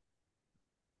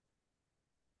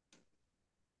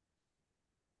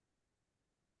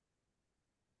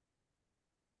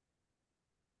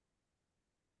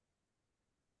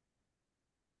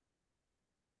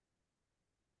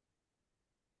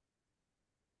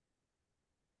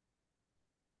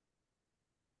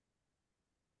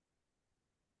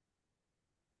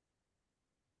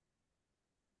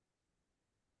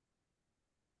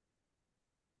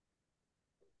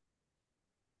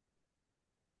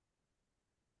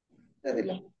এটা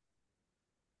দিলাম।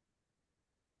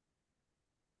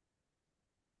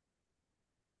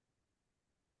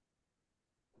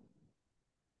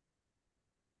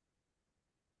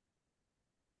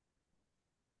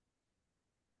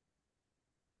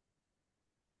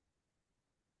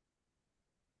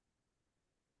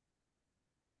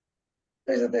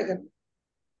 এই যে দেখেন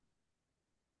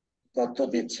তথ্য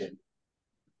দিচ্ছে।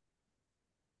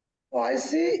 So I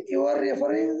see you are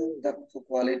referring the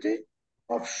quality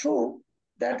of shoe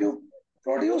that you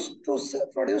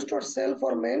produced or sell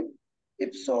for men?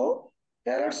 If so,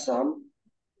 here are some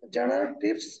general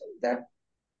tips that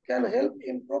can help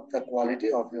improve the quality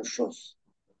of your shoes.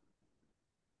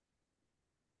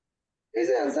 এই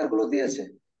যে answer গুলো দিয়েছে,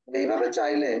 এইভাবে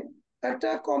চাইলে একটা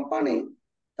company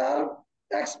তার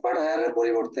expert হায়ারের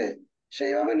পরিবর্তে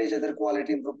সেইভাবে নিজেদের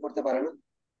কোয়ালিটি ইমপ্রুভ করতে পারে না?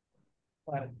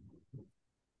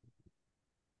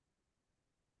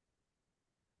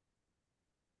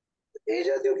 এই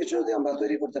জাতীয় কিছু যদি আমরা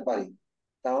তৈরি করতে পারি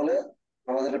তাহলে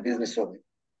আমাদের বিজনেস হবে।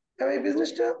 এবং এই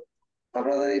বিজনেসটা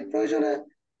আপনাদের এই প্রয়োজনে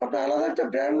আপনার আলাদা একটা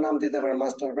ব্র্যান্ড নাম দিতে পারেন,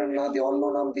 মাস্টার ব্র্যান্ড না দিয়ে অন্য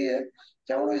নাম দিয়ে,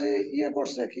 যেমন ওই যে ইয়ে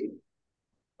করছে কি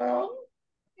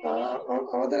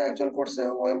আমাদের একজন করছে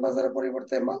ওএম বাজারের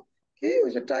পরিবর্তে কি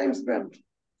ওই যে টাইমস ব্র্যান্ড,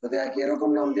 যদি একই এরকম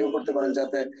নাম দিয়েও করতে পারেন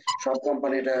যাতে সব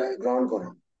কোম্পানি এটা গ্রহণ করে।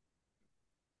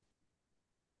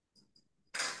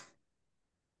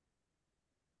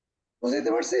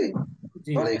 বুঝতে পারছি?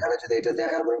 তাহলে এখানে যদি এটা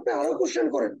দেখার পর আপনি আরো কোশ্চেন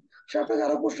করেন, সে আপনাকে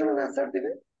আরো কোশ্চেনের অ্যান্সার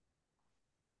দিবে।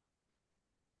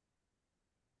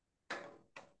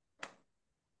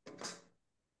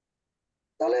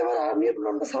 তাহলে এবার আমি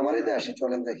আমরা সামারিতে আসি,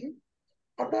 চলেন দেখি।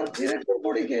 আপনার ডিরেক্টর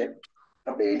বডিকে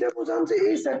আপনি এইটা বোঝান যে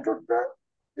এই সেক্টরটা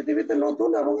পৃথিবীতে নতুন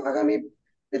এবং আগামী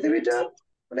পৃথিবীটা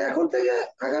মানে এখন থেকে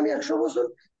আগামী 100 বছর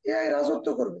এআই রাজত্ব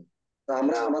করবে। তো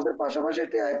আমরা আমাদের পাশাপাশি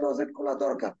একটা এআই প্রজেক্ট খোলা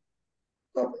দরকার।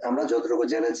 তো আমরা যতটুকু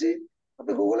জেনেছি,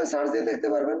 আপনি গুগলে সার্চ দিয়ে দেখতে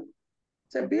পারবেন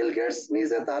যে বিল গেটস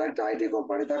নিজে তার একটা আইটি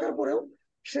কোম্পানি থাকার পরেও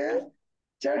সে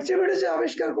চ্যাটজিপিটি যে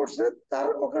আবিষ্কার করছে তার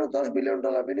ওখানে $10 বিলিয়ন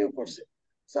বিনিয়োগ করছে।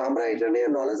 তো আমরা এটা নিয়ে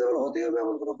নলেজেবল হতে হবে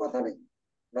এমন কোনো কথা নেই।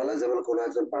 নলেজেবল কোনো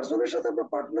একজন পার্সনের সাথে আমরা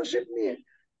পার্টনারশিপ নিয়ে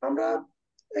আমরা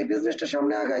এই বিজনেসটা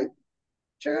সামনে আগাই।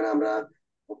 সেখানে আমরা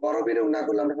বড় বিনিয়োগ না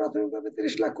করলে আমরা প্রাথমিকভাবে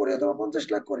 30 লাখ করি অথবা 50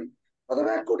 লাখ করি অথবা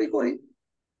 1 কোটি করি।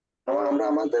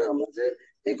 আমরা যে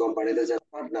এই কোম্পানিতে যারা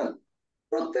পার্টনার,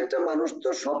 প্রত্যেকটা মানুষ তো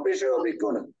সব বিষয়ে অভিজ্ঞ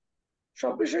না।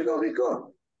 সব বিষয়ে অভিজ্ঞ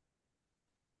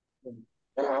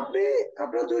আপনি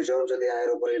আপনার দুইজন যদি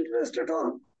আয়ের উপরে ইন্টারেস্টেড হন,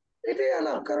 এটাই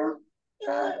আলাপ। কারণ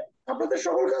আপনাদের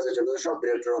সকল কাজের জন্য সব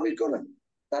ডিরেক্টর অভিজ্ঞ না,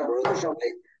 তারপরেও তো সবাই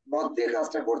মত দিয়ে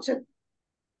কাজটা করছেন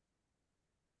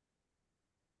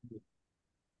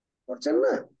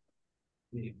না?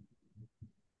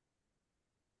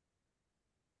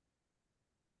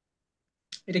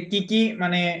 এটা কি কি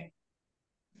মানে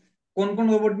কোন কোন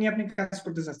রোবট নিয়ে আপনি কাজ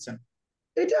করতে চাচ্ছেন?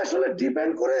 এটা আসলে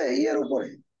ডিপেন্ড করে ইয়ের উপরে,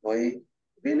 ওই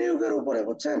বিনিয়োগের উপরে,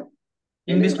 বুঝছেন?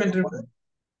 ইনভেস্টমেন্টের উপর।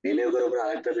 বিনিয়োগের উপরে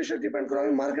আরেকটা বিষয় ডিপেন্ড করে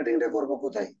আমি মার্কেটিংটা করবো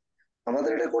কোথায়।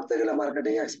 আমাদের এটা করতে গেলে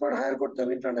মার্কেটিং এক্সপার্ট হায়ার করতে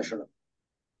হবে ইন্টারন্যাশনাল।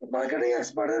 মার্কেটিং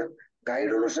এক্সপার্টের গাইড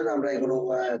অনুসারে আমরা এগুলো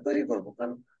তৈরি করব।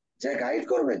 কারণ যে গাইড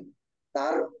করবে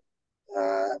তার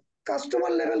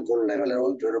কাস্টমার লেভেল কোন লেভেলের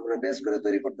ওইটার উপরে বেস করে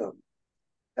তৈরি করতে হবে।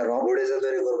 রবোটিক্সে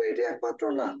তৈরি করবে এটা একমাত্র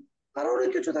না, আরো অনেক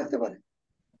কিছু থাকতে পারে।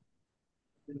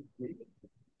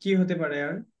 কি হতে পারে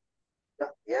আর?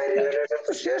 এআই রিলেটেড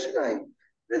তো শেষ নাই,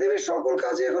 পৃথিবীর সকল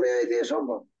কাজে এখন এআই দিয়ে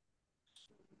সম্ভব।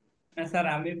 স্যার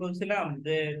আমি বলছিলাম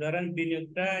যে ধরেন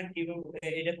বিনিয়োগটা কিভাবে,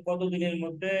 এটা কতদিনের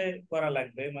মধ্যে করা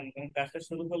লাগবে? মানে কোন কাজটা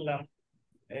শুরু করলাম,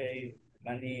 এই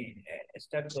মানে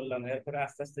স্টার্ট করলাম, এরপরে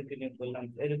আস্তে আস্তে বিনিয়োগ করলাম,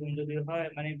 এরকম যদি হয়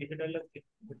মানে বিষয়টা হলো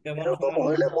কেমন এরকম সময়?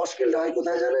 হইলে মুশকিলটা হয়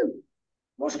কোথায় জানেন?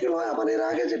 মুশকিল হয় আমার এর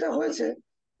আগে যেটা হয়েছে,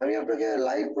 আমি আপনাকে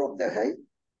লাইভ প্রুফ দেখাই।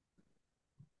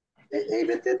 এই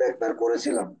ভিত্তিতে একবার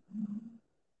করেছিলাম,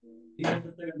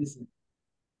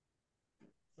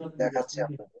 দেখাচ্ছি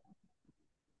আপনাকে।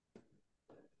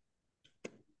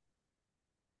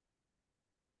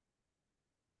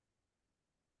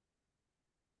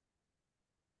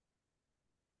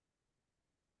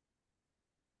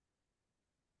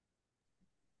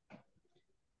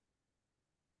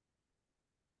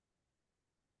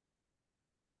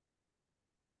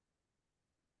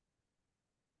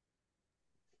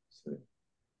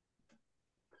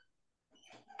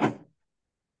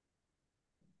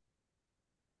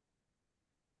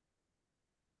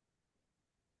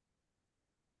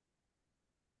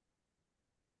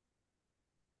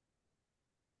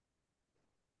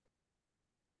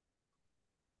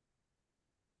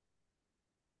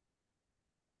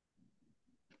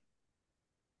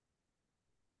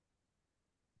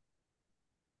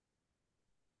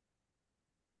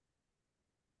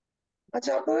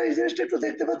 আচ্ছা, আপনারা এই জিনিসটা একটু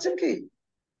দেখতে পাচ্ছেন কি?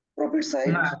 প্রফিট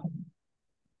সাইড না,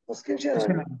 স্ক্রিন শেয়ার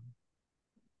হয় না। আসলে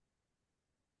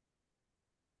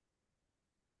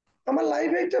আমার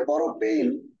লাইফে একটা বড় পেইন,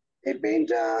 এই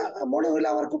পেইনটা মনে হলে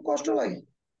আমার খুব কষ্ট লাগে।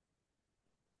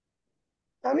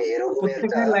 আমি এরকমই একটা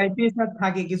প্রত্যেকের লাইফে স্যার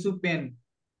থাকে কিছু পেন,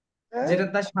 হ্যাঁ যেটা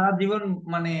তার সারা জীবন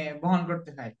মানে বহন করতে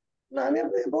হয়। না, আমি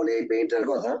আপনাকে বলি এই পেইনটার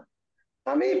কথা।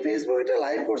 আমি ফেসবুকে একটা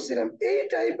লাইভ করছিলাম এই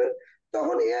টাইপের,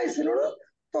 তখন এআই ছিল না,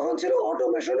 তখন ছিল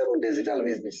অটোমেশন এবং ডিজিটাল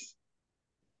বিজনেস।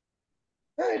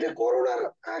 হ্যাঁ, এটা করোনার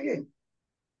আগে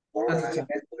আচ্ছা আচ্ছা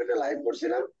ফেসবুকে একটা লাইভ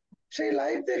করছিলাম। সেই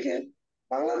লাইভ দেখে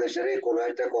বাংলাদেশেরই কোনো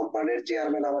একটা কোম্পানির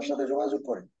চেয়ারম্যান আমার সাথে যোগাযোগ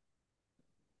করে।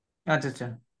 আচ্ছা আচ্ছা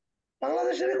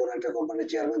বাংলাদেশেরই কোনো একটা কোম্পানির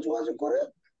চেয়ারম্যান যোগাযোগ করে,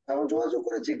 এবং যোগাযোগ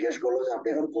করে জিজ্ঞেস করলো যে আপনি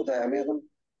এখন কোথায়। আমি এখন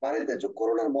বাড়িতে,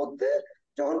 করোনার মধ্যে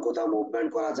যখন কোথাও মুভমেন্ট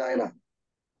করা যায় না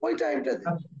ওই টাইমটাতে।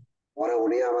 আচ্ছা পরে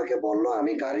উনি আমাকে বললো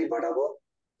আমি গাড়ি পাঠাবো,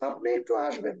 আপনি একটু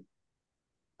আসবেন।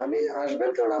 আমি আসবেন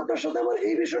কারণ আপনার সাথে আমার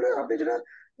এই বিষয়টা, আপনি যেটা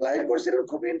লাইভ করছিলেন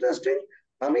খুবই ইন্টারেস্টিং।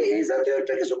 আমি এই জাতীয়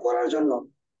একটা কিছু করার জন্য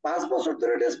 5 বছর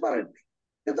ধরে ডেসপারেট,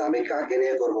 কিন্তু আমি কাকে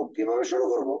নিয়ে করব, কিভাবে শুরু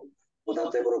করব,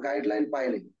 কোথাও থেকে কোনো গাইডলাইন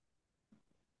পাইনি।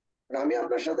 আর আমি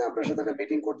আপনার সাথে একটা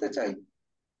মিটিং করতে চাই।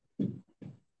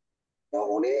 তো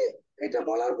উনি এটা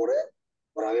বলার পরে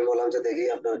পরে আমি বললাম যে দেখি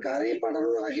আপনার গাড়ি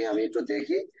পাঠানোর আগে আমি একটু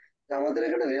দেখি যে আমাদের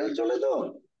এখানে রেল চলে, তো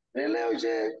রেলে ওই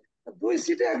যে 2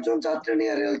 সিটে একজন যাত্রী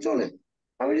নিয়ে রেল চলে।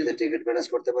 আমি যদি টিকিট ম্যানেজ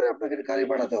করতে পারি আপনাকে গাড়ি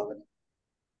পাঠাতে হবে না।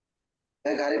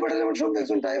 হ্যাঁ, গাড়ি পাঠালে আমার সঙ্গে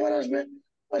একজন ড্রাইভার আসবে,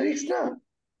 রিক্স না।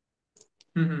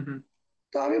 হুম হুম হুম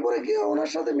তো আমি পরে কি ওনার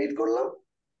সাথে মিট করলাম,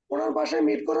 ওনার বাসায়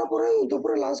মিট করার পরে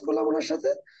দুপুরে লাঞ্চ করলাম ওনার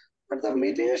সাথে। আর তার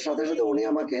মিটিং এর সাথে সাথে উনি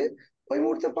আমাকে ওই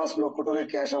মুহূর্তে 5 লক্ষ টাকা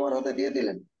ক্যাশ আমার হাতে দিয়ে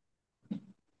দিলেন।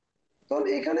 তখন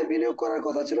এখানে বিনিয়োগ করার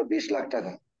কথা ছিল 20 লাখ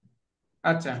টাকা।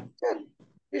 আচ্ছা হ্যাঁ,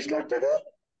 20 লাখ টাকা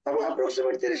এবং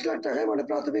অ্যাপ্রক্সিমেট 30 লাখ টাকায়, মানে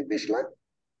প্রাথমিক 20 লাখ।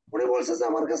 উনি বলছে যে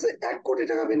আমার কাছে 1 কোটি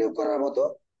টাকা বিনিয়োগ করার মতো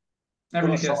কোনো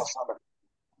অ্যাবিলিটি আছে। সমস্যা না,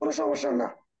 কোনো সমস্যা না।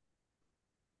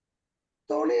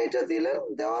 তো উনি এটা দিলেন,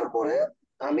 দেওয়ার পরে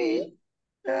আমি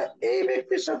এই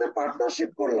ব্যক্তির সাথে পার্টনারশিপ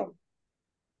করলাম।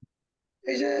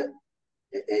 এই যে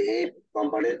এই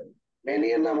কোম্পানির মেন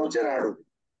এর নাম হচ্ছে রাডু।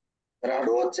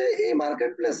 রাডু হচ্ছে এই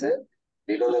মার্কেট প্লেসে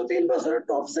বিগত 3 বছরের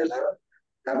টপ সেলার,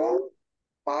 এবং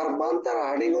পার মান্থ তার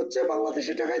আর্নিং হচ্ছে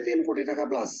বাংলাদেশি টাকায় 3 কোটি টাকা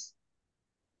প্লাস।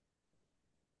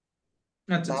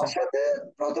 আচ্ছা তার আচ্ছা সাথে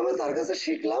প্রথমে তার কাছে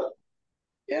শিখলাম।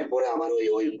 এরপরে আমার ওই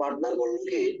ওই পার্টনার বললো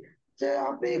কি যে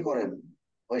আপনি করেন,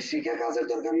 ওই শিখে কাজের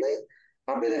দরকার নেই,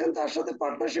 আপনি দেখেন তার সাথে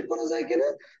পার্টনারশিপ করা যায় কিনা।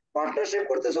 পার্টনারশিপ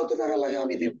করতে যত টাকা লাগে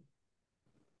আমি দিব।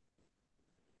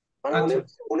 মানে উনি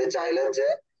আচ্ছা উনি চাইলেন যে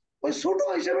ওই ছোট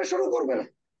হিসেবে শুরু করবে না,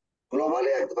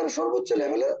 গ্লোবালি একেবারে সর্বোচ্চ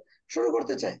লেভেলে শুরু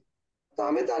করতে চাই। তো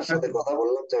আমি তার সাথে আচ্ছা কথা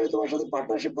বললাম যে আমি তোমার সাথে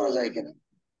পার্টনারশিপ করা যায় কিনা।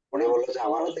 উনি বললো যে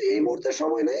আমার হাতে এই মুহূর্তে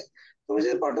সময় নেই, তুমি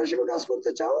যদি পার্টনারশিপে কাজ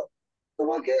করতে চাও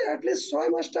তোমাকে অ্যাটলিস্ট 6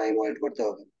 মাস টাইম ওয়েট করতে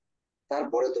হবে,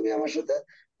 তারপরে তুমি আমার সাথে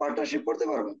পার্টনারশিপ করতে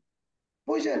পারবে।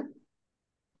 বুঝছেন?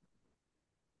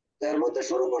 এর মধ্যে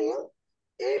শুরু করলাম।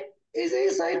 এই এই যে এই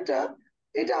সাইটটা,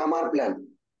 এটা আমার প্ল্যান।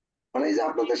 মানে এই যে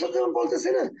আপনাদের সাথে যেমন বলতেছি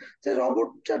না যে রোবট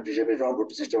চ্যাট হিসেবে রোবট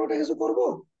সিস্টেম একটা কিছু করবো,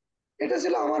 এটা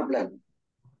ছিল আমার প্ল্যান।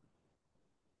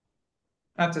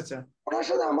 আচ্ছা আচ্ছা ওনার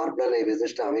সাথে আমার প্ল্যান, এই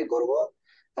বিজনেসটা আমি করব।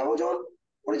 এবং যখন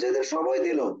উনি যেদিন সময়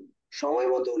দিল, সময়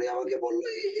মতো উনি আমাকে বললো,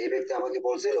 এই ব্যক্তি আমাকে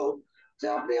বলছিল যে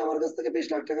আপনি আমার কাছ থেকে 20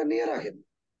 লাখ টাকা নিয়ে রাখেন।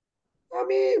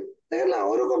 আমি দেখেন না,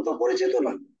 ওইরকম তো পরিচিত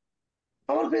না,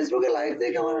 আমার ফেসবুকে লাইভ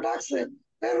দেখে আমার ডাকছে,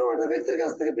 এরকম একটা ব্যক্তির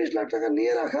কাছ থেকে 20 লাখ টাকা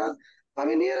নিয়ে রাখা।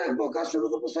 আমি নিয়ে রাখবো, কাজ শুরু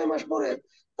করবো 6 মাস পরে,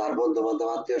 তার বন্ধু বান্ধব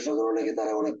আত্মীয় স্বজন নাকি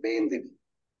তারা অনেক পেইন দিবে।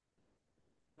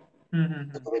 হুম হুম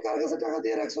তো হুম তুমি কার কাছে টাকা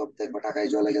দিয়ে রাখছো, দেখবো টাকাই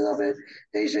চলে যাবে,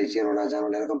 এই সেই চেনো না জানো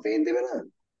না, এরকম পেইন দিবে না।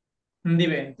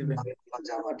 দিবে দিবে আমি বললাম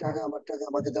যে আমার টাকা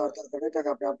আমাকে দেওয়ার দরকার নেই, টাকা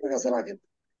আপনি আপনার কাছে রাখেন,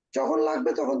 যখন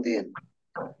লাগবে তখন দিয়েন।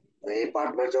 এই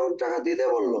পার্টনার যখন টাকা দিতে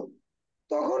বললো,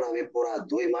 তখন আমি পুরা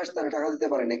 2 মাস তার টাকা দিতে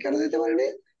পারিনি। কেন দিতে পারিনি?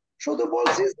 শুধু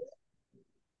বলছি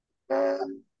আহ,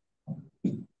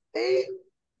 এই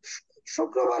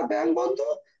শুক্রবার ব্যাংক বন্ধ,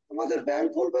 আমাদের ব্যাংক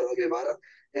খুলবে রবিবার,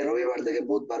 এই রবিবার থেকে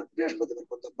বুধবার বৃহস্পতিবার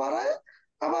পর্যন্ত বাড়ায়,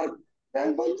 আবার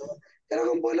ব্যাংক বন্ধ,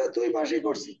 এরকম বলে 2 মাসই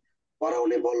করছি। পরে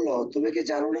উনি বললো তুমি কি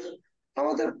জানো না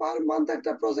আমাদের পার মান্থ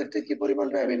একটা প্রজেক্টে কি পরিমাণ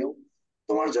রেভিনিউ,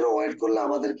 তোমার জন্য ওয়েট করলে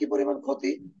আমাদের কি পরিমাণ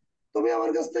ক্ষতি। তুমি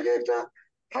আমার কাছ থেকে একটা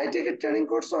হাই টিকেট ট্রেনিং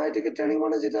করছো, হাই টিকেট ট্রেনিং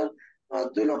মানে যেটা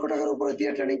 2 লক্ষ টাকার উপরে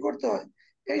দিয়ে ট্রেনিং করতে হয়,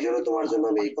 এই জন্য তোমার জন্য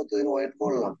আমি এই কতদিন ওয়েট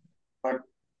করলাম। বাট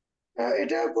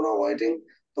এটা কোনো ওয়েটিং,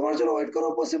 তোমার জন্য ওয়েট করা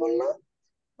পসিবল না।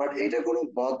 বাট এটা কোনো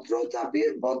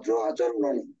ভদ্র আচরণ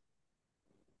নয়,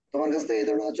 তোমার কাছ থেকে এই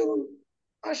ধরনের আচরণ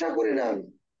আশা করি না আমি।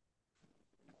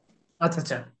 আচ্ছা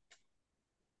আচ্ছা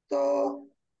তো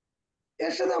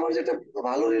এর সাথে আমার যেটা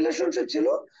ভালো রিলেশনশিপ ছিল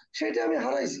সেটা আমি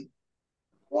হারাইছি।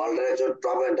 ওয়ার্ল্ডের একজন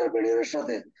টপ এন্টারপ্রেনিয়রের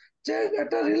সাথে যে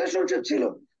একটা রিলেশনশিপ ছিল,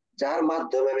 যার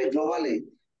মাধ্যমে আমি গ্লোবালি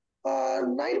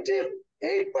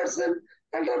 98%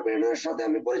 এন্টারপ্রেনিয়রের সাথে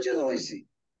আমি পরিচিত হয়েছি,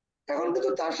 এখন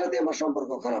কিন্তু তার সাথে আমার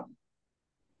সম্পর্ক খারাপ।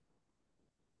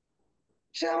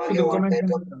 সে আমাকে শুধু one commission.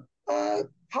 Kind of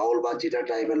foul বা চিটার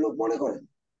টাইপের লোক মনে করে।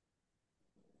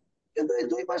 কিন্তু এই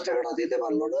 2-5 টাকাটা দিতে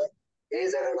পারলো না, এই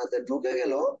জায়গাটাতে ঢুকে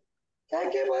গেল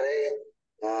একেবারে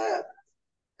আহ,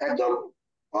 একদম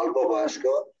অল্প বয়স্ক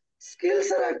স্কিলস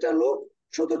এর একটা লোক,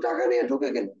 শুধু টাকা নিয়ে ঢুকে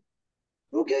গেল,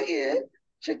 ঢুকে গিয়ে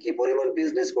সে কি পরিমাণ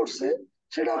বিজনেস করছে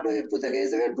সেটা আপনাকে একটু দেখে। এই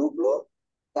জায়গায় ঢুকলো,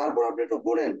 তারপর আপনি একটু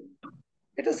গুনেন,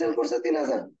 এটা সেল করছে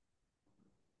 3,000,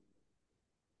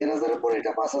 3,000-এর পরে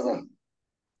এটা 5,000,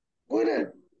 গুনেন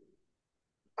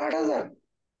 8,000,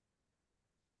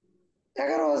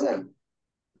 11,000,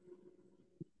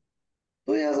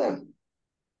 2,000,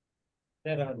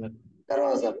 13,000,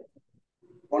 13,000,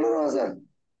 15,000,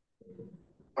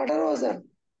 18,000,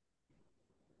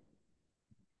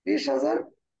 20,000,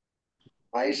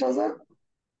 22,000,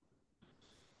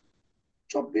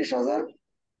 24,000,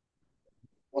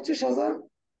 25,000,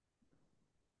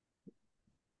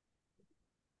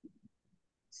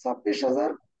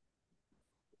 26,000,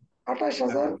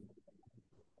 28,000,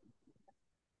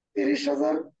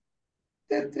 30,000,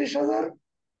 33,000,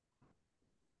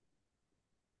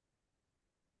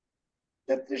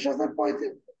 33,000,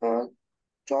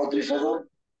 34,000,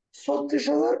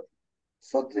 36,000,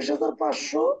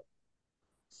 36,500,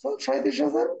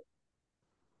 37,000।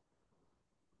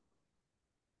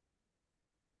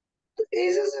 তো এই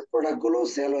যে যে প্রোডাক্ট গুলো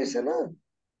সেল হয়েছে না,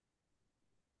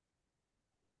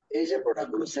 এই যে প্রোডাক্ট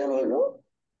গুলো সেল হইলো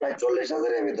প্রায়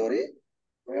 40,000 আমি ধরি,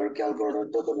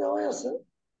 ক্যালকুলেটরটা তো নেওয়াই আছে।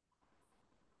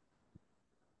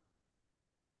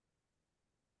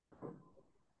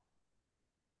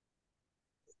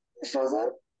 10,000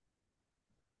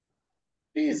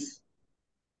 পিস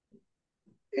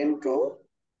ইন্টু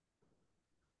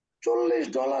 $40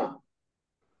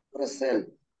 করে সেল,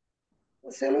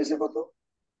 সেল হয়েছে কত,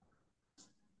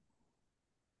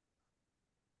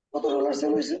 কত ডলার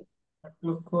সেল হয়েছে?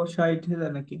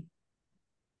 1,60,000 নাকি?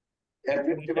 এর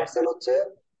 50% হচ্ছে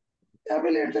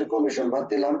অ্যাফিলিয়েটদের কমিশন, বাদ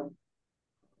দিলাম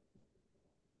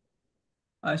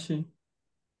 80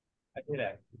 80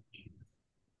 লাখ।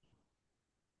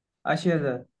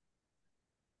 80,000।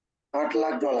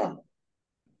 $8,00,000।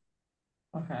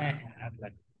 হ্যাঁ, হ্যাঁ হ্যাঁ, 8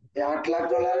 লাখ। এই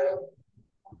 $8,00,000,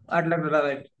 $8,00,000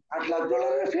 রাইট।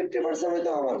 $8,00,000 50% হইতো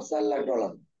আমার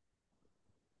 $4,00,000।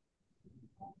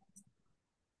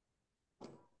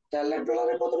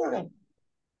 $4,00,000 কত টাকা?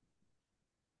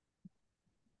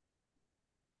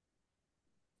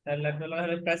 4 লাখ ডলার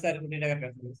হলে প্রায় 4 কোটি টাকার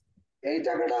কাছে। এই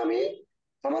টাকাটা আমি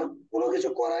আমার কোনো কিছু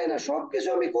করাই না, সবকিছু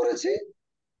আমি করেছি,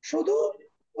 শুধু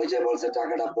ওই যে বলছে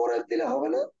টাকাটা পরে দিলে হবে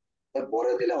না, ওই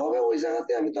পরে দিলে হবে ওই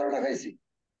জায়গাতে আমি ধরাটা খাইছি।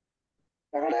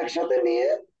 টাকাটা একসাথে নিয়ে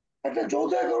একটা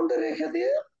যৌথ অ্যাকাউন্টে রেখে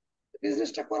দিয়ে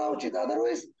বিজনেসটা করা উচিত,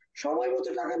 আদারওয়াইজ সময় মতো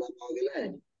টাকা না পাওয়া গেলে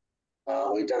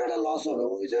ওই টাকাটা লস হবে।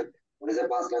 ওই যে উনি যে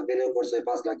 5,00,000 বিনিয়োগ করছে, ওই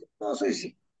 5,00,000 লস হয়েছে।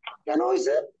 কেন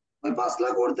হয়েছে? ওই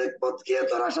 5,00,000 অর্ধেক পথ খেয়ে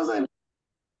তো আর আসা যায় না।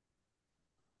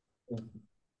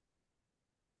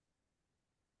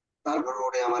 তারপর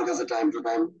উনি আমার কাছে টাইম টু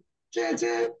টাইম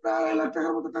চেয়েছে, প্রায়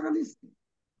 $2,50,000 মতো টাকা দিচ্ছে।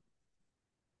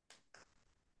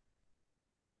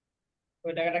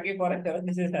 ওই টাকাটা কি পরে ফেরত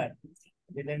দিছে স্যার?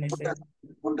 যেটা কোন নিছে, টাকা?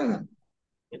 কোন টাকা?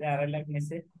 যেটা 2.5 লাখ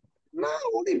নিছে? না,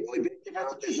 উনি ওই ব্যক্তি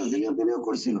ফেরত দিচ্ছে যিনি বিনিয়োগ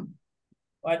করছিল।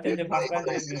 ও আচ্ছা, যে 5 লাখ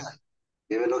বানাইছে না,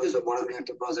 বিভিন্ন কিছু মনে করেন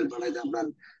একটা প্রজেক্ট বানাইতে আপনার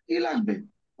লাগবে,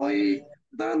 ওই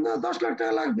ধরেন 10,00,000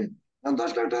 টাকা লাগবে।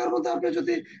 10,00,000 টাকার মধ্যে আপনি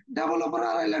যদি ডেভেলপার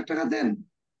 $2.5 লাখ দেন,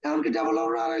 এমনকি ডেভেলপার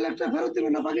 $2.5 লাখ ফেরত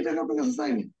দিবেন না, বাকি টাকা আপনার কাছে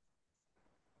চাইবে।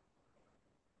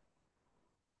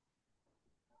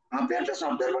 আপনি একটা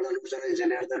সফটওয়্যার বানানোর জন্য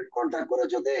ইঞ্জিনিয়ারদের কন্ট্যাক্ট করে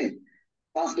যদি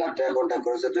 5,00,000 টাকা কন্ট্যাক্ট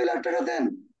করে যদি 2,00,000 টাকা দেন,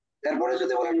 এরপরে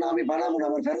যদি বলেন না আমি বানাবো না,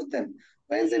 আমার ফেরত দেন,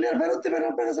 ইঞ্জিনিয়ার ফেরত দেবেন,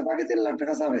 আপনার কাছে বাকি 3,00,000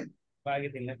 টাকা চাবে, বাকি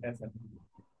 3 লাখ টাকা স্যার।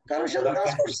 কারণ সে তো কাজ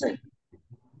দরকার। করছে।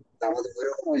 তা আমাদের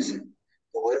ওইরকম হয়েছে,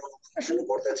 তো ওইরকম আসলে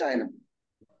করতে চায় না।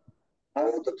 আমি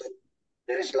অন্তত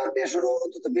 30 লাখ নিয়ে শুরু হোক,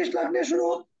 অন্তত 20 লাখ নিয়ে শুরু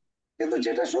হোক, কিন্তু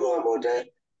যেটা শুরু হবে ওইটা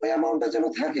ওই অ্যামাউন্টটা যেন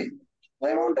থাকে, ওই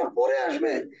অ্যামাউন্টটা পরে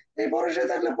আসবে। এই ভরসায়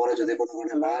থাকলে পরে যদি কোনো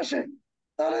কারণে না আসে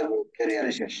তাহলে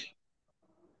ক্যারিয়ারে শেষ।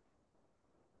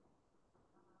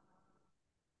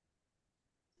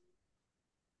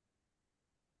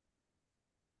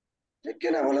 ঠিক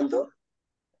কিনা বলেন তো?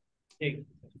 ঠিক।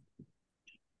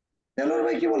 দেলোয়ার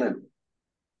ভাই কি বলেন?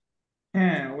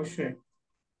 হ্যাঁ, অবশ্যই।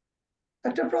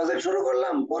 একটা প্রজেক্ট শুরু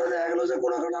করলাম, পরে দেখা গেল যে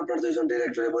কোনো কারণে আপনার 2জন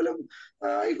ডিরেক্টরে বললাম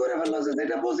ই করে ফেললো যে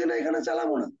এটা বুঝি না, এখানে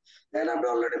চালাবো না, এখানে আপনি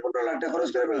অলরেডি 15,00,000 টাকা খরচ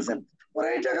করে ফেলছেন, পরে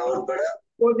এই টাকা ওর করে।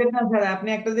 ওই যে না স্যার, আপনি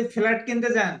একটা যদি ফ্ল্যাট কিনতে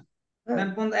যান, হ্যাঁ,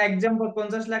 এক্সাম্পল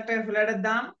 50 লাখ টাকা ফ্ল্যাটের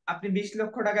দাম, আপনি 20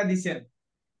 লক্ষ টাকা দিছেন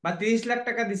বা 30 লাখ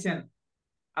টাকা দিছেন,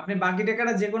 আপনি বাকি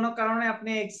টাকাটা যে কোনো কারণে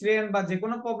আপনি এক্সিডেন্ট বা যে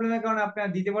কোনো প্রবলেমের কারণে আপনি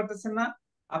আর দিতে পারতেছেন না,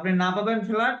 আপনি না পাবেন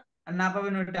ফ্ল্যাট আর না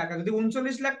পাবেন ওই টাকা। যদি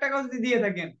 39 লাখ টাকাও যদি দিয়ে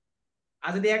থাকেন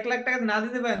আর যদি 1 লাখ টাকা না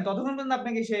দিতে পারেন, ততক্ষণ পর্যন্ত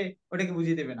আপনাকে সে ওটাকে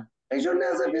বুঝিয়ে দেবে না। এই জন্য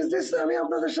এজ এ বিজনেস আমি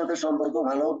আপনাদের সাথে সম্পর্ক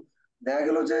ভালো। দেখা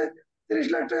গেল যে 30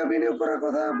 লাখ টাকা বিনিয়োগ করার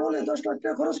কথা বলে 10 লাখ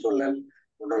টাকা খরচ করলেন,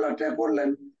 15 লাখ টাকা করলেন,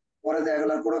 পরে দেখা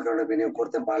গেল আর কোনো কারণে বিনিয়োগ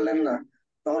করতে পারলেন না,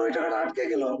 তখন ওই টাকাটা আটকে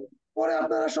গেল। পরে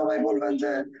আপনারা সবাই বলবেন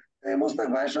যে এই মোস্তাক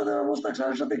ভাইয়ের সাথে বা মোস্তাক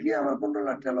স্যারের সাথে গিয়ে আমার 15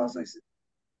 লাখ টাকা লস হয়েছে।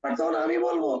 আর তখন আমি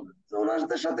বলবো যে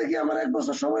ওনাদের সাথে গিয়ে আমার 1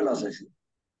 বছর সময় লস হয়েছে।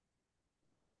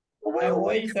 উভয় ওই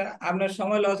উভয় স্যার আপনার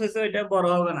সময় লস হয়েছে, ওইটা বড়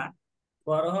হবে না।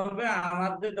 বড় হবে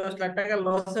আমার যে 10 লাখ টাকা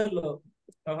লস হলো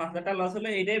বা 5 লাখ টাকা লস হলো,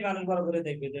 এটাই মানুষ বড় করে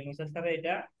দেখবে যে মুসা স্যার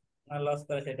এটা লস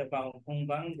করেছে, এটা পুং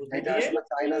পাং বুদ্ধি এটা দিয়ে। আসলে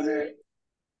চাই না যে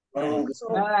হ্যাঁ ওরকম কিছু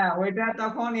হোক। হ্যাঁ, ওইটা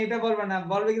তখন এটা বলবে না,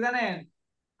 বলবে কি জানেন,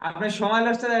 আপনার সময়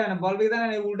নষ্ট যাবে না, বলবে কি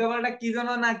জানেন, এই উল্টো পাল্টা কি যেন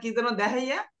না কি যেন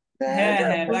দেখাইয়া হ্যাঁ, হ্যাঁ এটা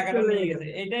হ্যাঁ, হুট টাকাটা চলে নিয়ে গেছে,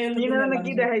 গেছে, এটাই হলো কি না দুনিয়ার জানে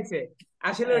কি মানুষের। দেখাইছে,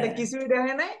 আসলে ওটা হ্যাঁ, কিছুই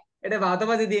দেখায় নাই, এটা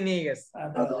ভাওতাবাজি দিয়ে নিয়ে গেছে।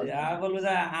 আর বলবো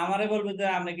যে আমারে বলবো যে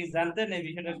আপনি কি জানতেন এই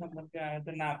বিষয়টা সম্পর্কে, আমি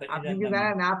তো না বেশি আপনি কি জানতাম না।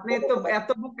 জানেন, আপনি তো এত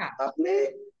বোকা। আপনি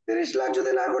 30 লাখ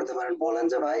যদি না করতে পারেন, বলেন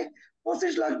যে ভাই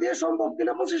 25 লাখ দিয়ে সম্ভব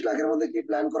কিনা, 25 লাখের মধ্যে কি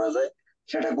প্ল্যান করা যায়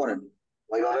সেটা করেন,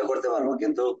 ওইভাবে করতে পারবো।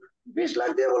 কিন্তু 20 লাখ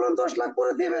দিয়ে বলেন 10 লাখ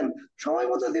করে দিবেন, সময়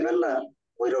মতো দিবেন না,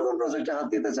 ওই রকম প্রজেক্টে হাত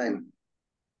দিতে চাই না।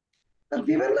 তা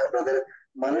দিবেন না আপনাদের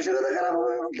মানসিকতা খারাপ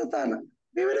হবে বলতে তা না,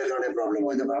 বিভিন্ন কারণে প্রবলেম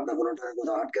হইতে পারে, আপনার কোনো টাকা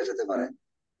কোথাও আটকে যেতে পারে,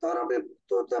 তখন আপনি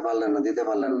তুলতে পারলেন না, দিতে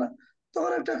পারলেন না,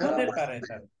 তখন একটা খারাপ হতে পারে পরিস্থিতি।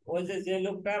 স্যার, ওই যে যে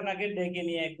লোকটা আপনাকে ডেকে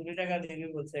নিয়ে 20 টাকা দিবি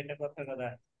বলছে, একটা কথা কথা,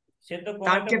 সে তো কোন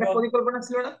তার কি একটা একটা পরিকল্পনা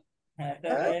ছিল না? হ্যাঁ,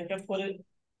 হ্যাঁ, একটা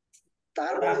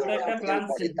তার তার তো পরিকল্পনা একটা আমি প্ল্যান জানি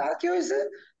না কি ছিল। তার কি হয়েছে।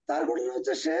 তার ঘটনা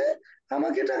হচ্ছে সে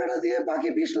আমাকে টাকাটা দিয়ে বাকি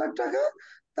 20 লাখ টাকা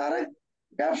তার এক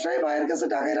ব্যবসায়ী ভাইয়ের কাছে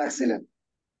টাকায় রাখছিলেন।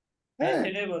 হ্যাঁ, হ্যাঁ,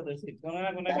 সেটাই বলতেছি, কোনো না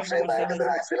কোনো একটা ব্যবসায়ী সমস্যা ভাইয়ের কাছে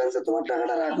হয়েছে। রাখছিলেন যে তোমার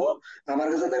টাকাটা রাখো, আমার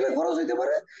কাছে থাকলে খরচ হইতে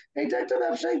পারে, এইটা একটা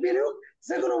ব্যবসায়িক বিনিয়োগ,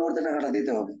 যে কোনো মুহূর্তে টাকাটা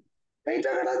দিতে হবে। এই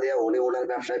টাকাটা দিয়ে উনি ওনার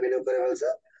ব্যবসায় বিনিয়োগ করে ফেলছে।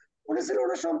 উনি ছিল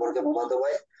ওনার সম্পর্কে ফুফাতো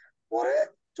ভাই। পরে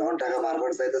যখন টাকা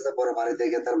বারবার চাইতেছে, পরে বাড়িতে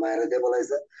গিয়ে তার মায়ের দিয়ে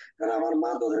বলাইছে, কারণ আমার মা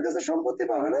তোদের কাছে সম্পত্তি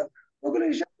পাবে না, ওগুলো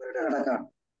হিসাব করে টাকাটা কাট।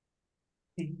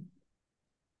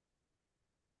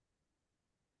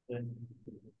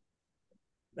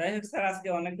 যাই হোক স্যার, আজকে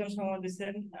অনেকক্ষণ সময়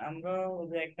দিচ্ছেন, আমরাও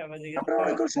যে একটা বাজে গেছে আপনারা তো।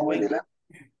 অনেকক্ষণ সময় ওই দিলেন।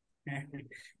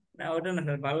 না, ওটা না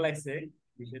স্যার, ভালো লাগছে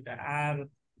বিষয়টা। আর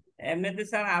এমনিতে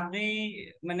স্যার আপনি,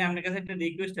 মানে আপনার কাছে একটা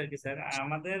রিকোয়েস্ট আর কি স্যার,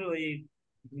 আমাদের ওই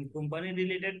কোম্পানি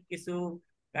রিলেটেড কিছু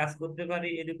কাজ করতে পারি,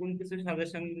 এরকম কিছু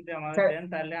সাজেশন যদি আমাদের স্যার, দেন,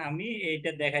 তাহলে আমি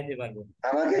এইটা দেখাইতে পারবো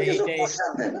আমাকে যে কিছু এইটাই।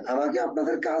 কোশ্চেন দেন, আমাকে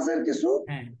আপনাদের কাজের কিছু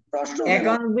হ্যাঁ প্রশ্ন দেন।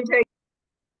 অ্যাকাউন্ট বিষয়।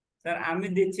 স্যার, আমি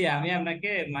দিচ্ছি, আমি আপনাকে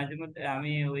মাঝে মধ্যে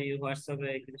আমি ওই হোয়াটসঅ্যাপে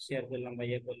কিছু শেয়ার করলাম বা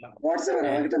ইয়ে করলাম। হোয়াটসঅ্যাপে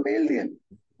হ্যাঁ, আমাকে একটা মেইল দিন,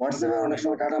 হোয়াটসঅ্যাপে অনেক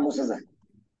সময় ডাটা মুছে যায়।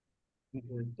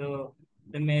 তো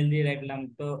মেল দিয়ে রাখলাম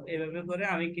তো, এভাবে করে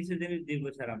আমি কিছু জিনিস দিব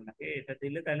স্যার আপনাকে, এটা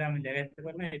দিলে তাহলে আমি দেখাতে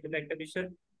পারবো, এটা একটা বিষয়।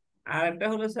 আর একটা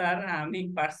হলো স্যার, আমি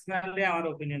পার্সোনালি আমার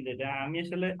ওপিনিয়ন যেটা, আমি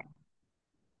আসলে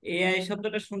এআই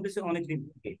শব্দটা শুনতেছি অনেকদিন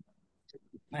থেকে,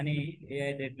 মানে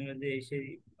এআই টেকনোলজি এসে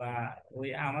বা ওই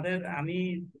আমাদের, আমি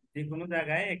যে কোনো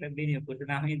জায়গায় একটা বিনিয়োগ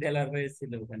করছিলাম, আমি দেলার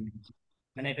হয়েছিল ওখানে,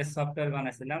 মানে একটা সফটওয়্যার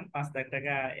বানাইছিলাম 5 লাখ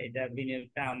টাকা, এটা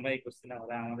বিনিয়োগটা আমরাই করছিলাম,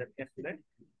 ওরা আমাদের কাছে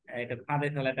এটা ফাঁদে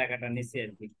ফেলা টাকাটা নিচ্ছে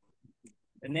আর কি।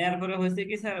 নেয়ার পরে হয়েছে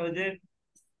কি স্যার, ওই যে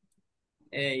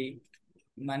এই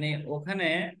মানে ওখানে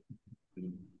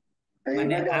এই মানে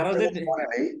ইভেন্টে আরো আরেকটা যে কথা মনে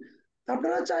নেই,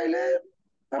 আপনারা চাইলে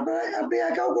আপনি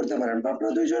একাও করতে পারেন বা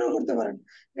আপনারা দুইজনও করতে পারেন।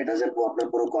 এটা যে আপনার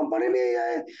পুরো কোম্পানি নিয়ে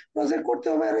এআই প্রজেক্ট করতে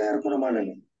হবে এর কোনো মানে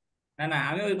নেই। না না,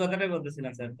 আমি ওই কথাটাই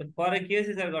বলতেছিলাম স্যার, তো পরে কি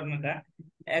হয়েছে স্যার ঘটনাটা,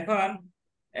 এখন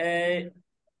এই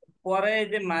পরে এই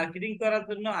যে মার্কেটিং করার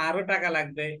জন্য আরো টাকা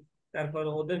লাগবে, তারপর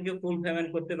ওদেরকে ফুল পেমেন্ট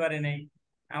করতে পারি নাই।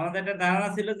 আমাদের একটা ধারণা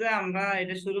ছিল যে আমরা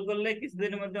এটা শুরু করলে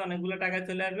কিছুদিনের মধ্যে অনেকগুলো টাকা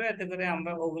চলে আসবে, এতে করে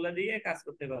আমরা ওগুলা দিয়ে কাজ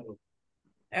করতে পারবো।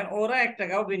 এখন ওরা 1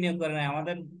 টাকাও বিনিয়োগ করে নাই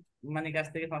আমাদের, মানে কাছ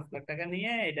থেকে 5 লাখ টাকা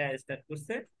নিয়ে এটা স্টার্ট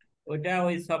করছে, ওইটা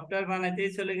ওই সফটওয়্যার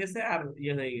বানাইতেই চলে গেছে আর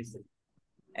ইয়ে হয়ে গেছে।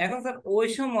 এখন স্যার ওই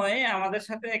সময় আমাদের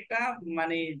সাথে একটা,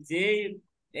 মানে যে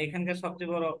এখানকার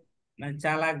সবচেয়ে বড় মানে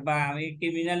চালাক, বা আমি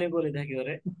ক্রিমিনালি বলে থাকি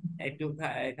ওরে, একটু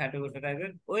খাটো খাটো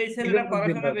টাইপের, ওই ছেলেটা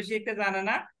পড়াশোনা বেশি একটা জানে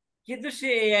না, কিন্তু সে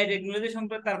এআই টেকনোলজি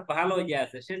সম্পর্কে তার ভালো ইয়ে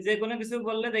আছে, সে যে কোনো কিছু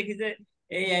বললে দেখি যে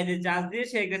এআই যে চান্স দিয়ে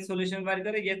সে একটা সলিউশন বাড়ি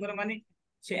করে ইয়ে করে, মানে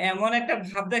সে এমন একটা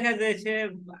ভাব দেখা যায় সে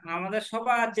আমাদের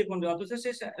সবার চেয়ে কোন, অথচ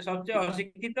সে সবচেয়ে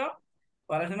অশিক্ষিত,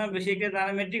 পড়াশোনা বেশি একটা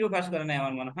জানে, মেট্রিকও পাস করে না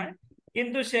আমার মনে হয়,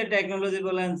 কিন্তু সে টেকনোলজি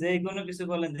বলেন, যে কোনো কিছু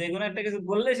বলেন, যে কোনো একটা কিছু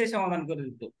বললে সে সমাধান করে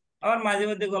দিত। আবার মাঝে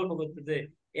মধ্যে গল্প করতো যে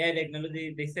এআই টেকনোলজি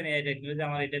দেখছেন, এআই টেকনোলজি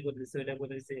আমার এটা করে দিচ্ছে, ওইটা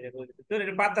করে দিচ্ছে, এটা করে দিচ্ছে, তোর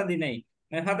এটা পাত্তা দিই নাই।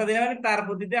 মানে পাত্তা দিই নাই, মানে তার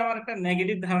প্রতি যে আমার একটা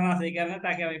নেগেটিভ ধারণা আছে, এই কারণে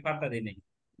তাকে আমি পাত্তা দিই নাই।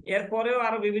 এরপরেও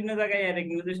আরো বিভিন্ন জায়গায় এআই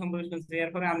টেকনোলজি সম্পর্কে শুনছি,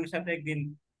 এরপরে আমার সাথে একদিন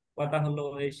কথা হলো,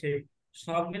 এই সে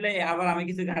সব মিলে আবার আমি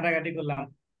কিছু ঘাটাঘাটি করলাম,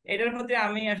 এটার প্রতি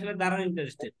আমি আসলে দারুণ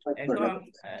ইন্টারেস্টেড এখন।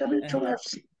 চলে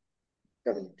আসছি।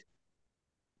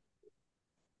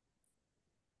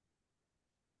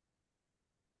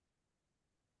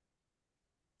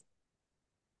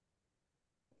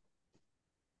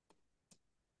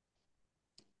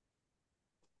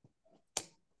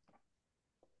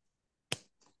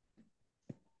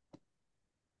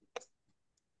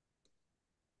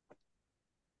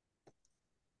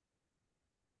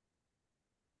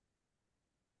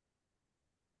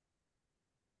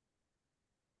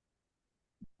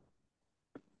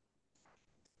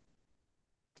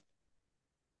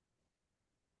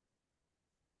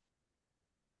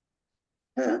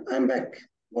 হ্যাঁ, আই এম ব্যাক,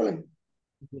 বলেন।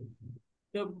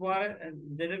 তো পরে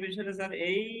যেটা বিষয়টা স্যার,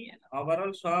 এই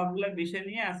ওভারঅল সবগুলা বিষয়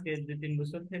নিয়ে আজকে 2-3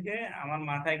 বছর থেকে আমার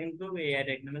মাথায় কিন্তু এআই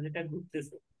টেকনোলজিটা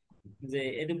ঘুরতেছে, যে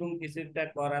এরকম কিছু একটা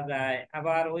করা যায়।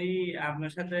 আবার ওই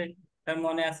আপনার সাথে তার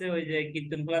মনে আছে ওই যে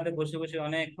কীর্তনখোলাতে বসে বসে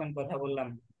অনেকক্ষণ কথা বললাম,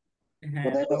 হ্যাঁ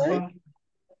কোথায় কোথায়? তখন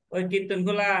ওই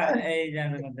কীর্তনখোলা এই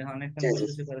জানার মধ্যে অনেকক্ষণ জি জি বসে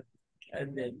বসে করে,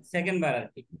 সেকেন্ড বার আর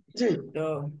কি। জি। তো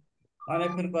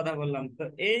অনেকক্ষণ কথা বললাম, তো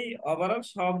এই ওভারঅল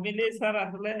সব মিলিয়ে স্যার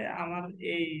আসলে আমার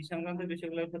এই সংক্রান্ত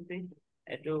বিষয়গুলোর প্রতি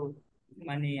একটু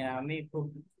মানে আমি খুব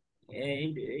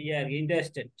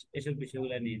ইন্টারেস্টেড এসব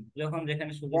বিষয়গুলো নিয়ে, যখন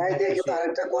যেখানে সুযোগ এআই পাই দিয়ে কিন্তু খুশি।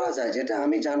 আরেকটা করা যায়, যেটা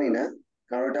আমি জানি না,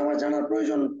 কারণ এটা আমার জানার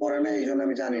প্রয়োজন পড়ে না, এই জন্য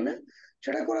আমি জানি না।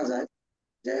 সেটা করা যায়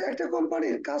যে একটা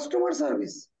কোম্পানির কাস্টমার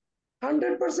সার্ভিস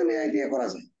 100% এআই দিয়ে করা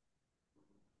যায়।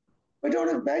 ওইটা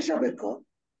অনেক ব্যয় সাপেক্ষ,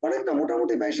 অনেকটা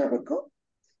মোটামুটি ব্যয় সাপেক্ষ,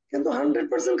 কিন্তু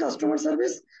 100% কাস্টমার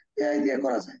সার্ভিস এআই দিয়ে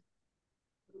করা যায়।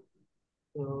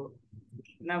 তো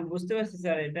না, বুঝতে পারছি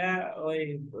স্যার, এটা ওই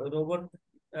রোবট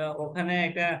ওখানে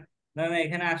একটা ধরেন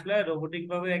এখানে আসলে রোবোটিক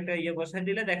ভাবে একটা ইয়ে বসাই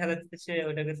দিলে দেখা যাচ্ছে সে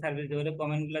ওইটাকে সার্ভিস দিয়ে ওটা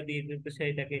কমেন্ট গুলা দিয়ে দিতে সে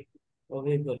এটাকে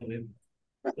ওভাবে করবে।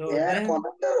 তো এআই যাই হোক।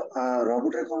 কমেন্টার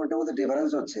রোবটের কমেন্টের মধ্যে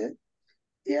ডিফারেন্স হচ্ছে,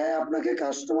 এআই আপনাকে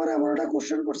কাস্টমার এমন একটা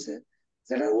কোশ্চেন করছে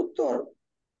যেটার উত্তর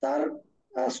তার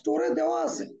স্টোরে দেওয়া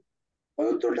আছে, ওই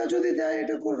উত্তরটা যদি দেয়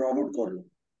এটা রোবট করলো।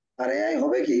 আর এআই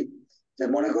হবে কি, যে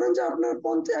মনে করেন যে আপনার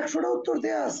 100টা উত্তর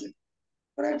দেয়া আছে,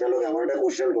 মানে একটা লোক এমন একটা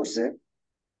কোশ্চেন করছে,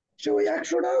 সে ওই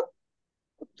 100টা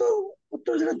উত্তর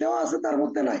উত্তর যেটা দেওয়া আছে তার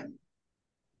মধ্যে নাই।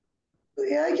 তো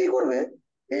এআই কি করবে,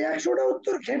 এই 100টা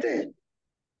উত্তর ঘেটে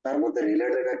তার মধ্যে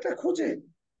রিলেটেড একটা খুঁজে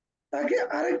তাকে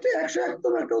আরেকটা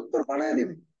 101তম একটা উত্তর বানায়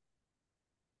দিবে।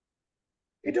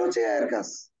 এটা হচ্ছে এআই এর কাজ।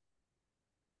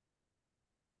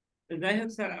 তো যাই হোক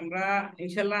স্যার, আমরা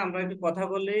ইনশাল্লাহ আমরা একটু কথা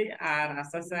বলি আর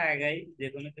আস্তে আস্তে আগাই, যে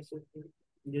কোনো কিছু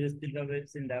ধীরস্থির ভাবে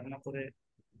চিন্তা ভাবনা করে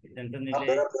সিদ্ধান্ত নিলে।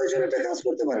 আপনারা প্রয়োজনে একটা কাজ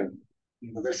করতে পারেন,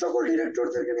 হুম, তাদের সকল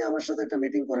ডিরেক্টরদেরকে নিয়ে আমার সাথে একটা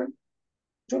মিটিং করেন,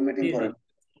 জুম মিটিং জি জি। করেন,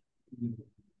 হুম,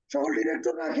 সকল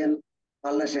ডিরেক্টর রাখেন।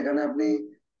 পারলে সেখানে আপনি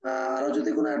আরো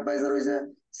যদি কোনো অ্যাডভাইজার, ওই যে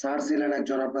স্যার ছিলেন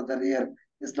একজন আপনাদের ইয়ের,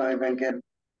 ইসলামী ব্যাংকের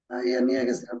ইয়ে নিয়ে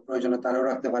গেছিলেন, প্রয়োজনে তারও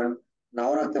রাখতে পারেন,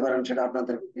 নাও রাখতে পারেন, সেটা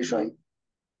আপনাদের বিষয়।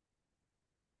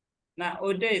 না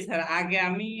ওইটাই স্যার, আগে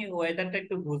আমি ওয়েদারটা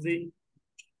একটু বুঝি,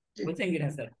 জি। বুঝছেন কিনা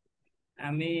স্যার,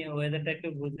 আমি ওয়েদারটা একটু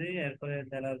বুঝি, এরপরে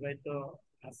দালাল ভাই তো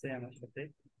আছে আমার সাথে,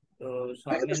 তো আমি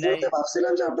সব কিন্তু মিলাই। শুরুতে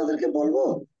ভাবছিলাম যে আপনাদেরকে বলবো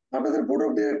আপনাদের বোর্ড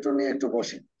অফ ডিরেক্টর নিয়ে একটু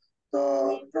বসে, তো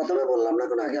প্রথমে বললাম না,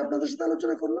 কোনো আগে আপনাদের সাথে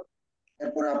আলোচনা করলাম,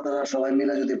 এরপরে আপনারা সবাই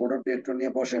মিলে যদি বোর্ড অফ ডিরেক্টর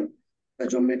নিয়ে বসেন,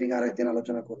 জুম মিটিং আরেকদিন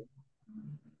আলোচনা করুন।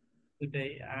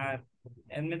 ওইটাই। আর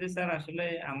এমনিতে স্যার আসলে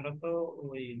আমরা তো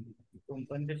ওই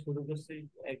কোম্পানিটা শুরু করছি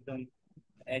একদম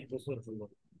 1 বছর হলো।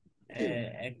 জি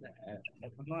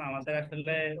এখনো আমাদের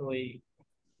আসলে ওই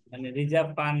মানে রিজার্ভ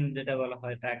ফান্ড যেটা বলা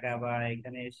হয় টাকা, বা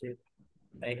এখানে এসে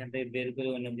এখান থেকে বের করে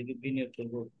অন্যদিকে বিনিয়োগ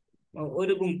করবো,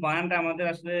 ওইরকম ফান্ড আমাদের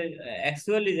আসলে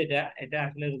অ্যাকচুয়ালি যেটা এটা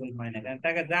আসলে এরকম হয় না, কারণ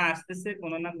টাকা যা আসতেছে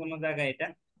কোনো না কোনো জায়গায় এটা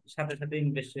সাথে সাথে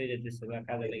ইনভেস্ট হয়ে যেতেছে বা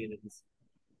কাজে লেগে যেতেছে।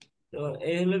 তো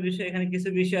এই হলো বিষয়, এখানে কিছু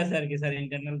বিষয় আছে আর কি স্যার,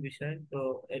 ইন্টারনাল বিষয় তো।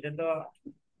 এটা তো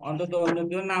অন্তত অন্য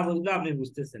কেউ না বুঝলে আপনি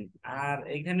বুঝতেছেন। আর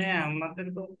এখানে আমাদের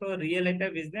তো রিয়েল একটা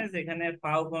বিজনেস, এখানে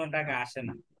পাও কোনো টাকা আসে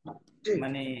না, জি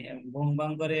মানে বুং বাং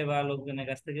করে বা লোকজনের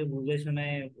কাছ থেকে বুঝে শুনে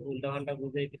উল্টা পাল্টা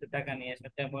বুঝে কিছু টাকা নিয়ে আসা,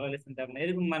 টেম্পোরারি চিন্তা ভাবনা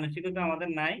এরকম মানসিকতা আমাদের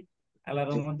নাই। আল্লাহর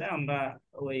জি রহমতে আমরা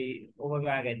ওই ওভাবে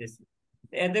আগাইতেছি।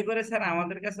 এতে করে স্যার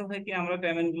আমাদের কাছে হয় কি, আমরা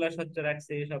পেমেন্ট গুলা স্বচ্ছ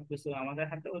রাখছি, সবকিছু আমাদের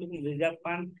হাতে ওরকম রিজার্ভ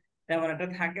ফান্ড তেমন একটা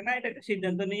থাকে না, এটা একটা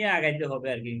সিদ্ধান্ত নিয়ে আগাইতে হবে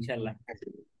আর কি ইনশাল্লাহ।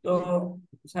 তো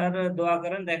জি স্যার দোয়া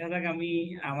করেন, দেখা যাক আমি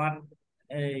আমার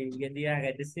এই ইয়ে দিয়ে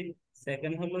আগাইতেছি।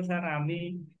 সেকেন্ড হলো স্যার, আমি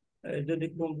যদি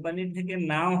কোম্পানি থেকে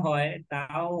নাও হয়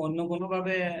তাও অন্য কোনো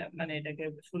ভাবে মানে এটাকে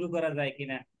শুরু করা যায়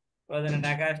কিনা, প্রয়োজনে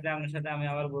ঢাকা আসলে আপনার সাথে আমি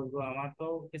আবার বলবো। আমার তো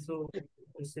কিছু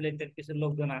সিলেক্টেড কিছু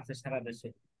লোকজন আছে সারা দেশে,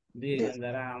 দুই জি একজন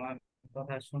যারা আমার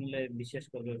কথা শুনলে বিশ্বাস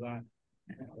করবে, বা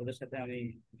ওদের সাথে আমি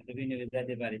একটা বিনিয়োগে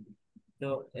যেতে পারি। তো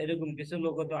এরকম কিছু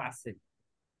লোকও তো আছে।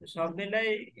 তো সব মিলাই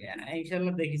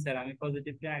ইনশাল্লাহ দেখি স্যার, আমি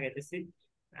পজিটিভলি আগাইতেছি।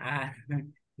 আর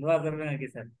দোয়া করবেন আর কি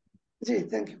স্যার। G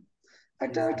thank you.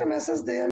 একটা একটা মেসেজ দেয়।